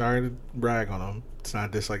 sorry to brag on him. It's not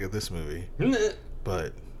a dislike of this movie.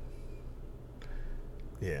 But,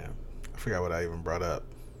 yeah. I forgot what I even brought up.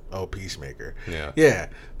 Oh, Peacemaker. Yeah,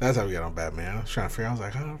 that's how we got on Batman. I was trying to figure out, I was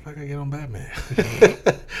like, how the fuck I get on Batman?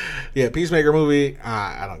 Yeah, Peacemaker movie,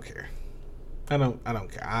 I don't care. I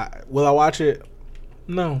don't care. Will I watch it?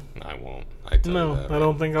 No. I won't. I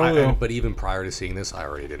don't think I will. But even prior to seeing this, I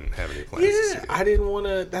already didn't have any plans to see it. I didn't want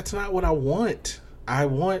to. That's not what I want. I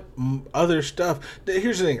want other stuff.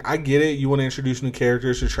 Here's the thing. I get it. You want to introduce new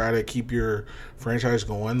characters to try to keep your franchise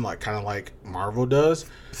going, kind of like Marvel does.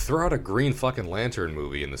 Throw out a Green fucking Lantern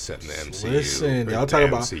movie in the MCU. Listen, y'all talk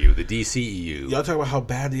about MCU, the DCEU. Y'all talk about how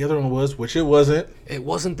bad the other one was, which it wasn't. It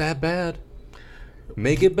wasn't that bad.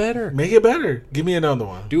 Make it better. Make it better. Give me another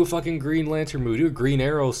one. Do a fucking Green Lantern movie. Do a Green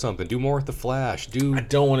Arrow something. Do more with the Flash. I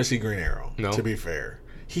don't want to see Green Arrow. No? To be fair,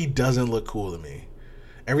 he doesn't look cool to me.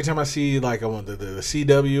 Every time I see like I want the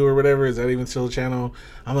CW or whatever, is that even still a channel?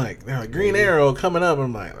 I'm like, they're like Green Arrow coming up.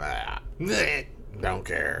 I'm like, don't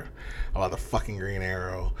care about the fucking Green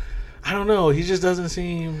Arrow. I don't know. He just doesn't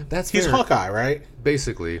seem. He's fair. Hawkeye, right?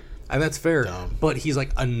 Basically. And that's fair. Dumb. But he's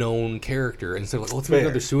like a known character. Instead of like, let's make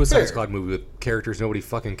another Suicide Squad movie with characters nobody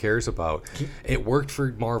fucking cares about. It worked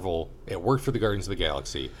for Marvel. It worked for the Guardians of the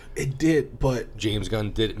Galaxy. It did, but James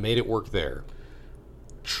Gunn made it work there.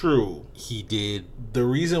 True. He did. The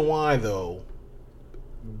reason why, though,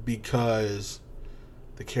 because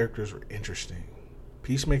the characters were interesting.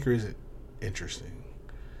 Peacemaker isn't interesting.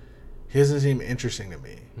 He doesn't seem interesting to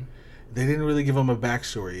me. They didn't really give him a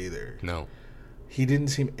backstory either. No. He didn't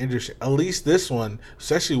seem interesting. At least this one,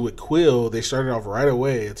 especially with Quill, they started off right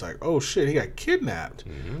away. It's like, oh shit, he got kidnapped.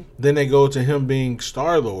 Mm-hmm. Then they go to him being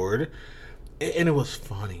Star-Lord, and it was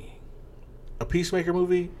funny. A Peacemaker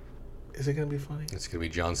movie, is it going to be funny? It's going to be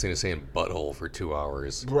John Cena saying butthole for 2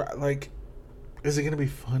 hours. Like, is it going to be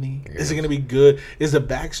funny? Yeah. Is it going to be good? Is the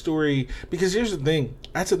backstory... Because here's the thing.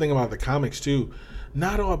 That's the thing about the comics, too.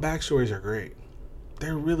 Not all backstories are great.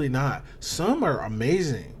 They're really not. Some are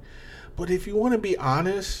amazing. But if you want to be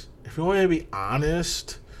honest,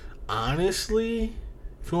 honestly,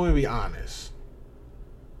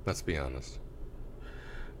 let's be honest.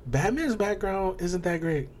 Batman's background isn't that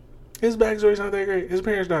great. His backstory's not that great. His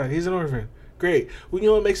parents died. He's an orphan. Great. Well, you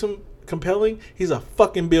know what makes him compelling? He's a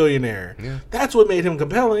fucking billionaire. Yeah. That's what made him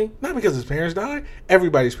compelling. Not because his parents died.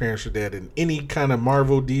 Everybody's parents are dead in any kind of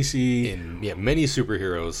Marvel, DC. Many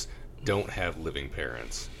superheroes don't have living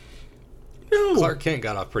parents. No. Clark Kent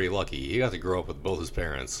got off pretty lucky. He got to grow up with both his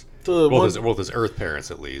parents. So both his Earth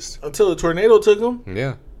parents, at least. Until the tornado took him.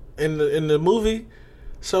 Yeah. In the movie.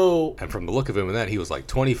 So, and from the look of him in that, he was like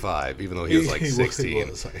 25, even though he was like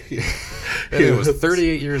 16. He was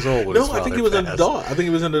 38 years old when his father I think he was passed. an adult. I think he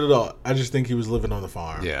was an adult. I just think he was living on the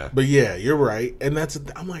farm. Yeah. But yeah, you're right. And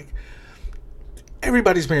I'm like,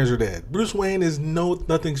 everybody's parents are dead. Bruce Wayne is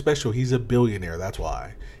nothing special. He's a billionaire. That's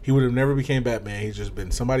why. He would have never became Batman. He's just been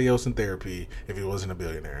somebody else in therapy if he wasn't a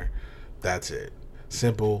billionaire. That's it.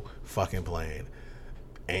 Simple, fucking plain.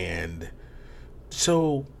 And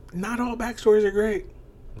so, not all backstories are great.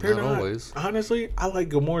 They're not always. Honestly, I like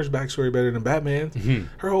Gamora's backstory better than Batman's. Mm-hmm.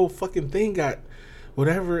 Her whole fucking thing got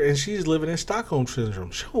whatever, and she's living in Stockholm Syndrome.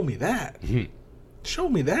 Show me that. Mm-hmm. Show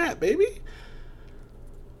me that, baby.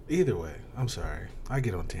 Either way, I'm sorry. I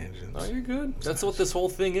get on tangents. Oh, you're good. That's what this whole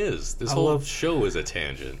thing is. This whole show is a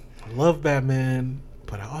tangent. I love Batman,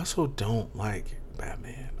 but I also don't like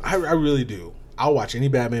Batman. I really do. I'll watch any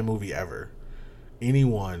Batman movie ever.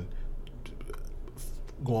 Anyone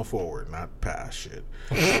going forward, not past shit.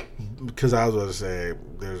 Because I was about to say,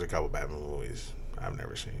 there's a couple Batman movies I've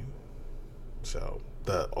never seen. So,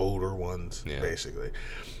 the older ones, basically.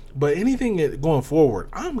 But anything going forward,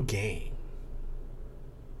 I'm game.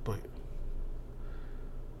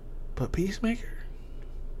 But Peacemaker?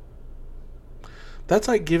 That's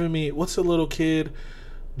like giving me, what's the little kid?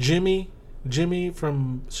 Jimmy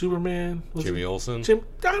from Superman? Jimmy Olsen?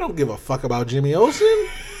 I don't give a fuck about Jimmy Olsen.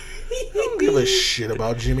 I don't give a shit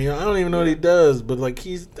about Jimmy. I don't even know what he does, but like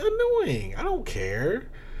he's annoying. I don't care.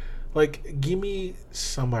 Like, give me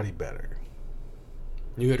somebody better.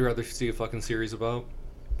 You would rather see a fucking series about?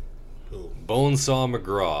 Who? Bonesaw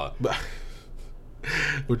McGraw.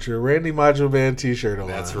 With your Randy Macho Man t-shirt on.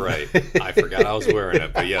 That's right. I forgot I was wearing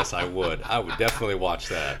it, but yes, I would. I would definitely watch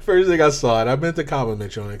that. First thing I saw it, I meant to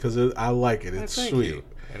compliment you on it because I like it. It's sweet. You.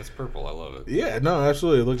 And it's purple. I love it. Yeah, no,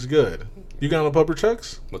 absolutely. It looks good. You got on the purple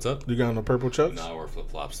chucks? What's up? You got on the purple chucks? No, I wear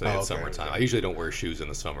flip-flops today. It's summertime. I usually don't wear shoes in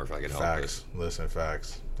the summer if I can help it. Facts. Listen,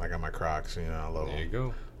 facts. I got my Crocs. I love them. There you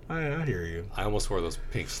go. I hear you. I almost wore those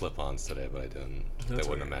pink slip-ons today, but I didn't. They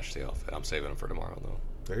wouldn't have matched the outfit. I'm saving them for tomorrow, though.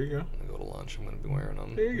 There you go. I'm going to go to lunch. I'm going to be wearing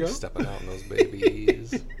them. There you go. Stepping out in those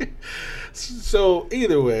babies. So,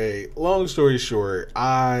 either way, long story short,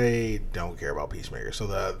 I don't care about Peacemaker. So,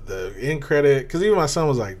 the end credit, because even my son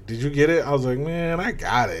was like, did you get it? I was like, man, I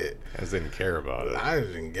got it. I just didn't care about it. I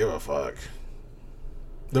didn't give a fuck.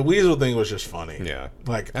 The Weasel thing was just funny. Yeah.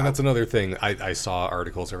 And that's another thing. I saw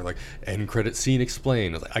articles that were like, end credit scene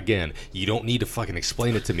explained. Like, again, you don't need to fucking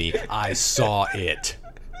explain it to me. I saw it.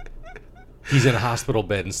 He's in a hospital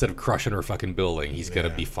bed instead of crushing her fucking building. He's going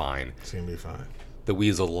to be fine. He's going to be fine. The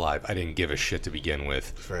Weasel alive. I didn't give a shit to begin with.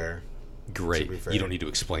 Fair. Great. You don't need to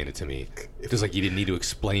explain it to me. Just like you didn't need to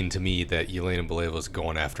explain to me that Yelena Beleva's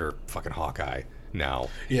going after fucking Hawkeye now.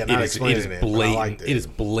 Yeah, not explaining it. Blatant, it is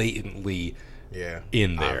blatantly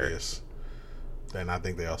in there. Obvious. and I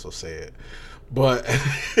think they also say it. But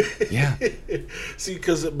Yeah. see,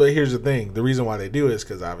 but here's the thing: the reason why they do it is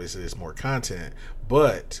because obviously it's more content,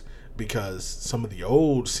 but because some of the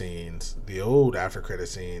old scenes, the old after credit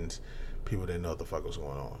scenes, people didn't know what the fuck was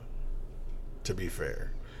going on. To be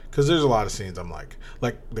fair, because there's a lot of scenes I'm like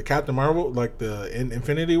the Captain Marvel, like the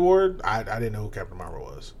Infinity War. I didn't know who Captain Marvel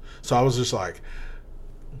was, so I was just like,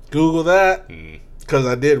 Google that. Because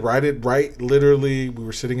I did write it right. Literally, we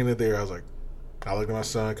were sitting in it there. I was like, I looked at my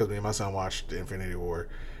son because me and my son watched Infinity War,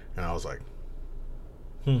 and I was like,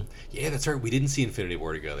 Yeah, that's right. We didn't see Infinity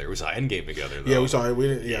War together. We saw Endgame together, though. yeah, we saw it. We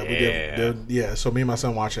didn't. Yeah, we did. Yeah, so me and my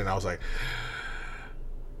son watched it, and I was like,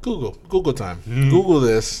 Google time. Google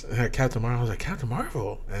this. And had Captain Marvel. I was like, Captain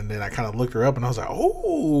Marvel, and then I kind of looked her up, and I was like,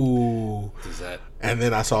 oh. Does that And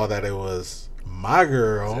then I saw that it was my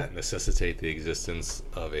girl. Does that necessitate the existence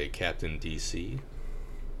of a Captain DC?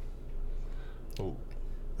 Oh.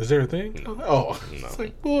 Is there a thing? No. Oh, No. it's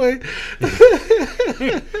like, boy.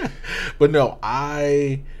 But no,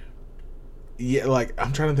 like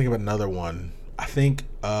I'm trying to think of another one. I think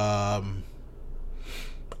I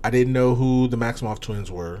didn't know who the Maximoff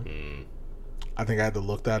twins were. I think I had to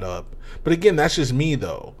look that up. But again, that's just me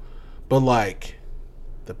though. But like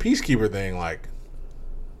the Peacekeeper thing, like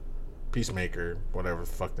Peacemaker, whatever the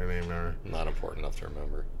fuck their name are. Not important enough to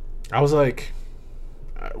remember. I was like,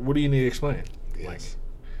 what do you need to explain? Yes. Like,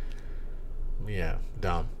 yeah,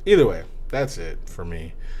 dumb. Either way, that's it for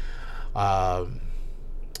me.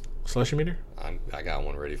 Slushy meter? I got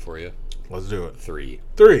one ready for you. Let's do it. 3.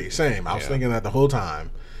 3, same. I was Yeah. thinking that the whole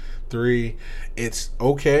time. 3, it's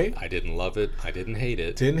okay. I didn't love it. I didn't hate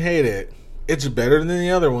it. Didn't hate it. It's better than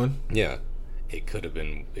the other one. Yeah. It could have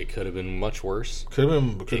been much worse. Could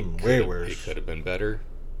have been way worse. It could have been better.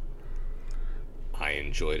 I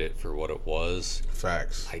enjoyed it for what it was.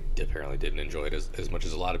 Facts. I apparently didn't enjoy it as much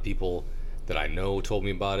as a lot of people that I know told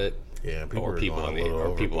me about it. Yeah, people Or were people going on a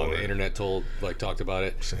little the people on the overboard. internet talked about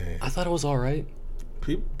it. Same. I thought it was all right.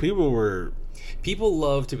 People were. People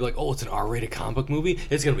love to be like, oh, it's an R-rated comic book movie.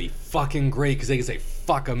 It's gonna be fucking great because they can say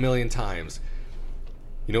fuck a million times.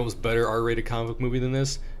 You know what was better R-rated comic book movie than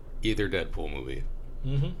this? Either Deadpool movie.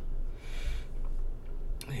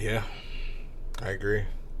 Yeah, I agree.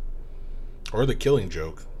 Or The Killing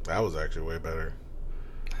Joke. That was actually way better.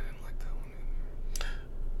 I didn't like that one either.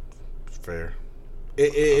 Fair. I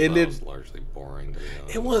thought It that did. was largely boring. To be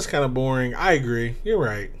honest. It was kind of boring. I agree. You're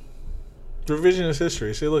right. Revisionist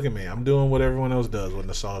history. See, look at me. I'm doing what everyone else does with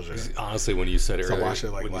nostalgia. Honestly, when you said it So I earlier, watched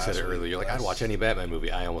it, like, when you said it last week. earlier, you're like, I'd watch any Batman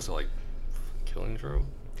movie. I almost felt like Killing Joke.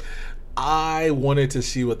 I wanted to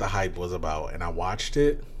see what the hype was about, and I watched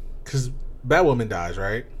it because Batwoman dies,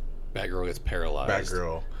 right? Batgirl gets paralyzed.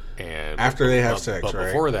 Batgirl. And After they have sex, but right?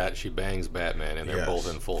 before that, she bangs Batman, and they're Yes.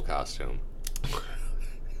 both in full costume.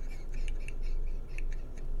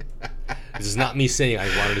 This is not me saying I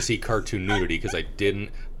wanted to see cartoon nudity because I didn't,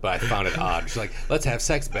 but I found it odd. She's like, "Let's have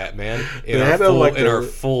sex, Batman." In, They our had to, full, like, in the- our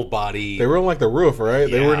full body. They were on like the roof, right?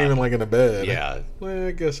 They weren't Yeah. even like in a bed. Yeah. Well,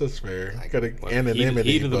 I guess that's fair. Got a Well,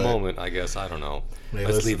 anonymity. heat of the but moment, I guess. I don't know. Hey,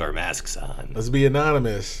 Let's listen. leave our masks on. Let's be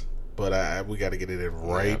anonymous, but we got to get it in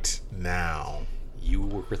right now. You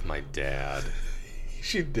work with my dad.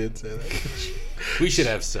 She did say that. We should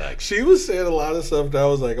have sex. She was saying a lot of stuff that I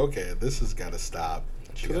was like, okay, this has got to stop.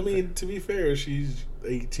 She Because, I got mean, to be fair, she's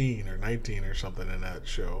 18 or 19 or something in that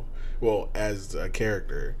show. Well, as a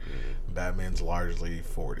character, Batman's largely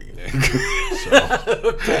 40.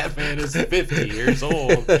 So. Batman is 50 years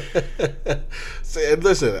old. So, and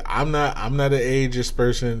listen, I'm not an ageist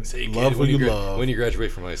person. Say, kid, Love who when you gra- love. When you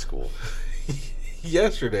graduate from high school,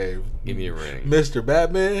 Yesterday, give me a ring. Mr.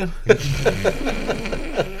 Batman.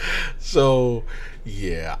 So,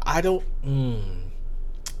 yeah, I don't.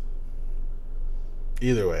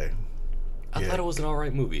 Either way, I yeah. thought it was an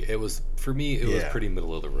alright movie. It was, for me, it was Yeah. pretty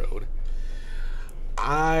middle of the road.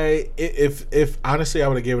 if honestly, I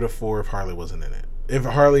would have gave it a 4 if Harley wasn't in it. If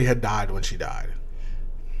Harley had died when she died.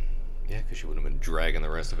 Yeah, because she would have been dragging the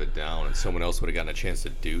rest of it down, and someone else would have gotten a chance to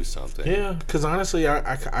do something. Yeah, because honestly,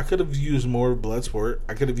 I could have used more Bloodsport.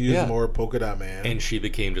 I could have used Yeah. more Polka Dot Man. And she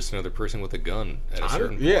became just another person with a gun at a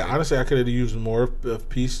certain point. Yeah, honestly, I could have used more of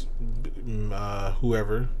Peace,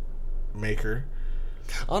 whoever, Maker.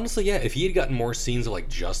 Honestly, yeah, if he had gotten more scenes of like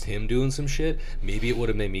just him doing some shit, maybe it would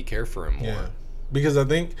have made me care for him more. Yeah, because I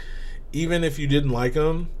think even if you didn't like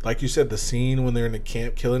him, like you said, the scene when they're in the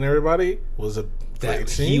camp killing everybody was a great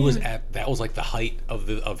scene. That was like the height of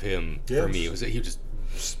him for Yes. me. It was he was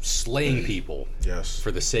just slaying people Yes.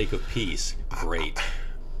 for the sake of peace. Great.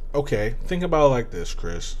 Okay, think about it like this,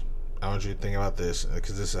 Chris. I want you to think about this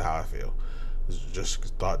because this is how I feel. This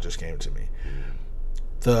thought just came to me.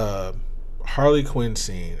 Harley Quinn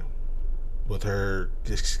scene with her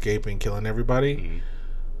escaping, killing everybody. Mm-hmm.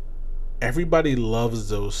 Everybody loves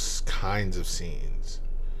those kinds of scenes.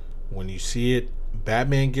 When you see it,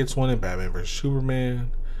 Batman gets one in Batman vs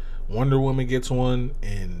Superman. Wonder Woman gets one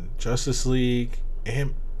in Justice League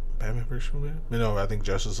and Batman vs Superman. No, I think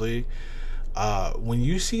Justice League. When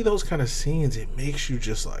you see those kind of scenes, it makes you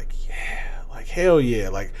just like, yeah, like hell yeah.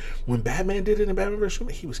 Like when Batman did it in Batman vs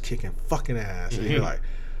Superman, he was kicking fucking ass, and you're like,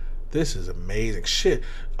 this is amazing shit.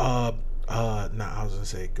 I was gonna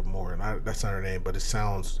say Gamora. That's not her name, but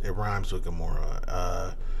it rhymes with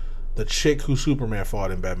Gamora. The chick who Superman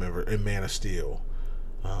fought in Man of Steel.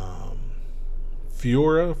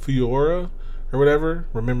 Fiora, or whatever.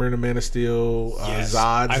 Remember in the Man of Steel, Yes.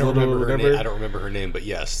 Zod's I don't remember her whatever. name. I don't remember her name, but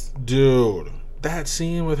yes. Dude, that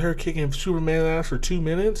scene with her kicking Superman ass for 2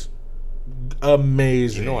 minutes,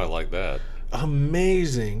 amazing. You know I like that.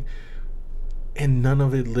 Amazing. And none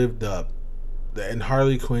of it lived up. And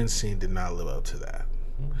Harley Quinn's scene did not live up to that.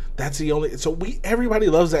 That's the only. So everybody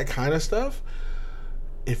loves that kind of stuff.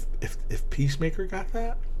 If Peacemaker got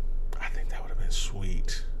that, I think that would have been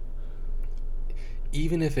sweet.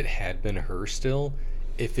 Even if it had been her still,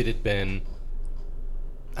 if it had been,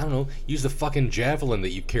 I don't know, use the fucking javelin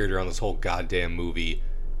that you carried around this whole goddamn movie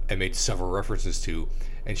and made several references to,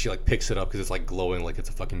 and she like picks it up because it's like glowing like it's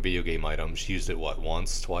a fucking video game item. She used it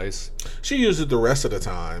once, twice? She used it the rest of the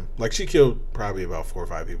time. Like she killed probably about 4 or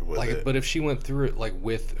 5 people with it. But if she went through it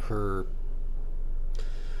with her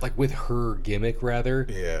gimmick rather,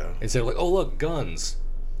 yeah. instead of like, oh look, guns.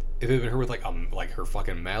 If it had been her with like her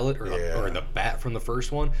fucking mallet or the bat from the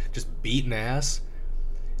first one, just beating ass,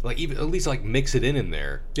 like even at least like mix it in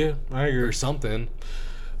there. Yeah, I agree. Or something.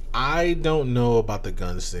 I don't know about the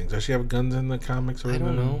guns things. Does she have guns in the comics right now? I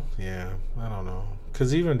don't know. Yeah, I don't know.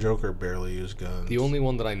 Because even Joker barely used guns. The only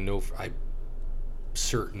one that I know, I'm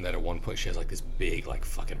certain that at one point she has like this big like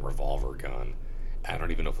fucking revolver gun. I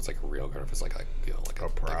don't even know if it's like a real gun or if it's like a prop, like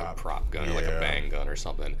a prop gun or like a bang gun or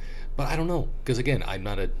something. But I don't know because again, I'm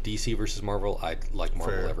not a DC versus Marvel. I like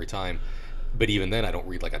Marvel every time, but even then, I don't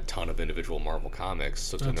read like a ton of individual Marvel comics.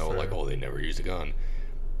 So to know like, oh, they never used a gun,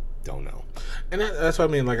 don't know. And that's what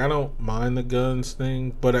I mean. Like I don't mind the guns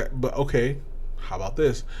thing, but okay, how about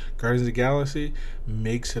this? Guardians of the Galaxy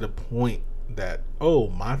makes it a point that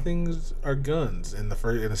my things are guns in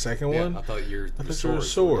the second one. I thought your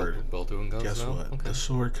sword. Both doing guns. Guess now? what? Okay. The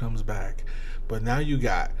sword comes back, but now you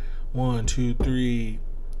got 1, 2, 3,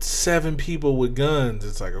 7 people with guns.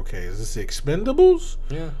 It's like, okay, is this the Expendables?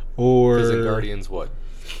 Yeah. Or because in Guardians, what?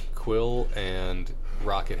 Quill and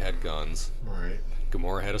Rocket had guns. Right.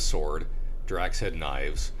 Gamora had a sword. Drax had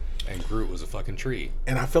knives. And Groot was a fucking tree.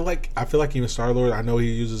 And I feel like even Star-Lord, I know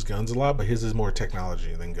he uses guns a lot, but his is more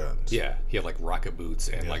technology than guns. Yeah, he had like rocket boots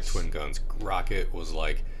and like twin guns. Rocket was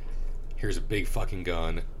like, here's a big fucking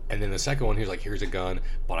gun, and then the second one, he's like, here's a gun,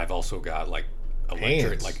 but I've also got like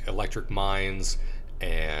electric mines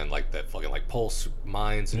and like that fucking like pulse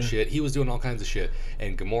mines and shit. He was doing all kinds of shit,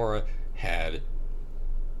 and Gamora had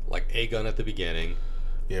like a gun at the beginning.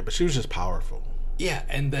 Yeah, but she was just powerful. Yeah,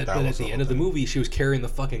 and but at the end of the movie, she was carrying the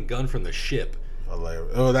fucking gun from the ship.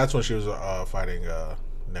 Oh, that's when she was fighting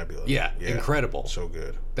Nebula. Yeah, incredible. So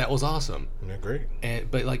good. That was awesome. Yeah, great.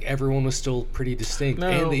 But like everyone was still pretty distinct. No.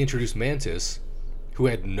 And they introduced Mantis, who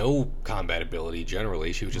had no combat ability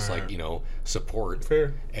generally. She was just like, support.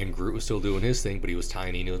 Fair. And Groot was still doing his thing, but he was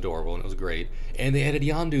tiny and adorable, and it was great. And they added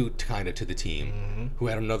Yondu kind of to the team, who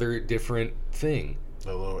had another different thing. A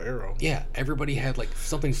little arrow. Yeah, everybody had like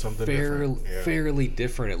something fairly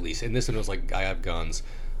different at least. And this one was like, I have guns.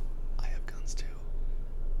 I have guns too.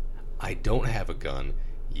 I don't have a gun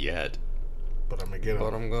yet. But I'm going to get one.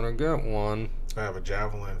 But I'm going to get one. I have a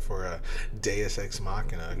javelin for a Deus Ex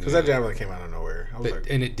Machina. Because that javelin came out of nowhere.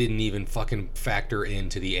 And it didn't even fucking factor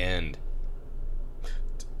into the end.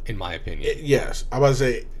 In my opinion. Yes. I'm about to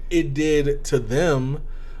say, it did to them,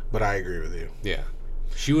 but I agree with you. Yeah.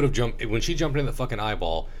 She would have jumped when she jumped in the fucking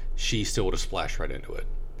eyeball. She still would have splashed right into it.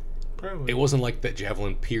 Probably. It wasn't like that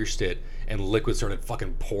javelin pierced it and liquid started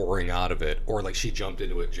fucking pouring out of it, or like she jumped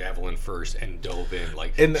into it javelin first and dove in.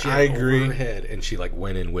 Like, and she I had agree. Over her head and she like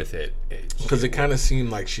went in with it because it kind of seemed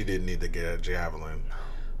like she didn't need to get a javelin,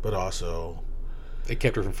 but also it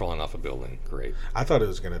kept her from falling off a building. Great. I thought it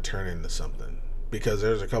was going to turn into something because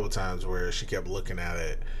there's a couple times where she kept looking at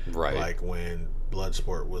it, right? Like when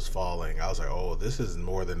Bloodsport was falling, I was like, oh, this is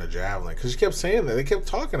more than a javelin, because she kept saying that. They kept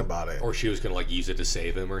talking about it. Or she was gonna like use it to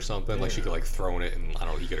save him or something. Yeah. Like she could like thrown it and I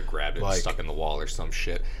don't know, he could have grabbed it and stuck in the wall or some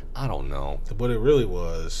shit. I don't know. What it really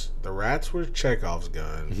was, the rats were Chekhov's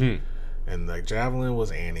gun, and the javelin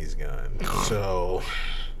was Annie's gun. So,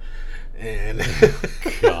 and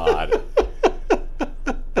God,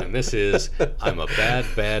 And this is I'm a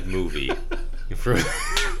bad movie.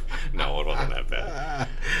 No, it wasn't that bad.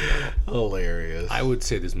 Hilarious. I would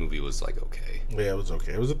say this movie was like okay. Yeah, it was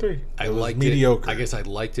okay. It was a 3. I It was liked mediocre. it. I guess I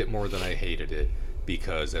liked it more than I hated it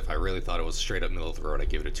because if I really thought it was straight up middle of the road, I'd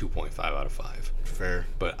give it a 2.5 out of 5. Fair.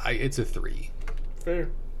 But it's a 3. Fair.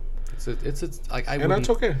 I And that's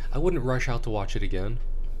okay. I wouldn't rush out to watch it again.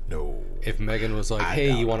 No. If Megan was like, I "Hey,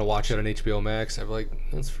 doubt you want to I'll watch it on HBO Max?" I'd be like,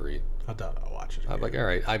 "That's free." I doubt I'll watch it. I'd be like, "All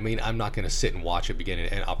right." I mean, I'm not gonna sit and watch it beginning,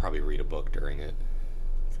 and I'll probably read a book during it.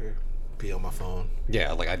 Fair. Be on my phone.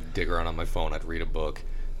 Yeah, like I'd dig around on my phone. I'd read a book.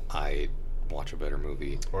 I'd watch a better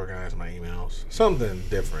movie. Organize my emails. Something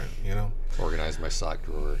different, you know? Organize my sock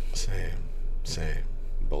drawer. Same.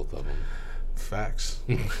 Both of them. Facts.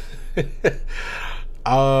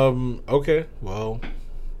 Okay. Well,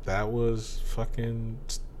 that was fucking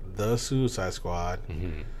The Suicide Squad.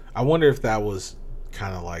 Mm-hmm. I wonder if that was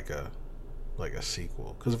kind of like a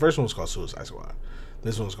sequel, because the first one was called Suicide Squad.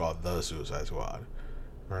 This one's called The Suicide Squad,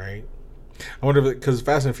 right? I wonder if because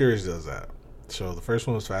Fast and Furious does that. So the first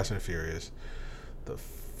one was Fast and Furious. The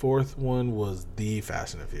fourth one was The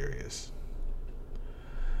Fast and the Furious.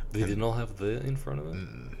 They didn't all have the in front of it.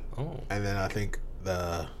 Oh, And then I think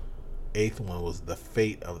the eighth one was The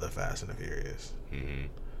Fate of the Fast and the Furious, mm-hmm.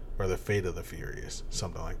 or The Fate of the Furious,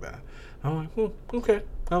 something like that. I'm like, okay,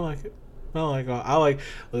 I like it. I like.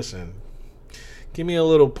 Listen, give me a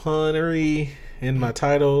little punnery in my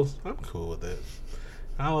titles. I'm cool with it.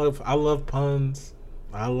 I love puns.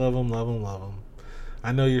 I love them.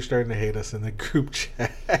 I know you're starting to hate us in the group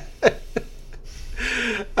chat.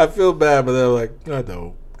 I feel bad, but they're like, I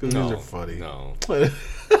don't, because these are funny. No,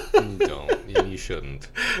 you don't. You shouldn't.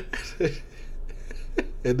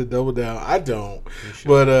 And to double down, I don't.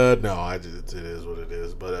 But no, it is what it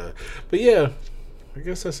is. But yeah, I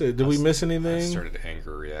guess that's it. Did we miss anything? I started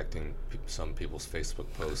anger reacting some people's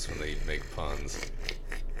Facebook posts when they make puns.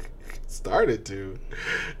 Started to.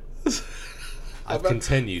 I've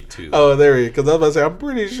continued to. Oh, there he is. Because I was about to say, I'm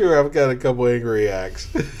pretty sure I've got a couple angry acts.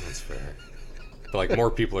 That's fair. But like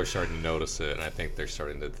more people are starting to notice it, and I think they're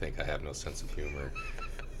starting to think I have no sense of humor,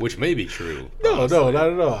 which may be true. No, honestly. not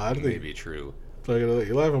at all. I It may think be true.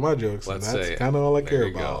 you laugh at my jokes, Let's and that's say, kind of all I care there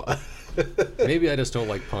you about. Maybe I just don't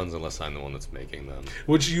like puns unless I'm the one that's making them.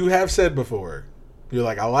 Which you have said before. You're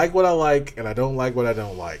like, I like what I like, and I don't like what I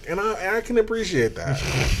don't like, and I can appreciate that.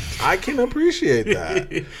 I can appreciate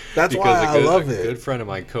that. That's why I love it. A good friend of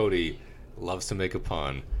mine, Cody, loves to make a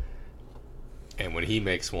pun, and when he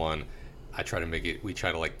makes one, I try to make it. We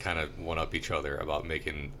try to like kind of one up each other about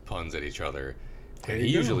making puns at each other, and he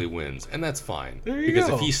usually wins, and that's fine because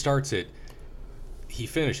if he starts it, he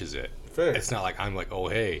finishes it. Fair. It's not like I'm like, oh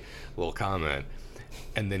hey, little comment.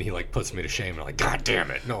 And then he like puts me to shame, and I'm like, God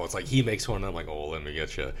damn it! No, it's like he makes one, and I'm like, oh, well, let me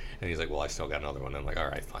get you. And he's like, well, I still got another one. And I'm like, all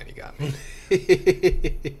right, fine, you got me.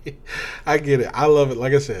 I get it. I love it.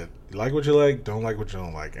 Like I said, you like what you like, don't like what you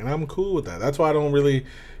don't like, and I'm cool with that. That's why I don't really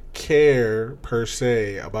care per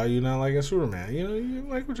se about you not liking Superman. You know, you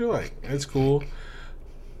like what you like. It's cool.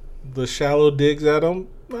 The shallow digs at him,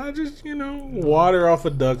 I just water off a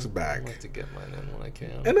duck's I back, like to get mine in when I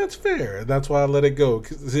can. and that's fair. That's why I let it go.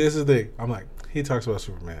 'Cause this is the thing. I'm like, he talks about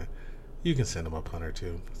Superman. You can send him a pun or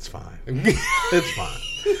two. It's fine. It's fine.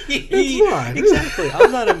 It's fine. Exactly. I'm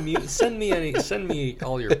not immune. Send me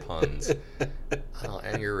all your puns. I'll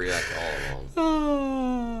anger react to all of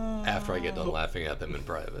them after I get done laughing at them in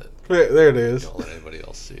private. There it is. Don't let anybody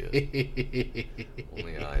else see it.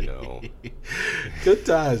 Only I know. Good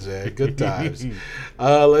times, man. Good times.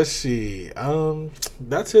 Let's see.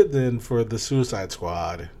 That's it then for the Suicide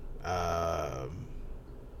Squad.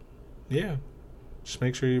 Yeah. Just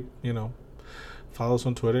make sure you follow us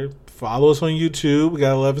on Twitter. Follow us on YouTube. We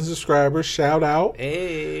got 11 subscribers. Shout out.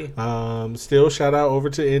 Hey. Still shout out over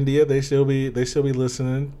to India. They still be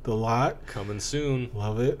listening a lot. Coming soon.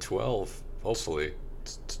 Love it. 12, hopefully.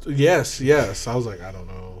 Yes. I was like, I don't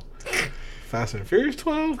know. Fast and Furious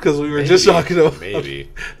 12? Because we were just talking about. Maybe.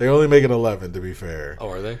 They're only making 11, to be fair. Oh,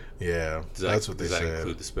 are they? Yeah. That's what they said. Does that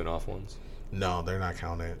include the spin-off ones? No, they're not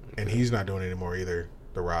counting it. And he's not doing it anymore either.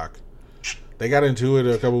 The Rock. They got into it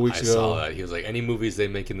a couple weeks ago. I saw that. He was like, any movies they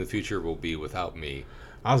make in the future will be without me.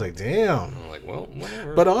 I was like, damn. And I'm like, well,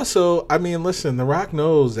 whatever. But also, I mean, listen, The Rock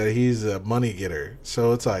knows that he's a money getter.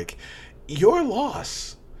 So it's like, your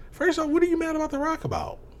loss. First off, what are you mad about The Rock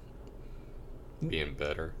about? Being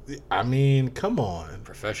better. I mean, come on.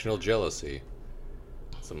 Professional jealousy.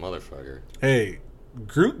 It's a motherfucker. Hey,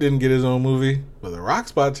 Groot didn't get his own movie, but The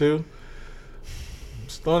Rock's about to. I'm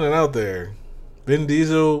just throwing it out there. Vin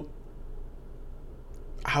Diesel,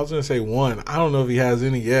 I was going to say 1. I don't know if he has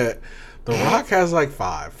any yet. The Rock has like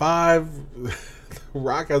 5. The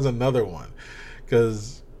Rock has another one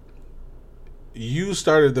because you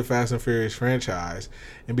started the Fast and Furious franchise,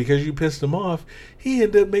 and because you pissed him off, he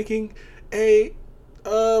ended up making a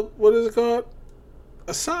what is it called?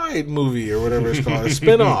 A side movie or whatever it's called, a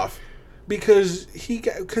spinoff, because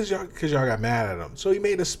y'all got mad at him, so he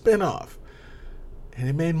made a spinoff, and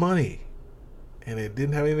it made money, and it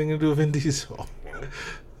didn't have anything to do with Vin Diesel.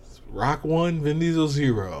 Rock 1, Vin Diesel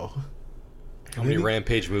 0. How many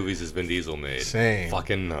Rampage movies has Vin Diesel made? Same.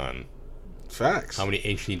 Fucking none. Facts. How many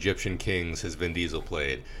ancient Egyptian kings has Vin Diesel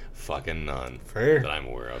played? Fucking none. Fair. That I'm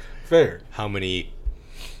aware of. Fair. How many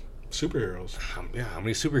superheroes? How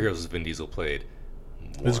many superheroes has Vin Diesel played?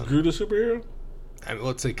 One. Is Groot a superhero? I mean,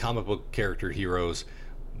 let's say comic book character heroes,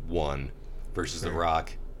 1 versus The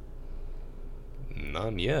Rock.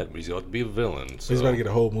 None yet, but he's got to be a villain. So. He's about to get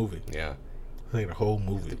a whole movie. Yeah. I think a whole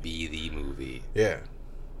movie. To be the movie. Yeah.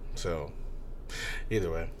 So, either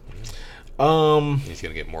way. He's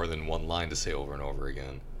going to get more than one line to say over and over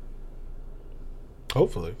again.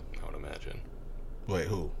 Hopefully. I would imagine. Wait,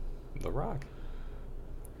 who? The Rock.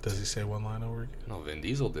 Does he say one line over again? No, Vin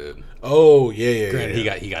Diesel did. Oh, yeah.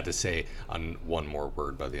 Granted, he got to say on one more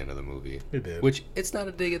word by the end of the movie. He did. Which, it's not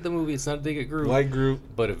a dig at the movie. It's not a dig at Groot. Like Groot.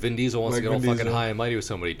 But if Vin Diesel wants to get all fucking high and mighty with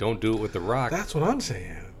somebody, don't do it with The Rock. That's what I'm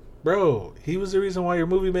saying. Bro, he was the reason why your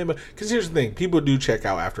movie made money. Because here's the thing. People do check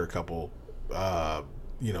out after a couple,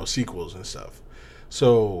 sequels and stuff.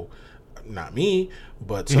 So, not me,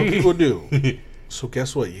 but some people do. So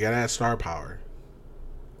guess what? You got to add star power.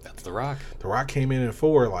 That's The Rock. The Rock came in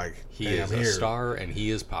 4 like, he is a star and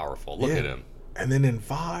he is powerful. Look at him. And then in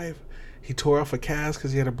 5, he tore off a cast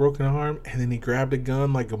because he had a broken arm, and then he grabbed a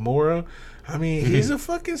gun like Gamora. I mean, he's a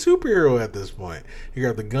fucking superhero at this point. He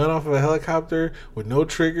grabbed the gun off of a helicopter with no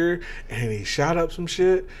trigger, and he shot up some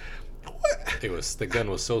shit. What? The gun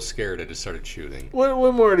was so scared it just started shooting.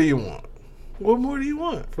 What more do you want? What more do you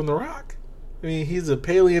want from The Rock? I mean, he's a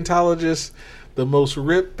paleontologist, the most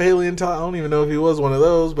ripped paleontologist. I don't even know if he was one of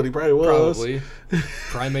those, but he probably was. Probably.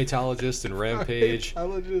 Primatologist and Rampage.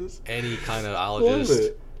 Any kind of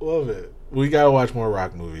ologist. Love it. We gotta watch more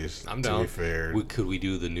Rock movies. I'm down. To be fair, could we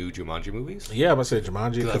do the new Jumanji movies? Yeah, I'm gonna say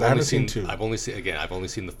Jumanji because I haven't seen 2. I've only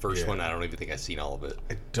seen the first one. I don't even think I've seen all of it.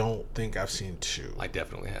 I don't think I've seen 2. I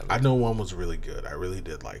definitely haven't. I know 1 was really good. I really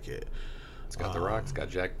did like it. It's got The Rock. It's got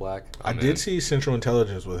Jack Black. I did see Central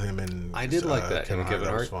Intelligence with him and I did like that. Him and Kevin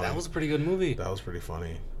Hart. That was a pretty good movie. That was pretty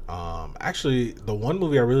funny. Actually, the one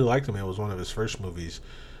movie I really liked him in was one of his first movies,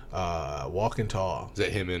 Walking Tall. Is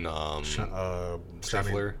that him and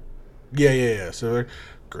Stifler? Yeah. So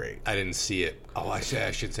great. I didn't see it. Oh, I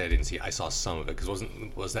should say I didn't see it. I saw some of it because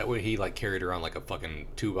was that when he like carried around like a fucking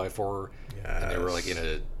 2x4? Yeah. And they were like in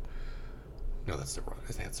a. No, that's the run.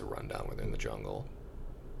 I think that's the rundown where they're in the jungle.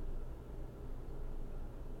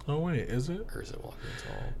 Oh wait, is it? Or is it Walking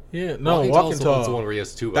Tall? Yeah, no, Walking Tall. That's the one where he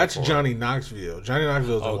has 2x4. That's Johnny Knoxville. Johnny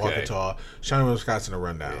Knoxville is in Walking Tall. Shawn Michaels Scott's in a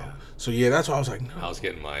rundown. Yeah. So yeah, that's why I was like, no. I was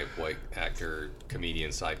getting my white actor comedian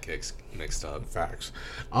sidekicks mixed up. Facts.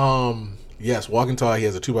 Yes, Walking Tall. He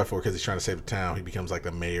has a 2x4 because he's trying to save the town. He becomes like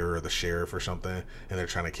the mayor or the sheriff or something, and they're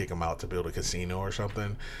trying to kick him out to build a casino or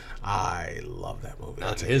something. I love that movie.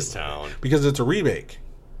 Not in his town because it's a remake.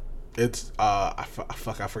 It's I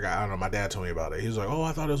forgot. I don't know. My dad told me about it. He was like, "Oh,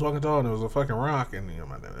 I thought it was Walking Tall, and it was a fucking Rock." And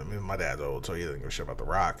my dad's old, so he doesn't give a shit about the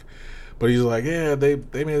Rock. But he's like, "Yeah, they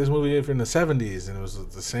made this movie in the '70s, and it was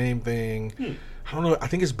the same thing." I don't know. I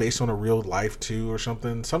think it's based on a real life too, or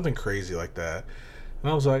something crazy like that. And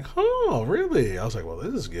I was like, "Oh, really?" I was like, "Well,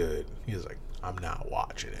 this is good." He was like, "I'm not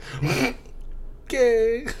watching it." I'm like,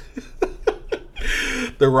 okay.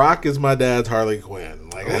 The Rock is my dad's Harley Quinn.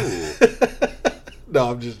 Like. No,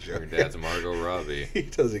 I'm just joking. Your dad's Margot Robbie. He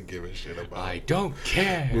doesn't give a shit about I don't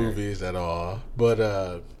care movies at all. But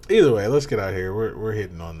either way, let's get out of here. We're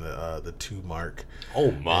hitting on the 2 mark.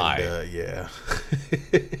 Oh my. And, yeah.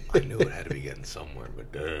 I knew it had to be getting somewhere, but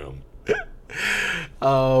damn.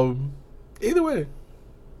 Either way.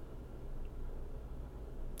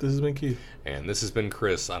 This has been Keith. And this has been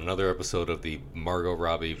Chris on another episode of the Margot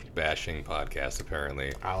Robbie bashing podcast,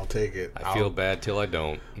 apparently. I'll take it. I feel bad till I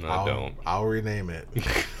don't. No, I don't. I'll rename it.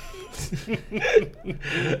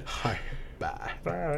 All right. Bye.